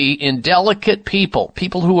can be in delicate people,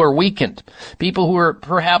 people who are weakened, people who are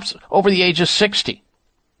perhaps over the age of 60,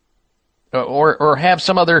 or have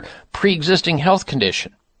some other pre-existing health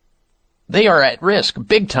condition. They are at risk,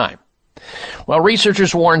 big time. Well,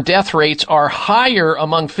 researchers warn death rates are higher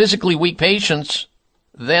among physically weak patients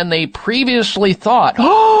than they previously thought.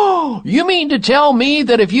 Oh, you mean to tell me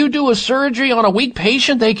that if you do a surgery on a weak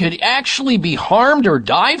patient, they could actually be harmed or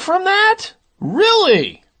die from that?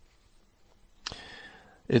 Really?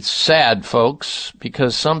 It's sad, folks,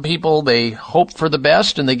 because some people, they hope for the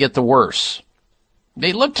best and they get the worse.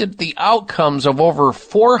 They looked at the outcomes of over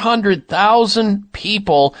 400,000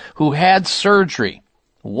 people who had surgery,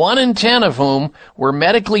 1 in 10 of whom were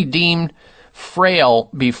medically deemed frail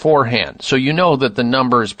beforehand. So you know that the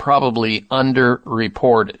number is probably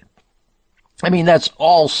underreported. I mean, that's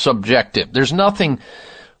all subjective. There's nothing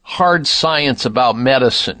hard science about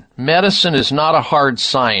medicine. Medicine is not a hard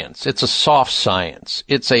science. It's a soft science.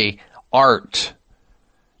 It's a art.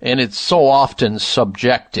 And it's so often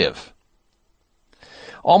subjective.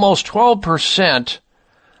 Almost 12%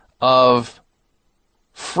 of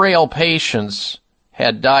frail patients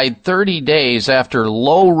had died 30 days after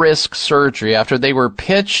low-risk surgery, after they were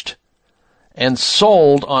pitched and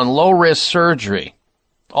sold on low-risk surgery,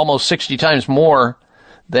 almost 60 times more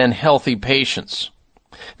than healthy patients.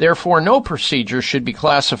 Therefore, no procedure should be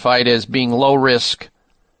classified as being low-risk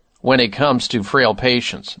when it comes to frail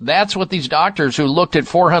patients. That's what these doctors who looked at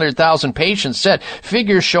 400,000 patients said.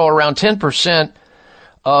 Figures show around 10%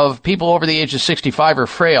 of people over the age of 65 are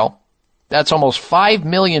frail. That's almost 5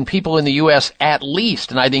 million people in the U.S. at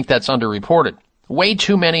least, and I think that's underreported. Way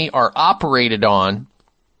too many are operated on,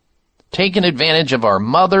 taking advantage of our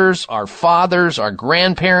mothers, our fathers, our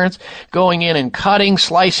grandparents, going in and cutting,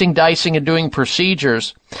 slicing, dicing, and doing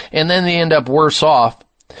procedures, and then they end up worse off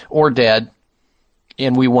or dead,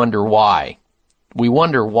 and we wonder why. We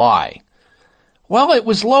wonder why. Well, it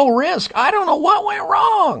was low risk. I don't know what went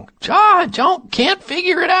wrong. Can't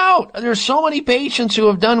figure it out. There's so many patients who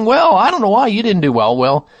have done well. I don't know why you didn't do well.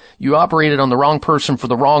 Well, you operated on the wrong person for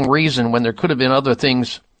the wrong reason when there could have been other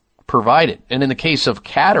things provided. And in the case of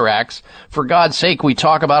cataracts, for God's sake, we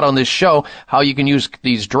talk about on this show how you can use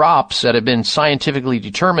these drops that have been scientifically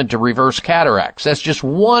determined to reverse cataracts. That's just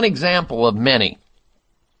one example of many.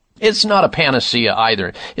 It's not a panacea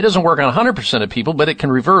either. It doesn't work on 100% of people, but it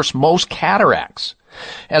can reverse most cataracts,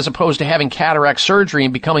 as opposed to having cataract surgery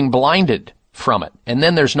and becoming blinded from it. And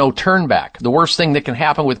then there's no turn back. The worst thing that can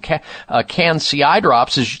happen with canned eye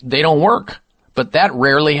drops is they don't work, but that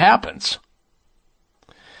rarely happens.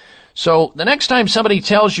 So the next time somebody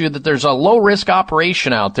tells you that there's a low-risk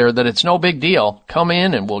operation out there, that it's no big deal, come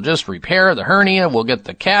in and we'll just repair the hernia, we'll get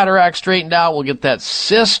the cataract straightened out, we'll get that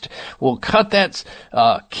cyst, we'll cut that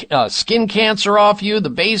skin cancer off you, the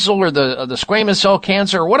basal or the squamous cell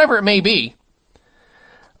cancer, or whatever it may be,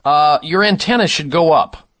 your antenna should go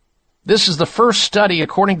up. This is the first study,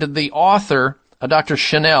 according to the author, Dr.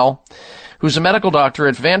 Chanel, who's a medical doctor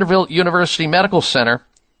at Vanderbilt University Medical Center,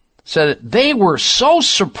 said they were so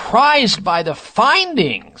surprised by the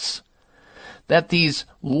findings that these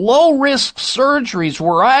low-risk surgeries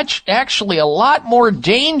were actually a lot more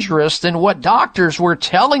dangerous than what doctors were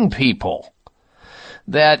telling people.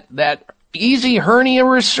 That easy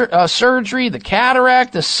hernia surgery, the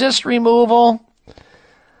cataract, the cyst removal,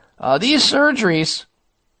 these surgeries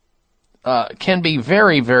can be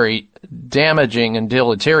very, very damaging and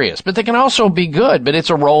deleterious, but they can also be good, but it's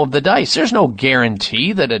a roll of the dice. There's no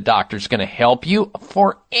guarantee that a doctor's going to help you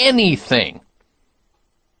for anything.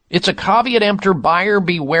 It's a caveat emptor, buyer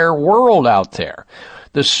beware world out there.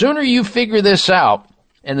 The sooner you figure this out,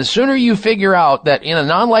 and the sooner you figure out that in a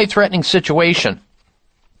non-life-threatening situation,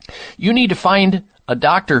 you need to find a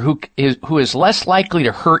doctor who is less likely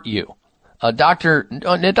to hurt you. A doctor,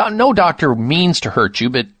 no doctor means to hurt you,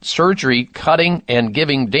 but surgery, cutting, and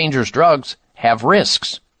giving dangerous drugs have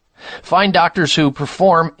risks. Find doctors who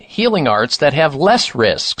perform healing arts that have less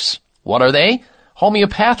risks. What are they?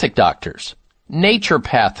 Homeopathic doctors,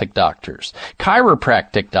 naturopathic doctors,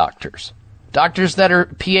 chiropractic doctors, doctors that are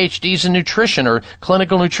PhDs in nutrition or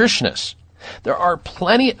clinical nutritionists. There are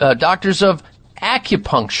plenty doctors of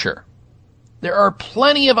acupuncture. There are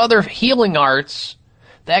plenty of other healing arts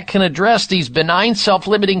that can address these benign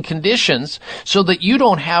self-limiting conditions so that you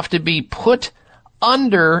don't have to be put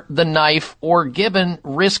under the knife or given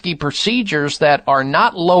risky procedures that are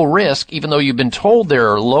not low risk, even though you've been told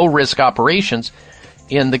there are low risk operations.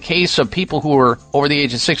 In the case of people who are over the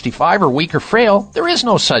age of 65 or weak or frail, there is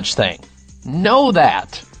no such thing. Know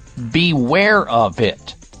that. Beware of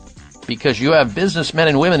it. Because you have businessmen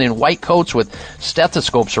and women in white coats with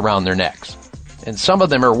stethoscopes around their necks. And some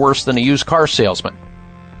of them are worse than a used car salesman.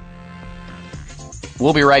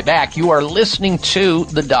 We'll be right back. You are listening to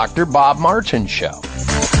the Dr. Bob Martin Show.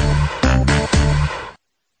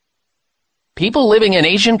 People living in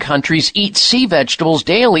Asian countries eat sea vegetables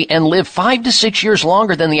daily and live 5 to 6 years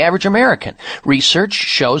longer than the average American. Research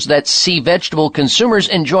shows that sea vegetable consumers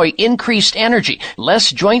enjoy increased energy,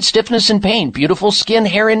 less joint stiffness and pain, beautiful skin,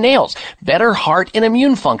 hair, and nails, better heart and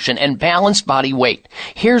immune function, and balanced body weight.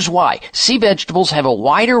 Here's why. Sea vegetables have a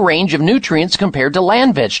wider range of nutrients compared to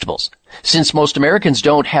land vegetables. Since most Americans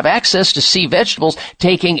don't have access to sea vegetables,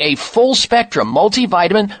 taking a full spectrum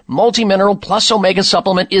multivitamin, multimineral plus omega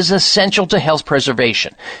supplement is essential to health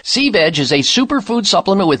preservation. Sea Veg is a superfood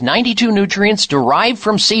supplement with 92 nutrients derived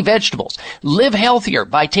from sea vegetables. Live healthier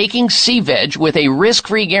by taking Sea Veg with a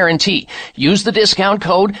risk-free guarantee. Use the discount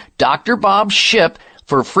code DrBobShip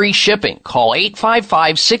for free shipping. Call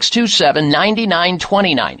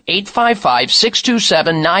 855-627-9929,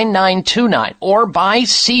 855-627-9929, or buy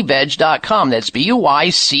seaveg.com. That's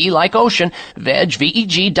B-U-Y-C like ocean, veg,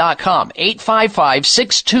 V-E-G.com,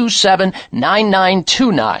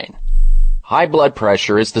 855-627-9929. High blood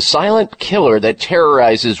pressure is the silent killer that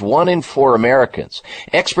terrorizes 1 in 4 Americans.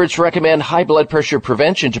 Experts recommend high blood pressure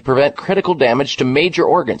prevention to prevent critical damage to major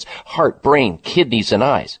organs, heart, brain, kidneys, and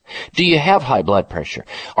eyes. Do you have high blood pressure?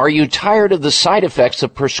 Are you tired of the side effects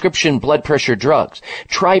of prescription blood pressure drugs?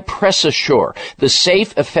 Try PressAssure, the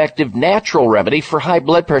safe, effective, natural remedy for high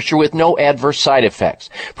blood pressure with no adverse side effects.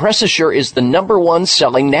 PressAssure is the #1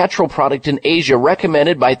 selling natural product in Asia,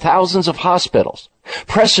 recommended by thousands of hospitals.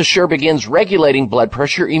 PressAssure begins regulating blood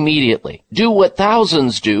pressure immediately. Do what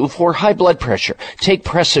thousands do for high blood pressure. Take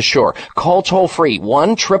PressAssure. Call toll-free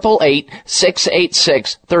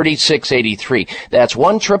 1-888-686-3683. That's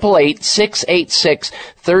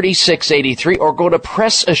 1-888-686-3683, or go to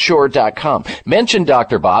PressAssure.com. Mention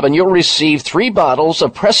Dr. Bob and you'll receive 3 bottles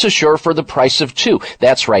of PressAssure for the price of 2.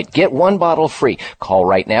 That's right. Get 1 bottle free. Call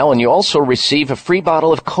right now and you also receive a free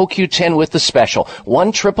bottle of CoQ10 with the special.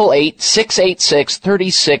 1-888-686-3683.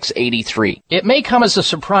 3683. It may come as a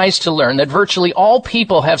surprise to learn that virtually all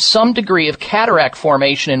people have some degree of cataract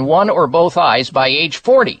formation in one or both eyes by age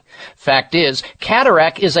 40. Fact is,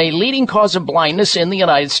 cataract is a leading cause of blindness in the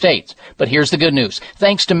United States. But here's the good news.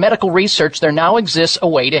 Thanks to medical research, there now exists a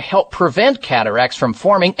way to help prevent cataracts from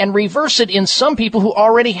forming and reverse it in some people who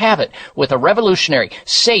already have it with a revolutionary,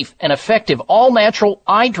 safe, and effective all-natural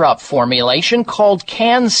eye drop formulation called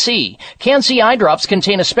Can-C. Can-C eye drops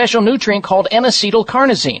contain a special nutrient called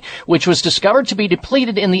N-acetylcarnosine, which was discovered to be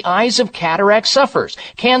depleted in the eyes of cataract sufferers.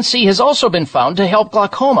 Can-C has also been found to help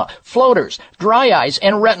glaucoma, floaters, dry eyes,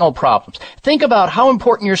 and retinal problems. Think about how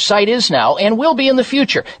important your sight is now and will be in the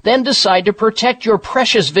future. Then decide to protect your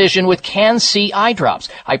precious vision with Can-C eye drops.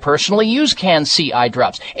 I personally use Can-C eye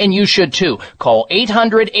drops, and you should too. Call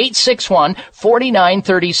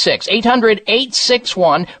 800-861-4936.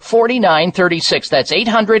 800-861-4936. That's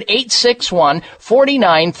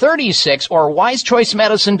 800-861-4936 or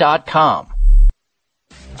wisechoicemedicine.com.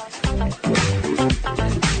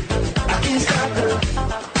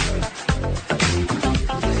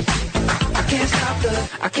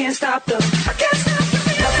 I can't stop the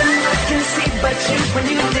nothing I can see but you when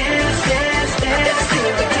you dance.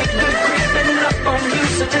 Feel the kick creeping up on you,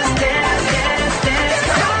 so just dance.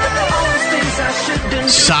 All those things I should do.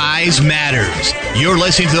 Size matters. You're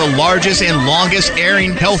listening to the largest and longest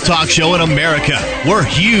airing health talk show in America. We're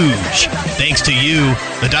huge. Thanks to you,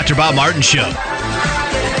 the Dr. Bob Martin Show.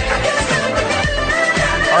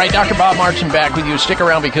 All right, Dr. Bob Martin back with you. Stick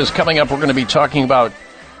around because coming up we're going to be talking about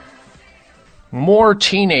more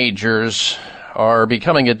teenagers are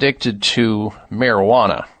becoming addicted to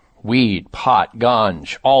marijuana, weed, pot,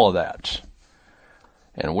 ganj, all of that.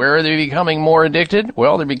 And where are they becoming more addicted?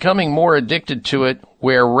 Well, they're becoming more addicted to it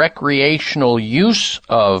where recreational use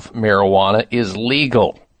of marijuana is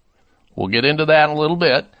legal. We'll get into that in a little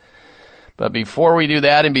bit. But before we do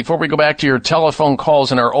that, and before we go back to your telephone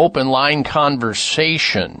calls and our open line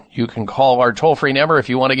conversation, you can call our toll-free number if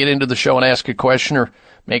you want to get into the show and ask a question or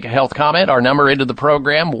make a health comment. Our number into the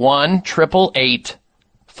program,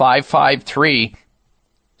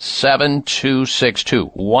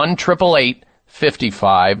 1-888-553-7262.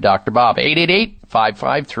 1-888-55 Dr. Bob.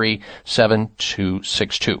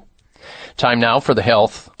 888-553-7262. Time now for the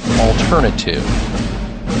health alternative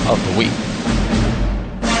of the week.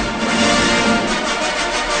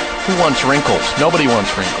 Who wants wrinkles? Nobody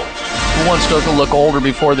wants wrinkles. Who wants to look older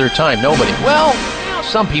before their time? Nobody. Well,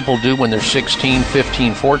 some people do when they're 16,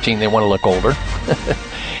 15, 14. They want to look older.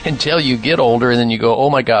 Until you get older and then you go,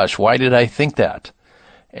 oh my gosh, why did I think that?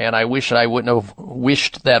 And I wish I wouldn't have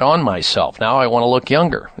wished that on myself. Now I want to look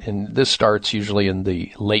younger. And this starts usually in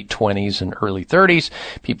the late 20s and early 30s.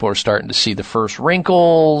 People are starting to see the first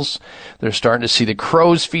wrinkles. They're starting to see the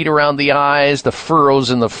crow's feet around the eyes, the furrows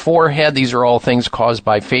in the forehead. These are all things caused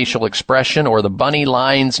by facial expression or the bunny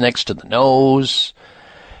lines next to the nose.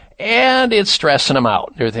 And it's stressing them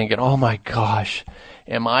out. They're thinking, oh my gosh,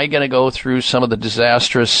 am I going to go through some of the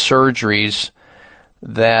disastrous surgeries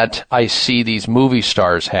that I see these movie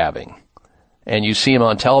stars having? And you see them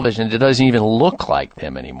on television, it doesn't even look like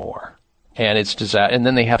them anymore. And it's and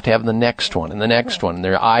then they have to have the next one and the next one, and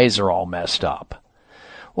their eyes are all messed up.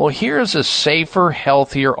 Well, here's a safer,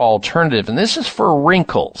 healthier alternative, and this is for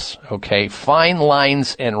wrinkles, okay? Fine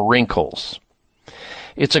lines and wrinkles.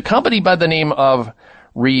 It's a company by the name of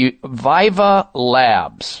Reviva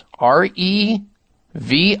Labs, Reviva,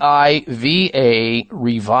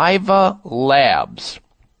 Reviva Labs.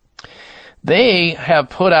 They have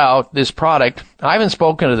put out this product. I haven't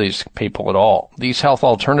spoken to these people at all. These health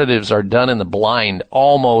alternatives are done in the blind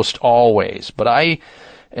almost always. But I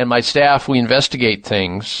and my staff, we investigate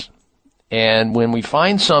things. And when we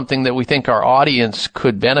find something that we think our audience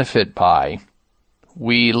could benefit by,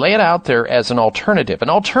 we lay it out there as an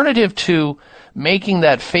alternative to making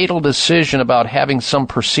that fatal decision about having some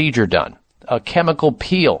procedure done. A chemical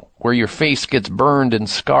peel where your face gets burned and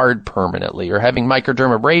scarred permanently, or having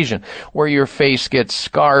microdermabrasion where your face gets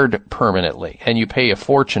scarred permanently and you pay a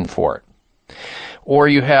fortune for it. Or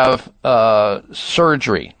you have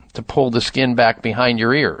surgery to pull the skin back behind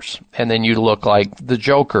your ears and then you look like the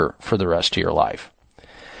Joker for the rest of your life.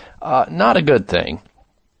 Not a good thing.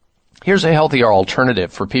 Here's a healthier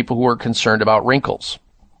alternative for people who are concerned about wrinkles.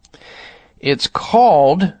 It's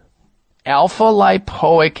called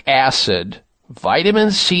alpha-lipoic acid,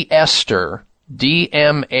 vitamin C ester,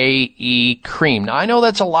 DMAE cream. Now, I know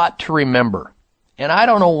that's a lot to remember, and I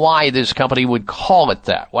don't know why this company would call it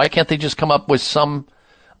that. Why can't they just come up with some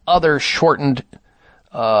other shortened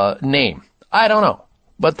name? I don't know,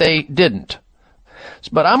 but they didn't.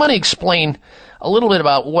 But I'm going to explain a little bit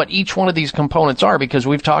about what each one of these components are, because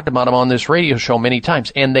we've talked about them on this radio show many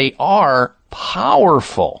times, and they are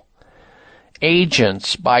powerful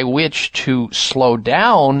agents by which to slow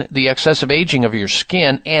down the excessive aging of your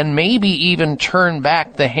skin and maybe even turn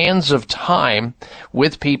back the hands of time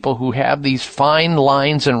with people who have these fine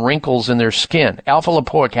lines and wrinkles in their skin.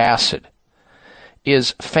 Alpha-lipoic acid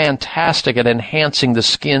is fantastic at enhancing the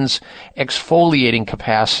skin's exfoliating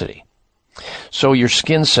capacity, so your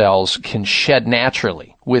skin cells can shed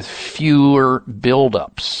naturally with fewer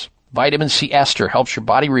buildups. Vitamin C ester helps your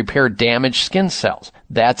body repair damaged skin cells.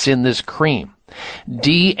 That's in this cream.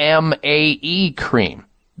 DMAE cream.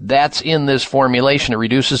 That's in this formulation. It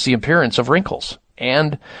reduces the appearance of wrinkles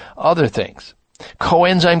and other things.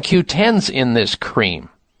 Coenzyme Q10's in this cream.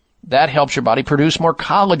 That helps your body produce more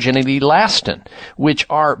collagen and elastin, which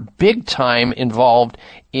are big time involved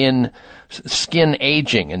in skin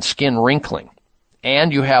aging and skin wrinkling.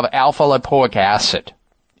 And you have alpha-lipoic acid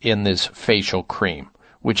in this facial cream,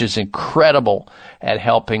 which is incredible at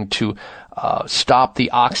helping to stop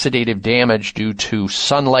the oxidative damage due to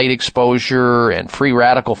sunlight exposure and free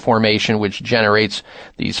radical formation, which generates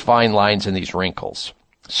these fine lines and these wrinkles.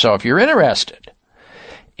 So if you're interested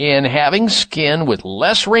in having skin with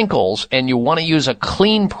less wrinkles and you want to use a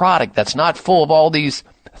clean product that's not full of all these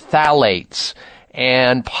phthalates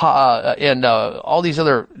and all these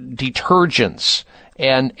other detergents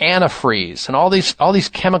and antifreeze and all these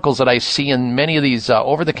chemicals that I see in many of these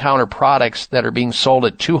over-the-counter products that are being sold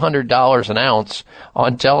at $200 an ounce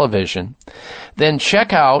on television, then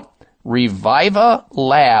check out Reviva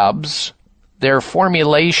Labs, their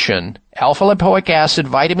formulation, alpha-lipoic acid,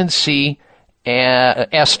 vitamin C,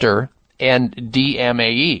 ester, and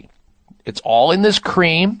DMAE. It's all in this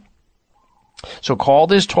cream. So call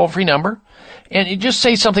this toll-free number. And you just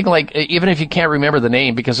say something like, even if you can't remember the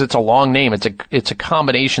name, because it's a long name, it's a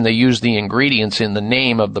combination. They use the ingredients in the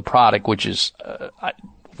name of the product, which is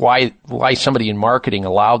why somebody in marketing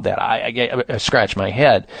allowed that. I scratch my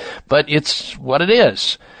head, but it's what it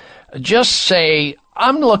is. Just say,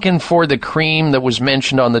 I'm looking for the cream that was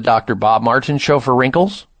mentioned on the Dr. Bob Martin show for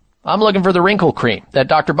wrinkles. I'm looking for the wrinkle cream that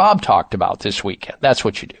Dr. Bob talked about this weekend. That's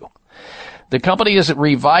what you do. The company is at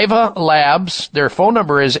Reviva Labs. Their phone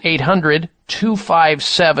number is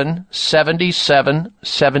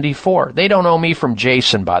 800-257-7774. They don't know me from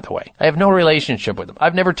Jason, by the way. I have no relationship with them.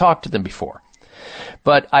 I've never talked to them before.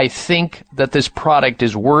 But I think that this product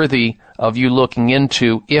is worthy of you looking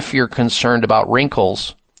into if you're concerned about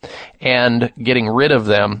wrinkles and getting rid of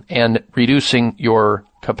them and reducing your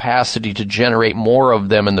capacity to generate more of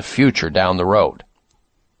them in the future down the road.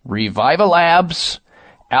 Reviva Labs,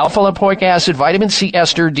 alpha-lipoic acid, vitamin C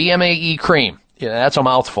ester, DMAE cream. Yeah, that's a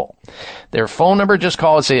mouthful. Their phone number, just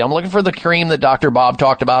call and say, I'm looking for the cream that Dr. Bob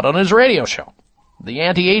talked about on his radio show. The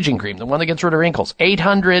anti-aging cream, the one that gets rid of wrinkles.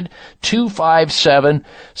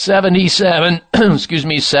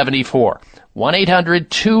 800-257-74.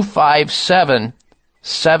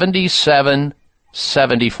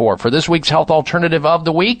 1-800-257-7774. For this week's health alternative of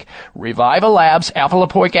the week, Reviva Labs,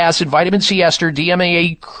 alpha-lipoic acid, vitamin C ester,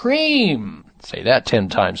 DMAE cream. Say that 10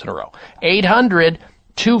 times in a row.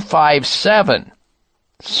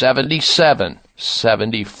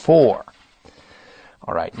 800-257-7774.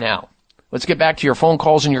 All right, now, let's get back to your phone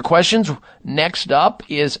calls and your questions. Next up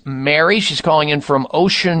is Mary. She's calling in from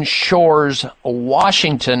Ocean Shores,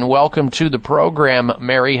 Washington. Welcome to the program,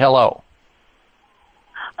 Mary. Hello.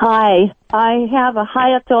 Hi. I have a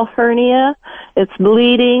hiatal hernia. It's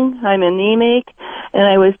bleeding. I'm anemic, and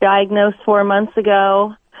I was diagnosed 4 months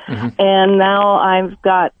ago. Mm-hmm. And now I've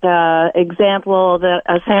got a sample that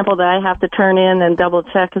I have to turn in and double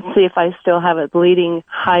check and see if I still have a bleeding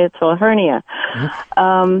hiatal hernia.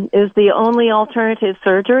 Mm-hmm. Is the only alternative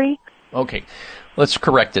surgery? Okay, let's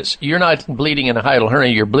correct this. You're not bleeding in a hiatal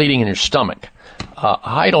hernia. You're bleeding in your stomach.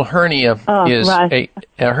 Hiatal hernia is right.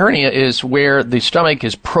 A hernia is where the stomach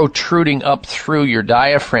is protruding up through your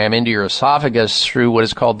diaphragm into your esophagus through what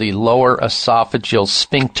is called the lower esophageal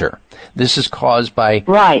sphincter. This is caused by...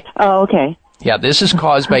 Right. Oh, okay. Yeah, this is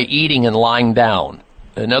caused by eating and lying down.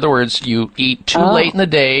 In other words, you eat too late in the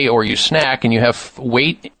day or you snack and you have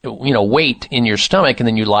weight in your stomach, and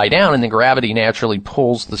then you lie down and the gravity naturally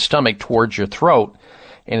pulls the stomach towards your throat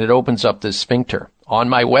and it opens up this sphincter. On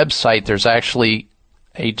my website, there's actually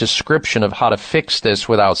a description of how to fix this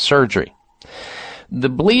without surgery. The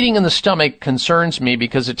bleeding in the stomach concerns me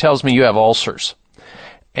because it tells me you have ulcers.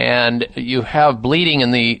 And you have bleeding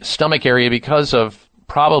in the stomach area because of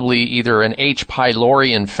probably either an H.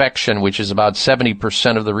 pylori infection, which is about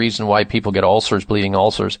 70% of the reason why people get ulcers, bleeding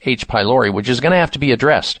ulcers, H. pylori, which is going to have to be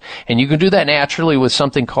addressed. And you can do that naturally with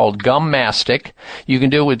something called gum mastic. You can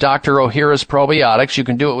do it with Dr. Ohhira's probiotics. You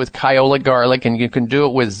can do it with Kyolic garlic, and you can do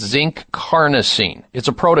it with zinc carnosine. It's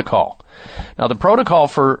a protocol. Now, the protocol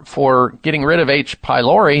for getting rid of H.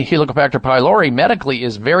 pylori, Helicobacter pylori, medically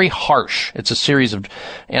is very harsh. It's a series of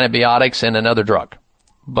antibiotics and another drug.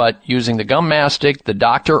 But using the gum mastic, the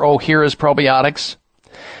Dr. Ohhira's probiotics,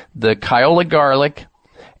 the Kyolic garlic,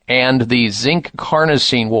 and the zinc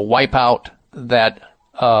carnosine will wipe out that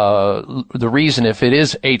the reason if it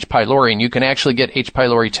is H. pylori. And you can actually get H.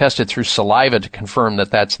 pylori tested through saliva to confirm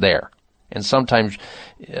that that's there. And sometimes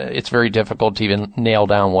it's very difficult to even nail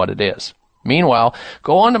down what it is. Meanwhile,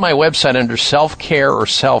 go onto my website under self-care or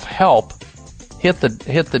self-help, hit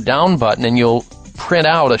the down button, and you'll print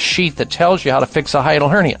out a sheet that tells you how to fix a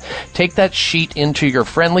hiatal hernia. Take that sheet into your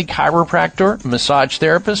friendly chiropractor, massage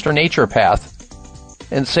therapist, or naturopath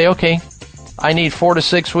and say, okay, I need 4 to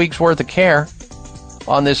 6 weeks worth of care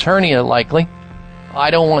on this hernia likely.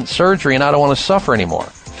 I don't want surgery and I don't want to suffer anymore.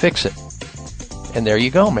 Fix it. And there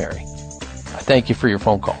you go, Mary. I thank you for your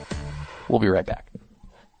phone call. We'll be right back.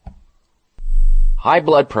 High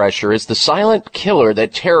blood pressure is the silent killer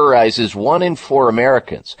that terrorizes 1 in 4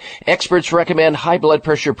 Americans. Experts recommend high blood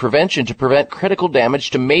pressure prevention to prevent critical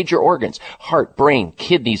damage to major organs, heart, brain,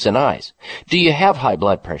 kidneys, and eyes. Do you have high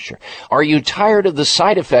blood pressure? Are you tired of the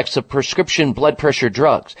side effects of prescription blood pressure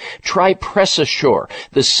drugs? Try PressAssure,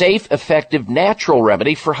 the safe, effective, natural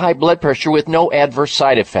remedy for high blood pressure with no adverse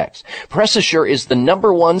side effects. PressAssure is the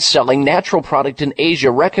 #1 selling natural product in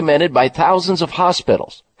Asia, recommended by thousands of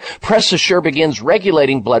hospitals. PressAssure begins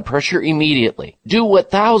regulating blood pressure immediately. Do what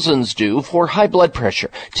thousands do for high blood pressure.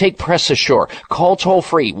 Take PressAssure. Call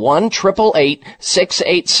toll-free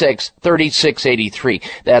 1-888-686-3683.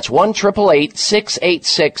 That's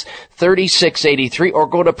 1-888-686-3683, or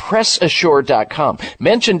go to PressAssure.com.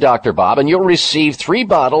 Mention Dr. Bob and you'll receive 3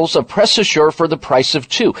 bottles of PressAssure for the price of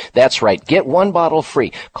 2. That's right. Get 1 bottle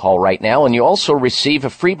free. Call right now and you also receive a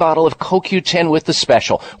free bottle of CoQ10 with the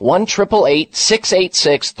special.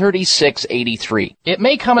 1-888-686-3683. It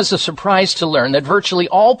may come as a surprise to learn that virtually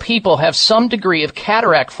all people have some degree of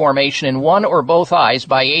cataract formation in one or both eyes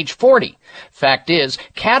by age 40. Fact is,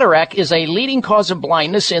 cataract is a leading cause of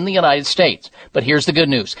blindness in the United States. But here's the good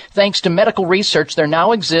news. Thanks to medical research, there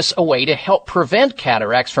now exists a way to help prevent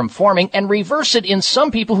cataracts from forming and reverse it in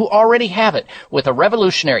some people who already have it with a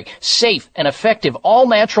revolutionary, safe, and effective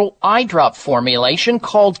all-natural eye drop formulation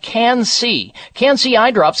called Can-C. Can-C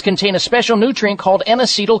eye drops contain a special nutrient called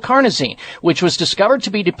N-acetylcarnosine, which was discovered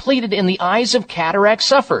to be depleted in the eyes of cataract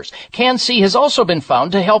sufferers. Can-C has also been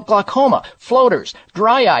found to help glaucoma, floaters,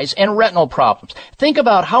 dry eyes, and retinal problems. Think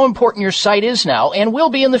about how important your sight is now and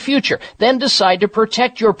will be in the future. Then decide to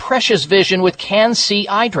protect your precious vision with Can-C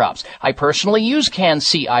eye drops. I personally use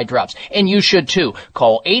Can-C eye drops, and you should too.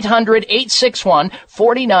 Call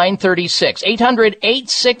 800-861-4936.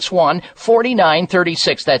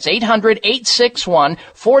 800-861-4936. That's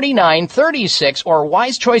 800-861-4936 or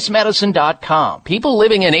wisechoicemedicine.com. People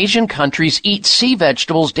living in Asian countries eat sea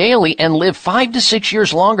vegetables daily and live 5 to 6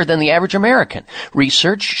 years longer than the average American.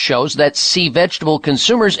 Research shows that sea vegetable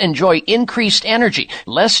consumers enjoy increased energy,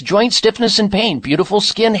 less joint stiffness and pain, beautiful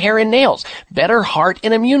skin, hair, and nails, better heart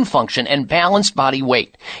and immune function, and balanced body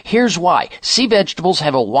weight. Here's why. Sea vegetables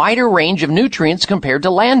have a wider range of nutrients compared to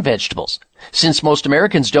land vegetables. Since most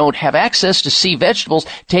Americans don't have access to sea vegetables,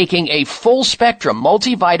 taking a full spectrum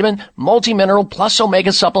multivitamin, multimineral plus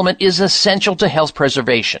omega supplement is essential to health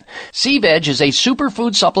preservation. Sea Veg is a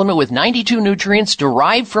superfood supplement with 92 nutrients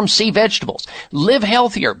derived from sea vegetables. Live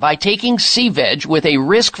healthier by taking Sea Veg with a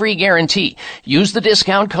risk-free guarantee. Use the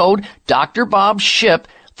discount code Dr. Bob SHIP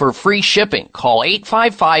for free shipping. Call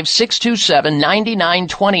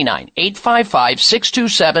 855-627-9929,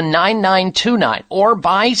 855-627-9929, or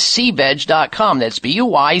buy SeaVeg.com. That's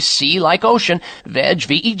B-U-Y-C like ocean, veg,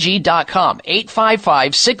 V-E-G.com,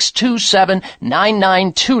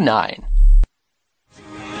 855-627-9929.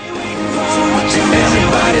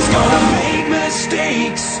 Everybody's gonna make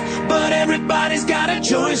mistakes, but everybody's got a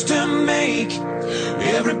choice to make.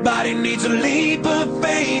 Everybody needs a leap of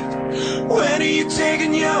faith. When are you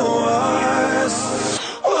taking yours?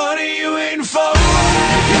 What are you waiting for?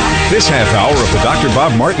 This half hour of the Dr.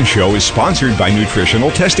 Bob Martin Show is sponsored by Nutritional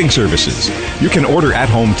Testing Services. You can order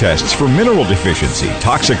at-home tests for mineral deficiency,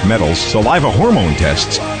 toxic metals, saliva hormone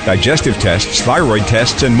tests, digestive tests, thyroid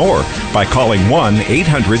tests, and more by calling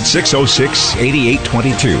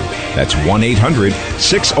 1-800-606-8822. That's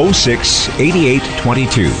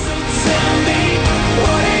 1-800-606-8822.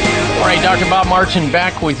 All right, Dr. Bob Martin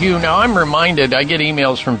back with you. Now, I'm reminded, I get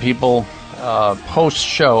emails from people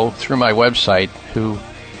post-show through my website who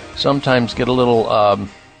sometimes get a little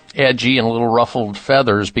edgy and a little ruffled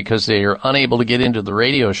feathers because they are unable to get into the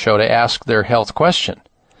radio show to ask their health question.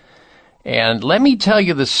 And let me tell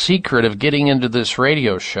you the secret of getting into this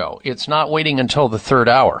radio show. It's not waiting until the third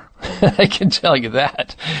hour. I can tell you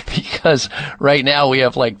that, because right now we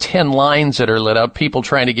have like 10 lines that are lit up, people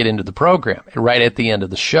trying to get into the program right at the end of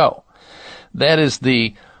the show. That is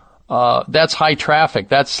that's high traffic.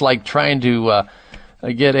 That's like trying to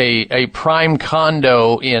get a prime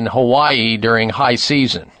condo in Hawaii during high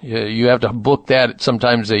season. You have to book that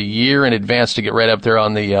sometimes a year in advance to get right up there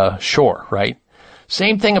on the shore, right?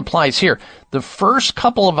 Same thing applies here. The first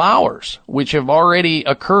couple of hours, which have already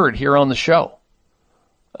occurred here on the show,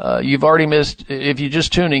 you've already missed, if you're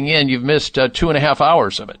just tuning in, you've missed 2.5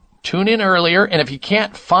 hours of it. Tune in earlier, and if you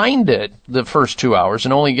can't find it the first 2 hours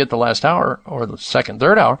and only get the last hour or the second,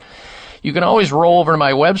 third hour, you can always roll over to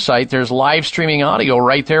my website. There's live streaming audio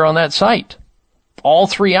right there on that site. All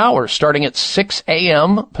 3 hours, starting at 6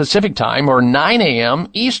 a.m. Pacific time or 9 a.m.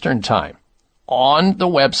 Eastern time. On the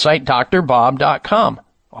website, drbob.com,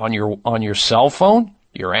 on your cell phone,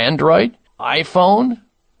 your Android, iPhone,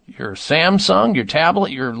 your Samsung, your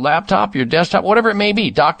tablet, your laptop, your desktop, whatever it may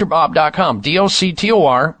be, drbob.com,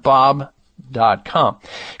 D-O-C-T-O-R, bob.com.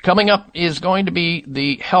 Coming up is going to be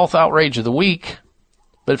the health outrage of the week.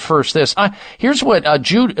 But first this, here's what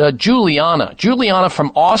Juliana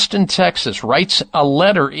from Austin, Texas, writes a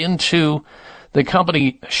letter into the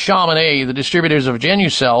company Chamonix, the distributors of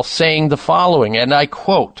Genucell, saying the following, and I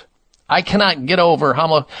quote, "I cannot get over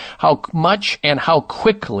how much and how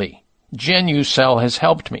quickly Genucell has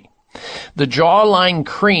helped me. The jawline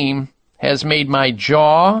cream has made my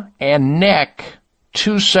jaw and neck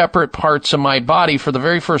two separate parts of my body for the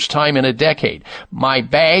very first time in a decade. My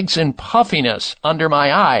bags and puffiness under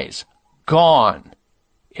my eyes, gone.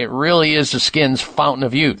 It really is the skin's fountain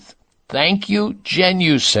of youth. Thank you,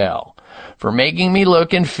 Genucell, for making me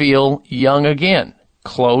look and feel young again."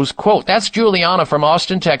 Close quote. That's Juliana from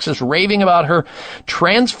Austin, Texas, raving about her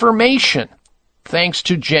transformation thanks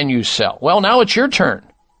to Genucell. Well, now it's your turn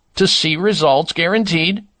to see results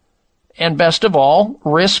guaranteed and, best of all,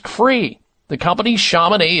 risk-free. The company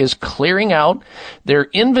Chamonix is clearing out their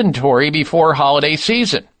inventory before holiday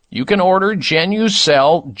season. You can order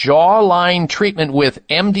Genucell jawline treatment with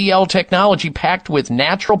MDL technology packed with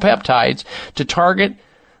natural peptides to target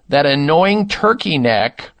that annoying turkey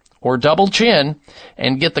neck or double chin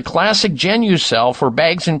and get the classic Genucell for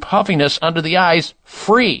bags and puffiness under the eyes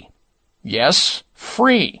free. Yes,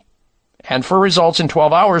 free. And for results in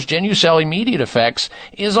 12 hours, Genucell Immediate Effects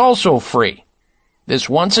is also free. This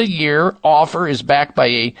once-a-year offer is backed by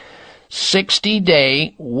a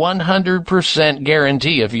 60-day, 100%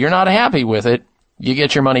 guarantee. If you're not happy with it, you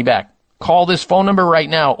get your money back. Call this phone number right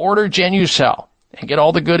now. Order Genucell and get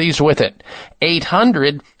all the goodies with it.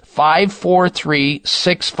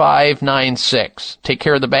 800-543-6596. Take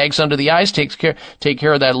care of the bags under the eyes. Take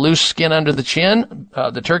care of that loose skin under the chin,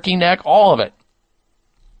 the turkey neck, all of it.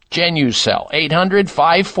 Genucell.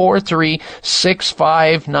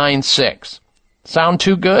 800-543-6596. Sound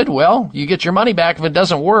too good? Well, you get your money back. If it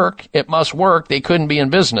doesn't work, it must work. They couldn't be in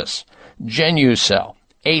business. Genucell.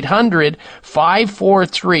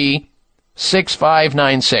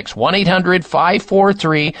 800-543-6596.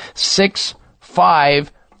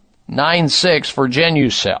 1-800-543-6596 for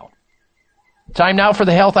Genucell. Time now for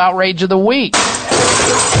the health outrage of the week.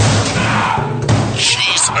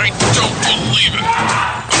 Jeez, I don't believe it.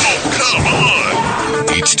 Oh, come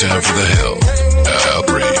on. It's time for the health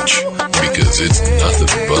outrage, because it's nothing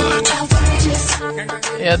but.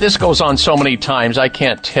 Yeah, this goes on so many times, I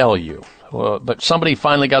can't tell you. But somebody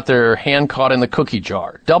finally got their hand caught in the cookie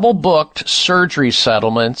jar. Double-booked surgery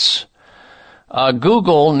settlements.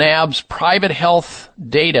 Google nabs private health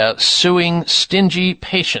data suing stingy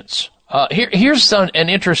patients. Here's an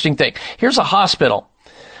interesting thing. Here's a hospital.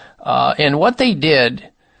 And what they did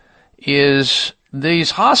is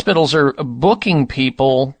these hospitals are booking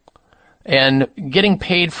people and getting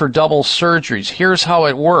paid for double surgeries. Here's how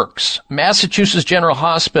it works. Massachusetts General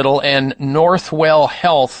Hospital and Northwell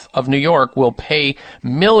Health of New York will pay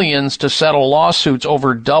millions to settle lawsuits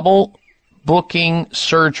over double booking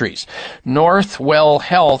surgeries. Northwell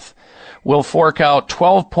Health will fork out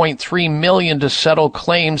 $12.3 million to settle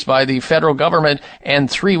claims by the federal government and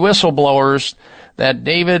 3 whistleblowers that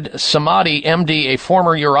David Samadi, MD, a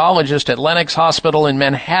former urologist at Lenox Hospital in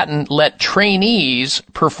Manhattan, let trainees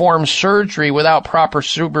perform surgery without proper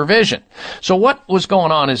supervision. So what was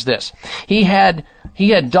going on is this. He had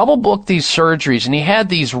double booked these surgeries, and he had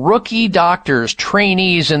these rookie doctors,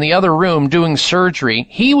 trainees in the other room doing surgery.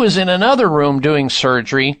 He was in another room doing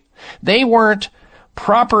surgery. They weren't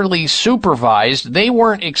properly supervised. They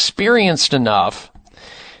weren't experienced enough.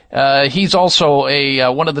 He's also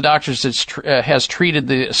one of the doctors that has treated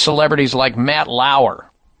the celebrities like Matt Lauer.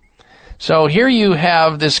 So here you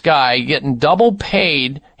have this guy getting double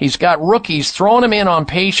paid. He's got rookies throwing him in on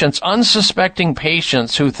patients, unsuspecting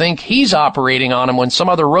patients who think he's operating on them when some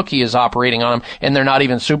other rookie is operating on them and they're not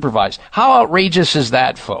even supervised. How outrageous is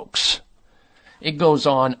that, folks? It goes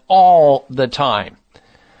on all the time.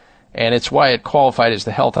 And it's why it qualified as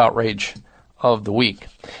the health outrage of the week.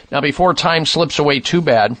 Now, before time slips away too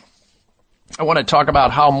bad, I want to talk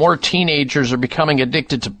about how more teenagers are becoming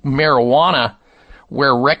addicted to marijuana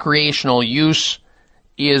where recreational use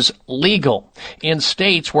is legal. In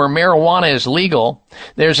states where marijuana is legal,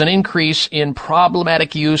 there's an increase in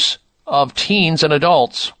problematic use of teens and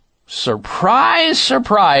adults. Surprise,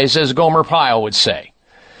 surprise, as Gomer Pyle would say.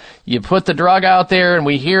 You put the drug out there, and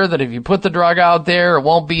we hear that if you put the drug out there, it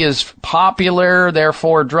won't be as popular,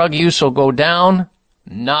 therefore drug use will go down.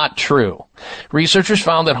 Not true. Researchers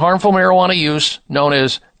found that harmful marijuana use, known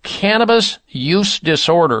as cannabis use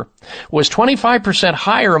disorder, was 25%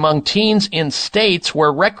 higher among teens in states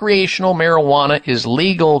where recreational marijuana is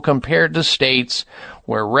legal compared to states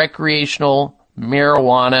where recreational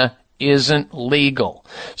marijuana isn't legal.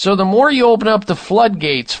 So the more you open up the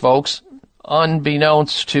floodgates, folks,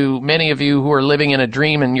 unbeknownst to many of you who are living in a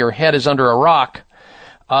dream and your head is under a rock,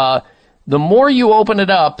 the more you open it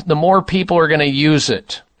up, the more people are going to use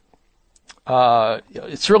it.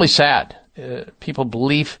 It's really sad. People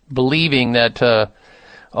believing that,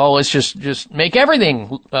 let's just make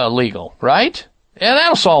everything legal, right? And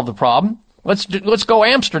that'll solve the problem. Let's go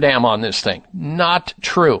Amsterdam on this thing. Not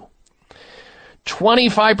true.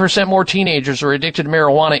 25% more teenagers are addicted to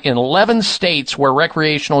marijuana in 11 states where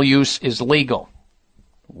recreational use is legal.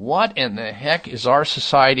 What in the heck is our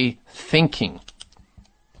society thinking?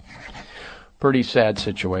 Pretty sad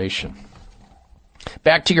situation.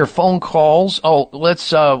 Back to your phone calls. Oh,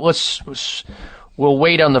 we'll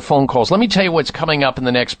wait on the phone calls. Let me tell you what's coming up in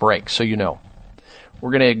the next break so you know.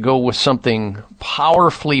 We're going to go with something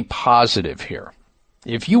powerfully positive here.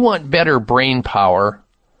 If you want better brain power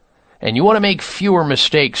and you want to make fewer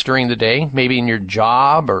mistakes during the day, maybe in your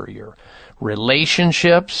job or your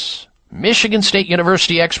relationships, Michigan State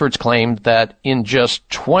University experts claim that in just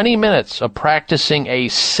 20 minutes of practicing a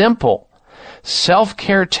simple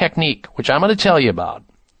self-care technique, which I'm going to tell you about,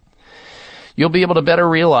 you'll be able to better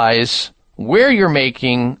realize where you're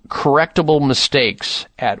making correctable mistakes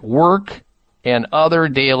at work and other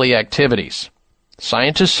daily activities.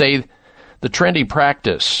 Scientists say the trendy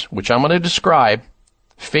practice, which I'm going to describe,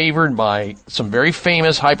 favored by some very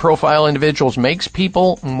famous high-profile individuals, makes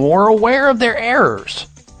people more aware of their errors.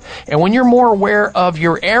 And when you're more aware of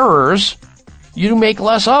your errors, you make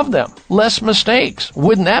less of them, less mistakes.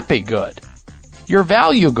 Wouldn't that be good? Your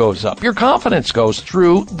value goes up. Your confidence goes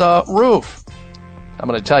through the roof. I'm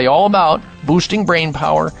going to tell you all about boosting brain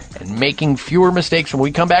power and making fewer mistakes when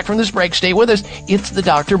we come back from this break. Stay with us. It's the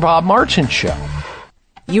Dr. Bob Martin Show.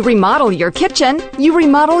 You remodel your kitchen, you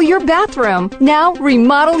remodel your bathroom. Now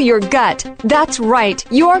remodel your gut. That's right,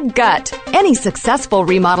 your gut. Any successful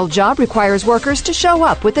remodel job requires workers to show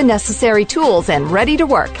up with the necessary tools and ready to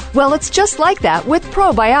work. Well, it's just like that with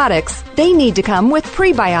probiotics. They need to come with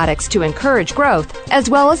prebiotics to encourage growth, as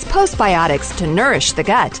well as postbiotics to nourish the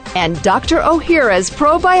gut. And Dr. Ohhira's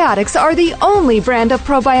probiotics are the only brand of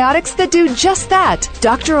probiotics that do just that.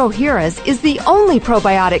 Dr. Ohhira's is the only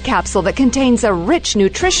probiotic capsule that contains a rich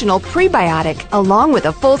nutritional prebiotic, along with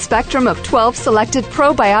a full spectrum of 12 selected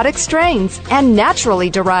probiotic strains and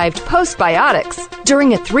naturally derived postbiotics.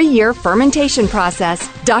 During a 3-year fermentation process,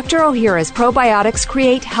 Dr. Ohhira's probiotics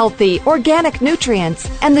create healthy, organic nutrients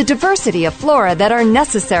and the diversity of flora that are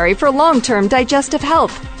necessary for long-term digestive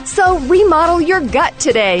health. So remodel your gut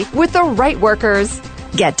today with the right workers.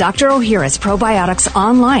 Get Dr. Ohhira's probiotics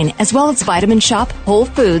online, as well as Vitamin Shop, Whole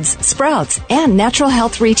Foods, Sprouts, and natural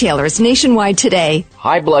health retailers nationwide today.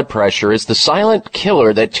 High blood pressure is the silent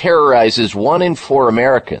killer that terrorizes 1 in 4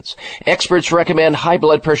 Americans. Experts recommend high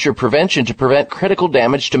blood pressure prevention to prevent critical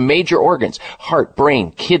damage to major organs, heart,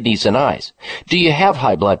 brain, kidneys, and eyes. Do you have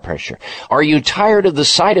high blood pressure? Are you tired of the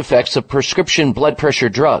side effects of prescription blood pressure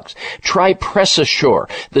drugs? Try PressAssure,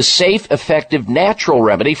 the safe, effective, natural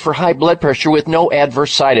remedy for high blood pressure with no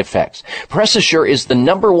adverse side effects. PressAssure is the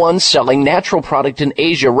 #1 selling natural product in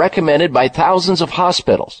Asia, recommended by thousands of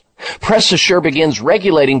hospitals. PressAssure begins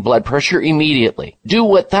regulating blood pressure immediately. Do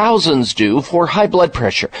what thousands do for high blood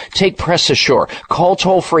pressure. Take PressAssure. Call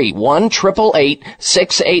toll-free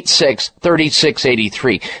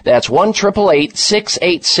 1-888-686-3683. That's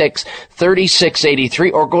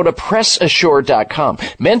 1-888-686-3683, or go to PressAssure.com.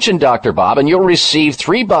 Mention Dr. Bob and you'll receive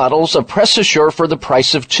 3 bottles of PressAssure for the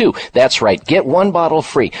price of 2. That's right. Get 1 bottle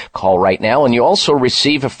free. Call right now and you also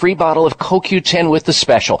receive a free bottle of CoQ10 with the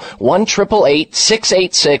special.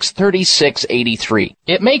 1-888-686-3683.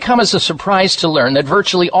 It may come as a surprise to learn that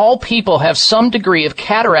virtually all people have some degree of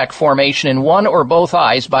cataract formation in one or both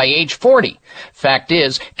eyes by age 40. Fact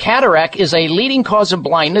is, cataract is a leading cause of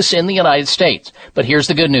blindness in the United States. But here's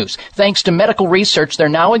the good news. Thanks to medical research, there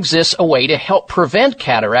now exists a way to help prevent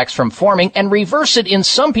cataracts from forming and reverse it in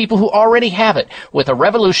some people who already have it with a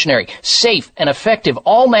revolutionary, safe, and effective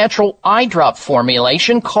all-natural eye drop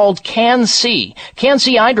formulation called Can-C.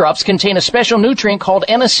 Can-C eye drops contain a special nutrient called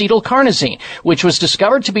N-acetylcarnosine, which was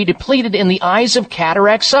discovered to be depleted in the eyes of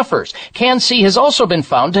cataract sufferers. Can-C has also been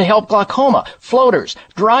found to help glaucoma, floaters,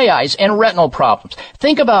 dry eyes, and retinal problems.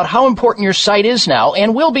 Think about how important your sight is now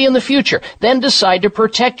and will be in the future. Then decide to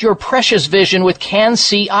protect your precious vision with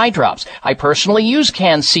Can-C eye drops. I personally use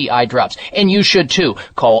Can-C eye drops, and you should too.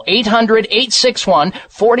 Call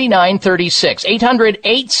 800-861-4936.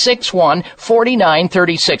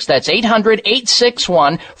 800-861-4936. That's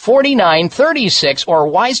 800-861-4936 or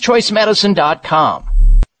wisechoicemedicine.com.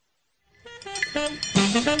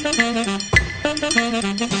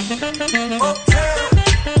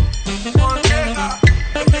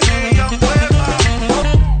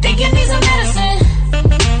 Think you need some medicine?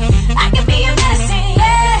 I can be your medicine,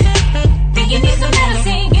 yeah. Think you need some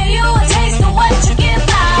medicine? Give you a taste of what you give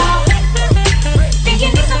out. Think you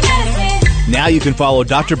need some medicine? Now you can follow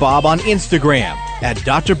Dr. Bob on Instagram at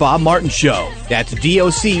Dr. Bob Martin Show. That's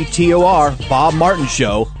DOCTOR Bob Martin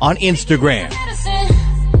Show on Instagram.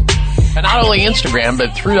 And not only Instagram,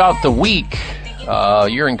 but throughout the week,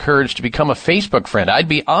 you're encouraged to become a Facebook friend. I'd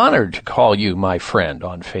be honored to call you my friend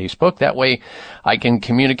on Facebook. That way I can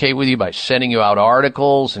communicate with you by sending you out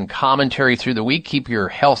articles and commentary through the week. Keep your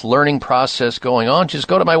health learning process going on. Just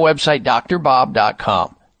go to my website,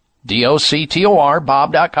 drbob.com. DOCTOR,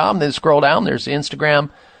 Bob.com. Then scroll down. There's Instagram.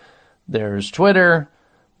 There's Twitter.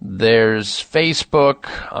 There's Facebook.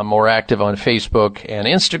 I'm more active on Facebook and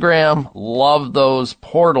Instagram. Love those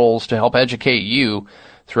portals to help educate you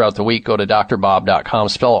throughout the week. Go to drbob.com.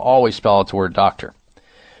 Always spell out the word doctor.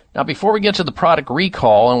 Now, before we get to the product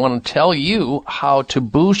recall, I want to tell you how to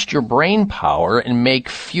boost your brain power and make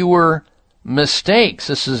fewer mistakes.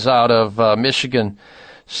 This is out of Michigan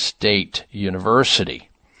State University.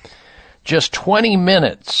 Just 20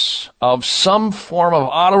 minutes of some form of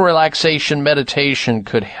auto-relaxation meditation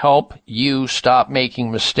could help you stop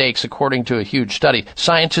making mistakes, according to a huge study.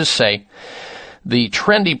 Scientists say the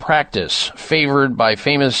trendy practice favored by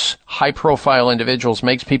famous high-profile individuals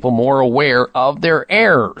makes people more aware of their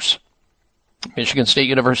errors. Michigan State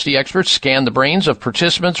University experts scanned the brains of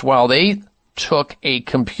participants while they took a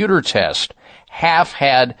computer test. Half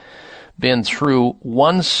had been through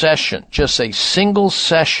one session, just a single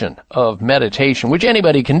session of meditation, which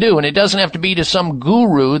anybody can do, and it doesn't have to be to some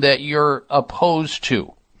guru that you're opposed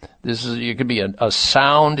to. It could be a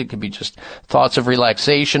sound, it could be just thoughts of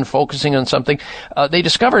relaxation, focusing on something. They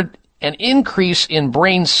discovered an increase in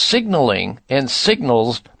brain signaling and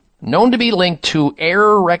signals known to be linked to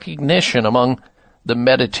error recognition among the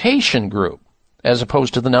meditation group, as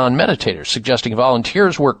opposed to the non-meditators, suggesting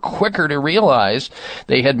volunteers were quicker to realize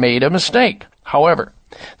they had made a mistake. However,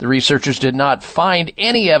 the researchers did not find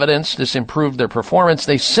any evidence this improved their performance.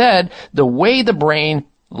 They said the way the brain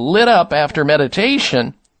lit up after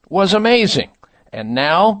meditation was amazing, and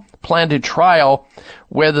now plan to trial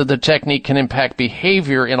whether the technique can impact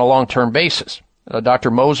behavior in a long-term basis.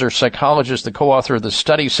 Dr. Moser, psychologist, the co-author of the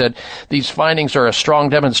study, said these findings are a strong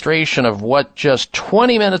demonstration of what just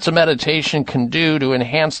 20 minutes of meditation can do to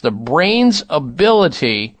enhance the brain's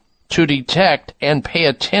ability to detect and pay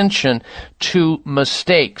attention to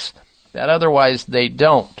mistakes that otherwise they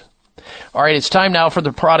don't. All right, it's time now for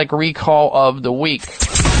the product recall of the week.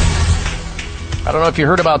 I don't know if you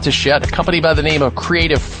heard about this yet. A company by the name of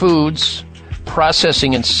Creative Foods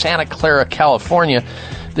Processing in Santa Clara, California.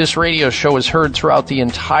 This radio show is heard throughout the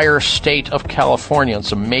entire state of California on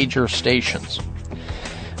some major stations.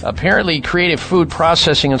 Apparently, Creative Food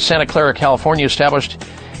Processing in Santa Clara, California established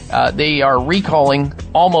they are recalling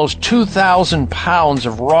almost 2,000 pounds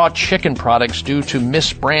of raw chicken products due to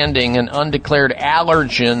misbranding and undeclared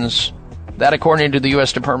allergens. That according to the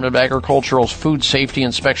U.S. Department of Agricultural's Food Safety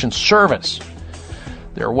Inspection Service.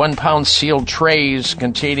 There are 1 pound sealed trays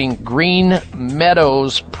containing Green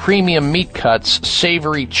Meadows premium meat cuts,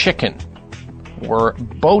 savory chicken, or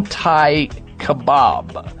Bowtie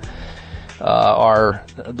kebab. Are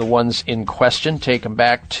the ones in question. Take them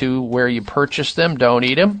back to where you purchased them. Don't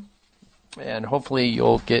eat them. And hopefully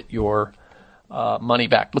you'll get your money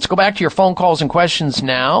back. Let's go back to your phone calls and questions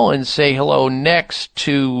now and say hello next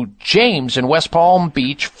to James in West Palm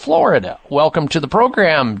Beach, Florida. Welcome to the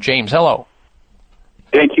program, James. Hello.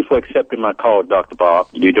 Thank you for accepting my call, Dr. Bob.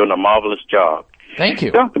 You're doing a marvelous job. Thank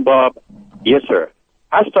you. Dr. Bob, yes, sir.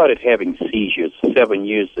 I started having seizures 7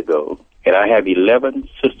 years ago, and I have 11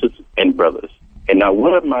 sisters and brothers. And now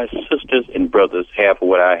one of my sisters and brothers have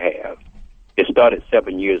what I have. It started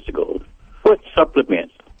 7 years ago. What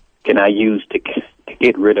supplements can I use to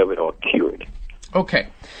get rid of it or cure it? Okay.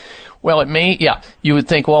 Well, it may, you would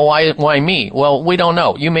think, well, why me? Well, we don't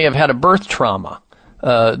know. You may have had a birth trauma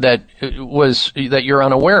that you're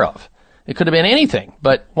unaware of. It could have been anything,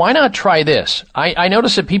 but why not try this? I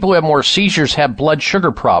notice that people who have more seizures have blood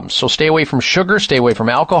sugar problems. So stay away from sugar, stay away from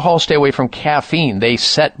alcohol, stay away from caffeine. They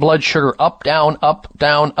set blood sugar up, down, up,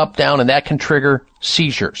 down, up, down, and that can trigger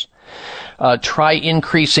seizures. Try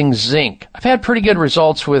increasing zinc. I've had pretty good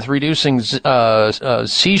results with reducing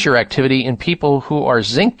seizure activity in people who are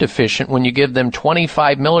zinc deficient when you give them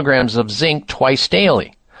 25 milligrams of zinc twice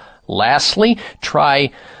daily. Lastly,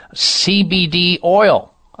 try CBD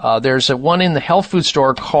oil. There's one in the health food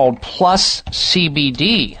store called Plus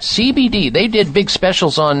CBD. CBD, they did big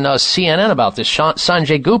specials on CNN about this.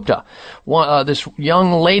 Sanjay Gupta, this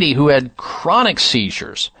young lady who had chronic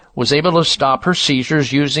seizures, was able to stop her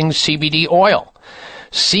seizures using CBD oil.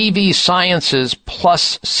 CV Sciences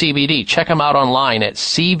Plus CBD. Check them out online at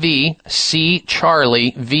CV, C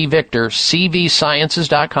Charlie, V Victor,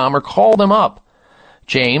 CVSciences.com, or call them up,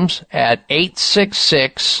 James, at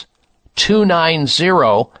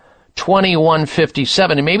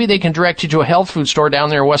 866-290-2157. And maybe they can direct you to a health food store down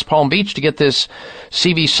there in West Palm Beach to get this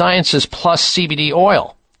CV Sciences Plus CBD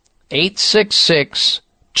oil.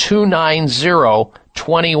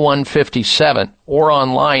 866-290-2157 or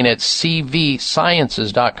online at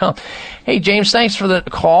cvsciences.com. Hey, James, thanks for the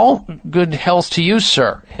call. Good health to you,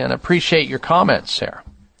 sir, and appreciate your comments there.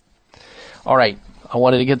 All right, I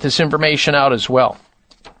wanted to get this information out as well.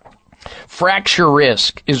 Fracture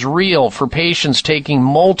risk is real for patients taking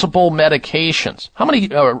multiple medications. How many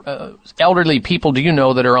elderly people do you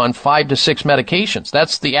know that are on 5 to 6 medications?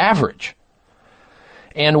 That's the average.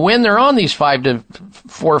 And when they're on these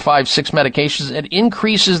 4, 5, 6 medications, it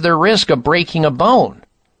increases their risk of breaking a bone.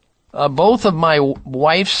 Both of my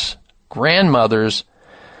wife's grandmothers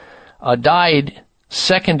died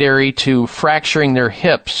secondary to fracturing their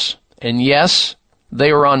hips. And yes,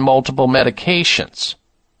 they were on multiple medications.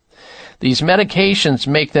 These medications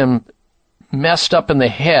make them messed up in the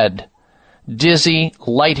head, dizzy,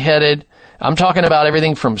 lightheaded. I'm talking about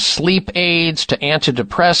everything from sleep aids to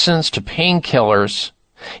antidepressants to painkillers,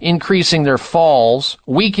 increasing their falls,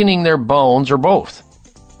 weakening their bones, or both.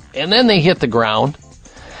 And then they hit the ground,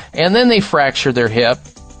 and then they fracture their hip,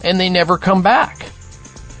 and they never come back.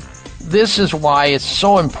 This is why it's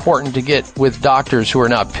so important to get with doctors who are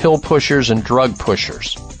not pill pushers and drug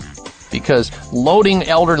pushers. Because loading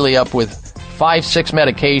elderly up with 5, 6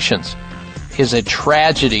 medications is a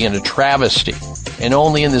tragedy and a travesty. And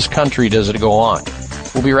only in this country does it go on.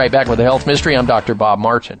 We'll be right back with the Health Mystery. I'm Dr. Bob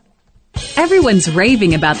Martin. Everyone's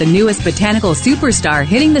raving about the newest botanical superstar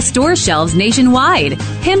hitting the store shelves nationwide.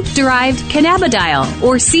 Hemp-derived cannabidiol,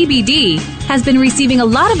 or CBD, has been receiving a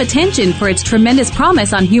lot of attention for its tremendous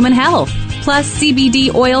promise on human health. Plus,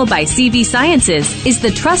 CBD Oil by CV Sciences is the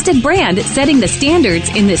trusted brand setting the standards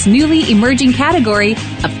in this newly emerging category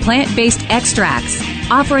of plant-based extracts,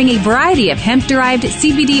 offering a variety of hemp-derived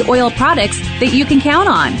CBD oil products that you can count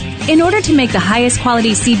on. In order to make the highest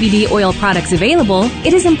quality CBD oil products available,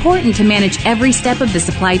 it is important to manage every step of the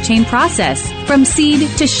supply chain process, from seed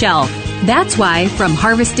to shelf. That's why, from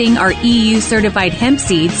harvesting our EU-certified hemp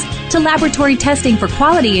seeds, to laboratory testing for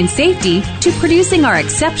quality and safety, to producing our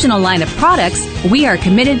exceptional line of products, we are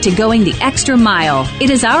committed to going the extra mile. It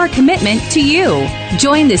is our commitment to you.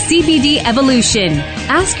 Join the CBD evolution.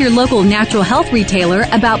 Ask your local natural health retailer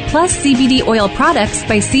about Plus CBD oil products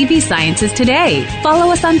by CV Sciences today.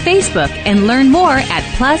 Follow us on Facebook and learn more at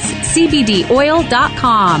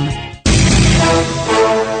pluscbdoil.com.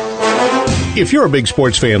 If you're a big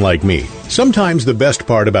sports fan like me, sometimes the best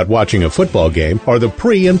part about watching a football game are the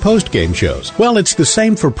pre- and post-game shows. Well, it's the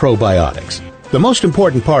same for probiotics. The most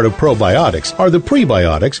important part of probiotics are the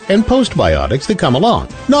prebiotics and postbiotics that come along.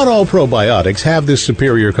 Not all probiotics have this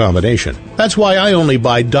superior combination. That's why I only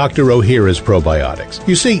buy Dr. Ohhira's probiotics.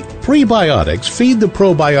 You see, prebiotics feed the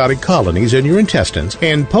probiotic colonies in your intestines,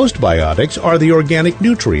 and postbiotics are the organic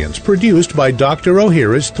nutrients produced by Dr.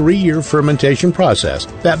 Ohhira's 3-year fermentation process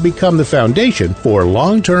that become the foundation for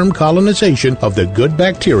long-term colonization of the good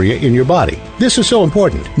bacteria in your body. This is so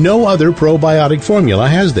important. No other probiotic formula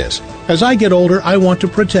has this. As I get older, I want to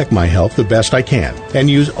protect my health the best I can and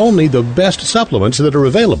use only the best supplements that are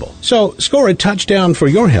available. So, score a touchdown for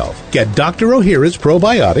your health. Get Dr. Ohhira's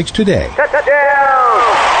probiotics today.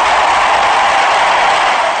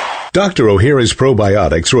 Dr. Ohhira's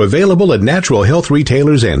probiotics are available at natural health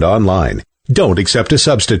retailers and online. Don't accept a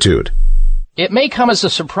substitute. It may come as a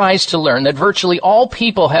surprise to learn that virtually all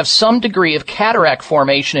people have some degree of cataract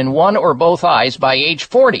formation in one or both eyes by age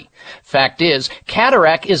 40. Fact is,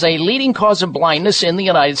 cataract is a leading cause of blindness in the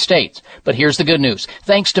United States. But here's the good news.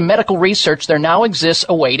 Thanks to medical research, there now exists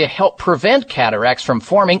a way to help prevent cataracts from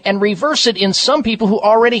forming and reverse it in some people who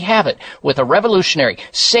already have it with a revolutionary,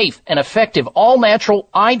 safe, and effective all-natural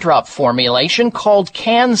eye drop formulation called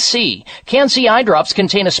Can-C. Can-C eye drops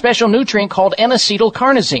contain a special nutrient called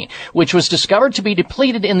N-acetylcarnosine, which was discovered to be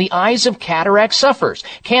depleted in the eyes of cataract sufferers.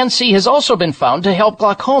 Can-C has also been found to help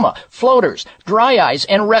glaucoma, floaters, dry eyes,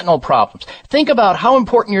 and retinal problems. Think about how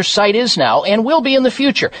important your sight is now and will be in the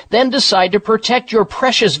future. Then decide to protect your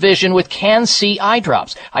precious vision with Can-C eye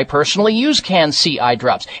drops. I personally use Can-C eye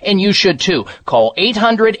drops, and you should too. Call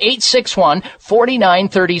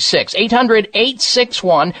 800-861-4936.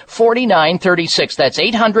 800-861-4936. That's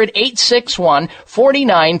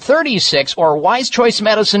 800-861-4936 or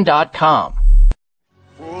wisechoicemedicine.com.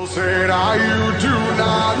 Full said, you do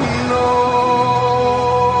not know.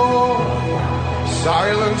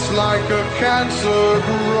 Silence like a cancer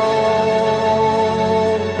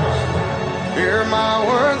grows. Hear my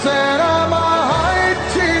words and I might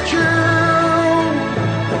teach you.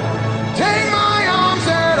 Take my arms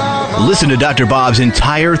and I might. Listen to Dr. Bob's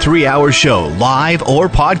entire 3-hour show, live or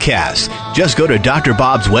podcast. Just go to Dr.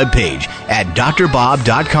 Bob's webpage at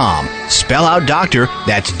drbob.com. Spell out doctor,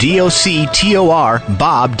 that's DOCTOR,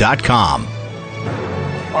 Bob.com.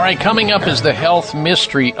 All right, coming up is the health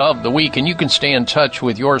mystery of the week, and you can stay in touch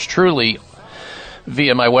with yours truly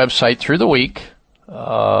via my website through the week,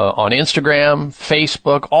 on Instagram,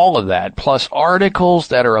 Facebook, all of that, plus articles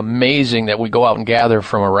that are amazing that we go out and gather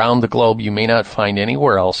from around the globe. You may not find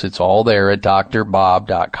anywhere else. It's all there at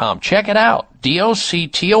drbob.com. Check it out,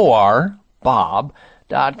 DOCTOR,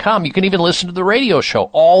 Bob.com. You can even listen to the radio show,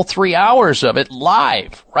 all 3 hours of it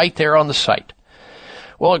live, right there on the site.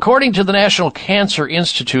 Well, according to the National Cancer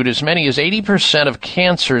Institute, as many as 80% of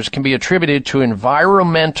cancers can be attributed to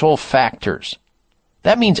environmental factors.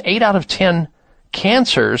 That means 8 out of 10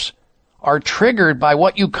 cancers are triggered by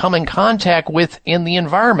what you come in contact with in the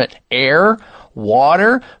environment. Air,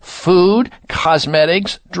 water, food,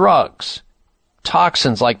 cosmetics, drugs,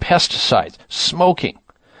 toxins like pesticides, smoking.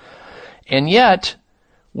 And yet,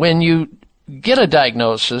 when you get a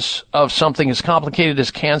diagnosis of something as complicated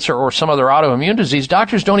as cancer or some other autoimmune disease,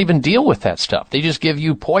 doctors don't even deal with that stuff. They just give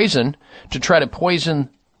you poison to try to poison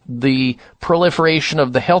the proliferation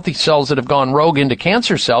of the healthy cells that have gone rogue into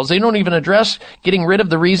cancer cells. They don't even address getting rid of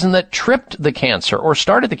the reason that tripped the cancer or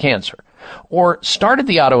started the cancer or started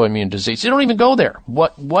the autoimmune disease. They don't even go there.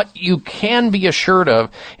 What you can be assured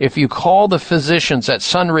of if you call the physicians at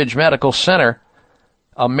Sunridge Medical Center,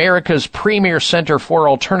 America's premier center for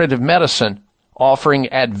alternative medicine, offering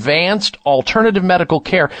advanced alternative medical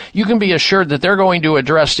care, you can be assured that they're going to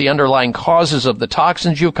address the underlying causes of the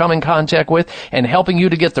toxins you come in contact with and helping you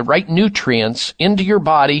to get the right nutrients into your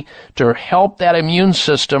body to help that immune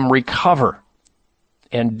system recover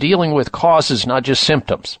and dealing with causes, not just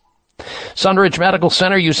symptoms. Sunridge Medical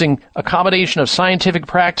Center, using a combination of scientific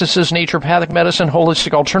practices, naturopathic medicine,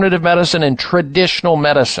 holistic alternative medicine, and traditional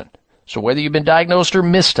medicine. So whether you've been diagnosed or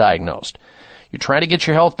misdiagnosed, you're trying to get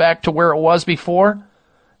your health back to where it was before,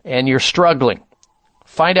 and you're struggling.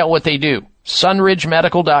 Find out what they do.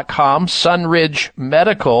 sunridgemedical.com,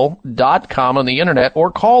 sunridgemedical.com on the internet,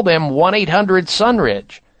 or call them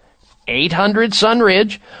 1-800-SUNRIDGE.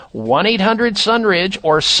 800-SUNRIDGE, 1-800-SUNRIDGE,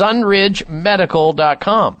 or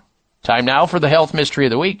sunridgemedical.com. Time now for the health mystery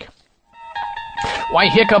of the week. Why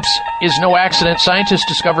hiccups is no accident. Scientists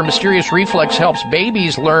discover mysterious reflex helps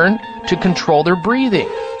babies learn to control their breathing.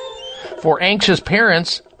 For anxious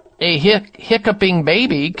parents, a hiccuping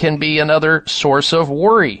baby can be another source of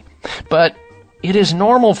worry. But it is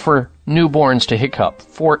normal for newborns to hiccup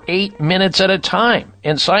for 8 minutes at a time.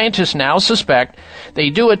 And scientists now suspect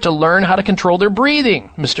they do it to learn how to control their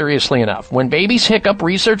breathing, mysteriously enough. When babies hiccup,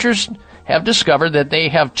 researchers have discovered that they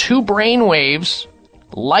have two brain waves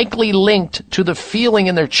likely linked to the feeling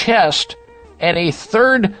in their chest, and a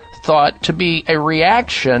third thought to be a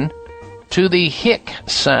reaction to the hic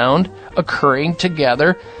sound occurring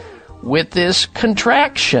together with this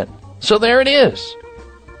contraction. So there it is.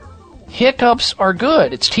 Hiccups are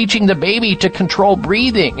good. It's teaching the baby to control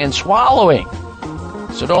breathing and swallowing.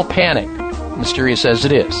 So don't panic, mysterious as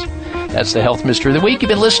it is. That's the health mystery of the week. You've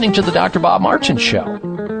been listening to the Dr. Bob Martin Show.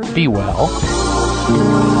 Be well.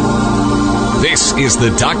 This is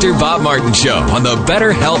the Dr. Bob Martin Show on the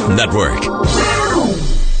Better Health Network.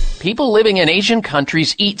 People living in Asian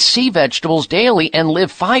countries eat sea vegetables daily and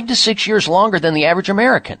live 5 to 6 years longer than the average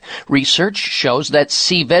American. Research shows that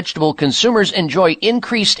sea vegetable consumers enjoy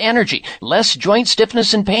increased energy, less joint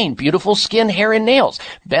stiffness and pain, beautiful skin, hair, and nails,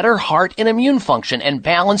 better heart and immune function, and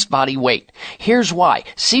balanced body weight. Here's why.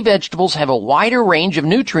 Sea vegetables have a wider range of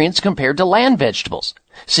nutrients compared to land vegetables.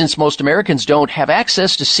 Since most Americans don't have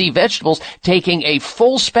access to sea vegetables, taking a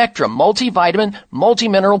full spectrum multivitamin,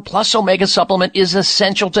 multimineral plus omega supplement is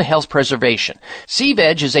essential to health preservation. Sea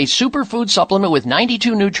Veg is a superfood supplement with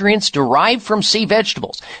 92 nutrients derived from sea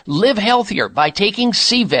vegetables. Live healthier by taking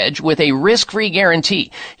Sea Veg with a risk-free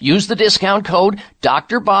guarantee. Use the discount code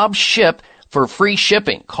DrBobShip for free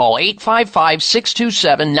shipping. Call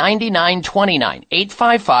 855-627-9929,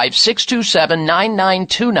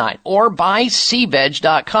 855-627-9929, or buy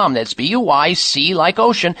seaveg.com. That's B-U-Y-C like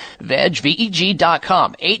ocean, veg,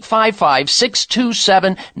 V-E-G.com,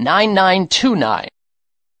 855-627-9929.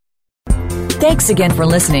 Thanks again for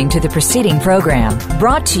listening to the preceding program,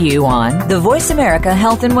 brought to you on the Voice America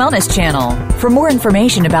Health and Wellness Channel. For more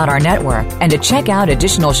information about our network and to check out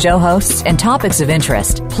additional show hosts and topics of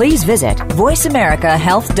interest, please visit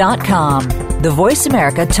voiceamericahealth.com. The Voice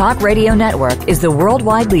America Talk Radio Network is the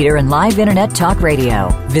worldwide leader in live Internet talk radio.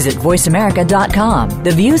 Visit voiceamerica.com.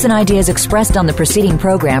 The views and ideas expressed on the preceding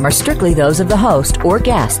program are strictly those of the host or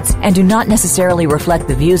guests and do not necessarily reflect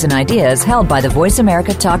the views and ideas held by the Voice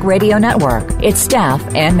America Talk Radio Network, its staff,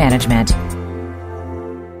 and management.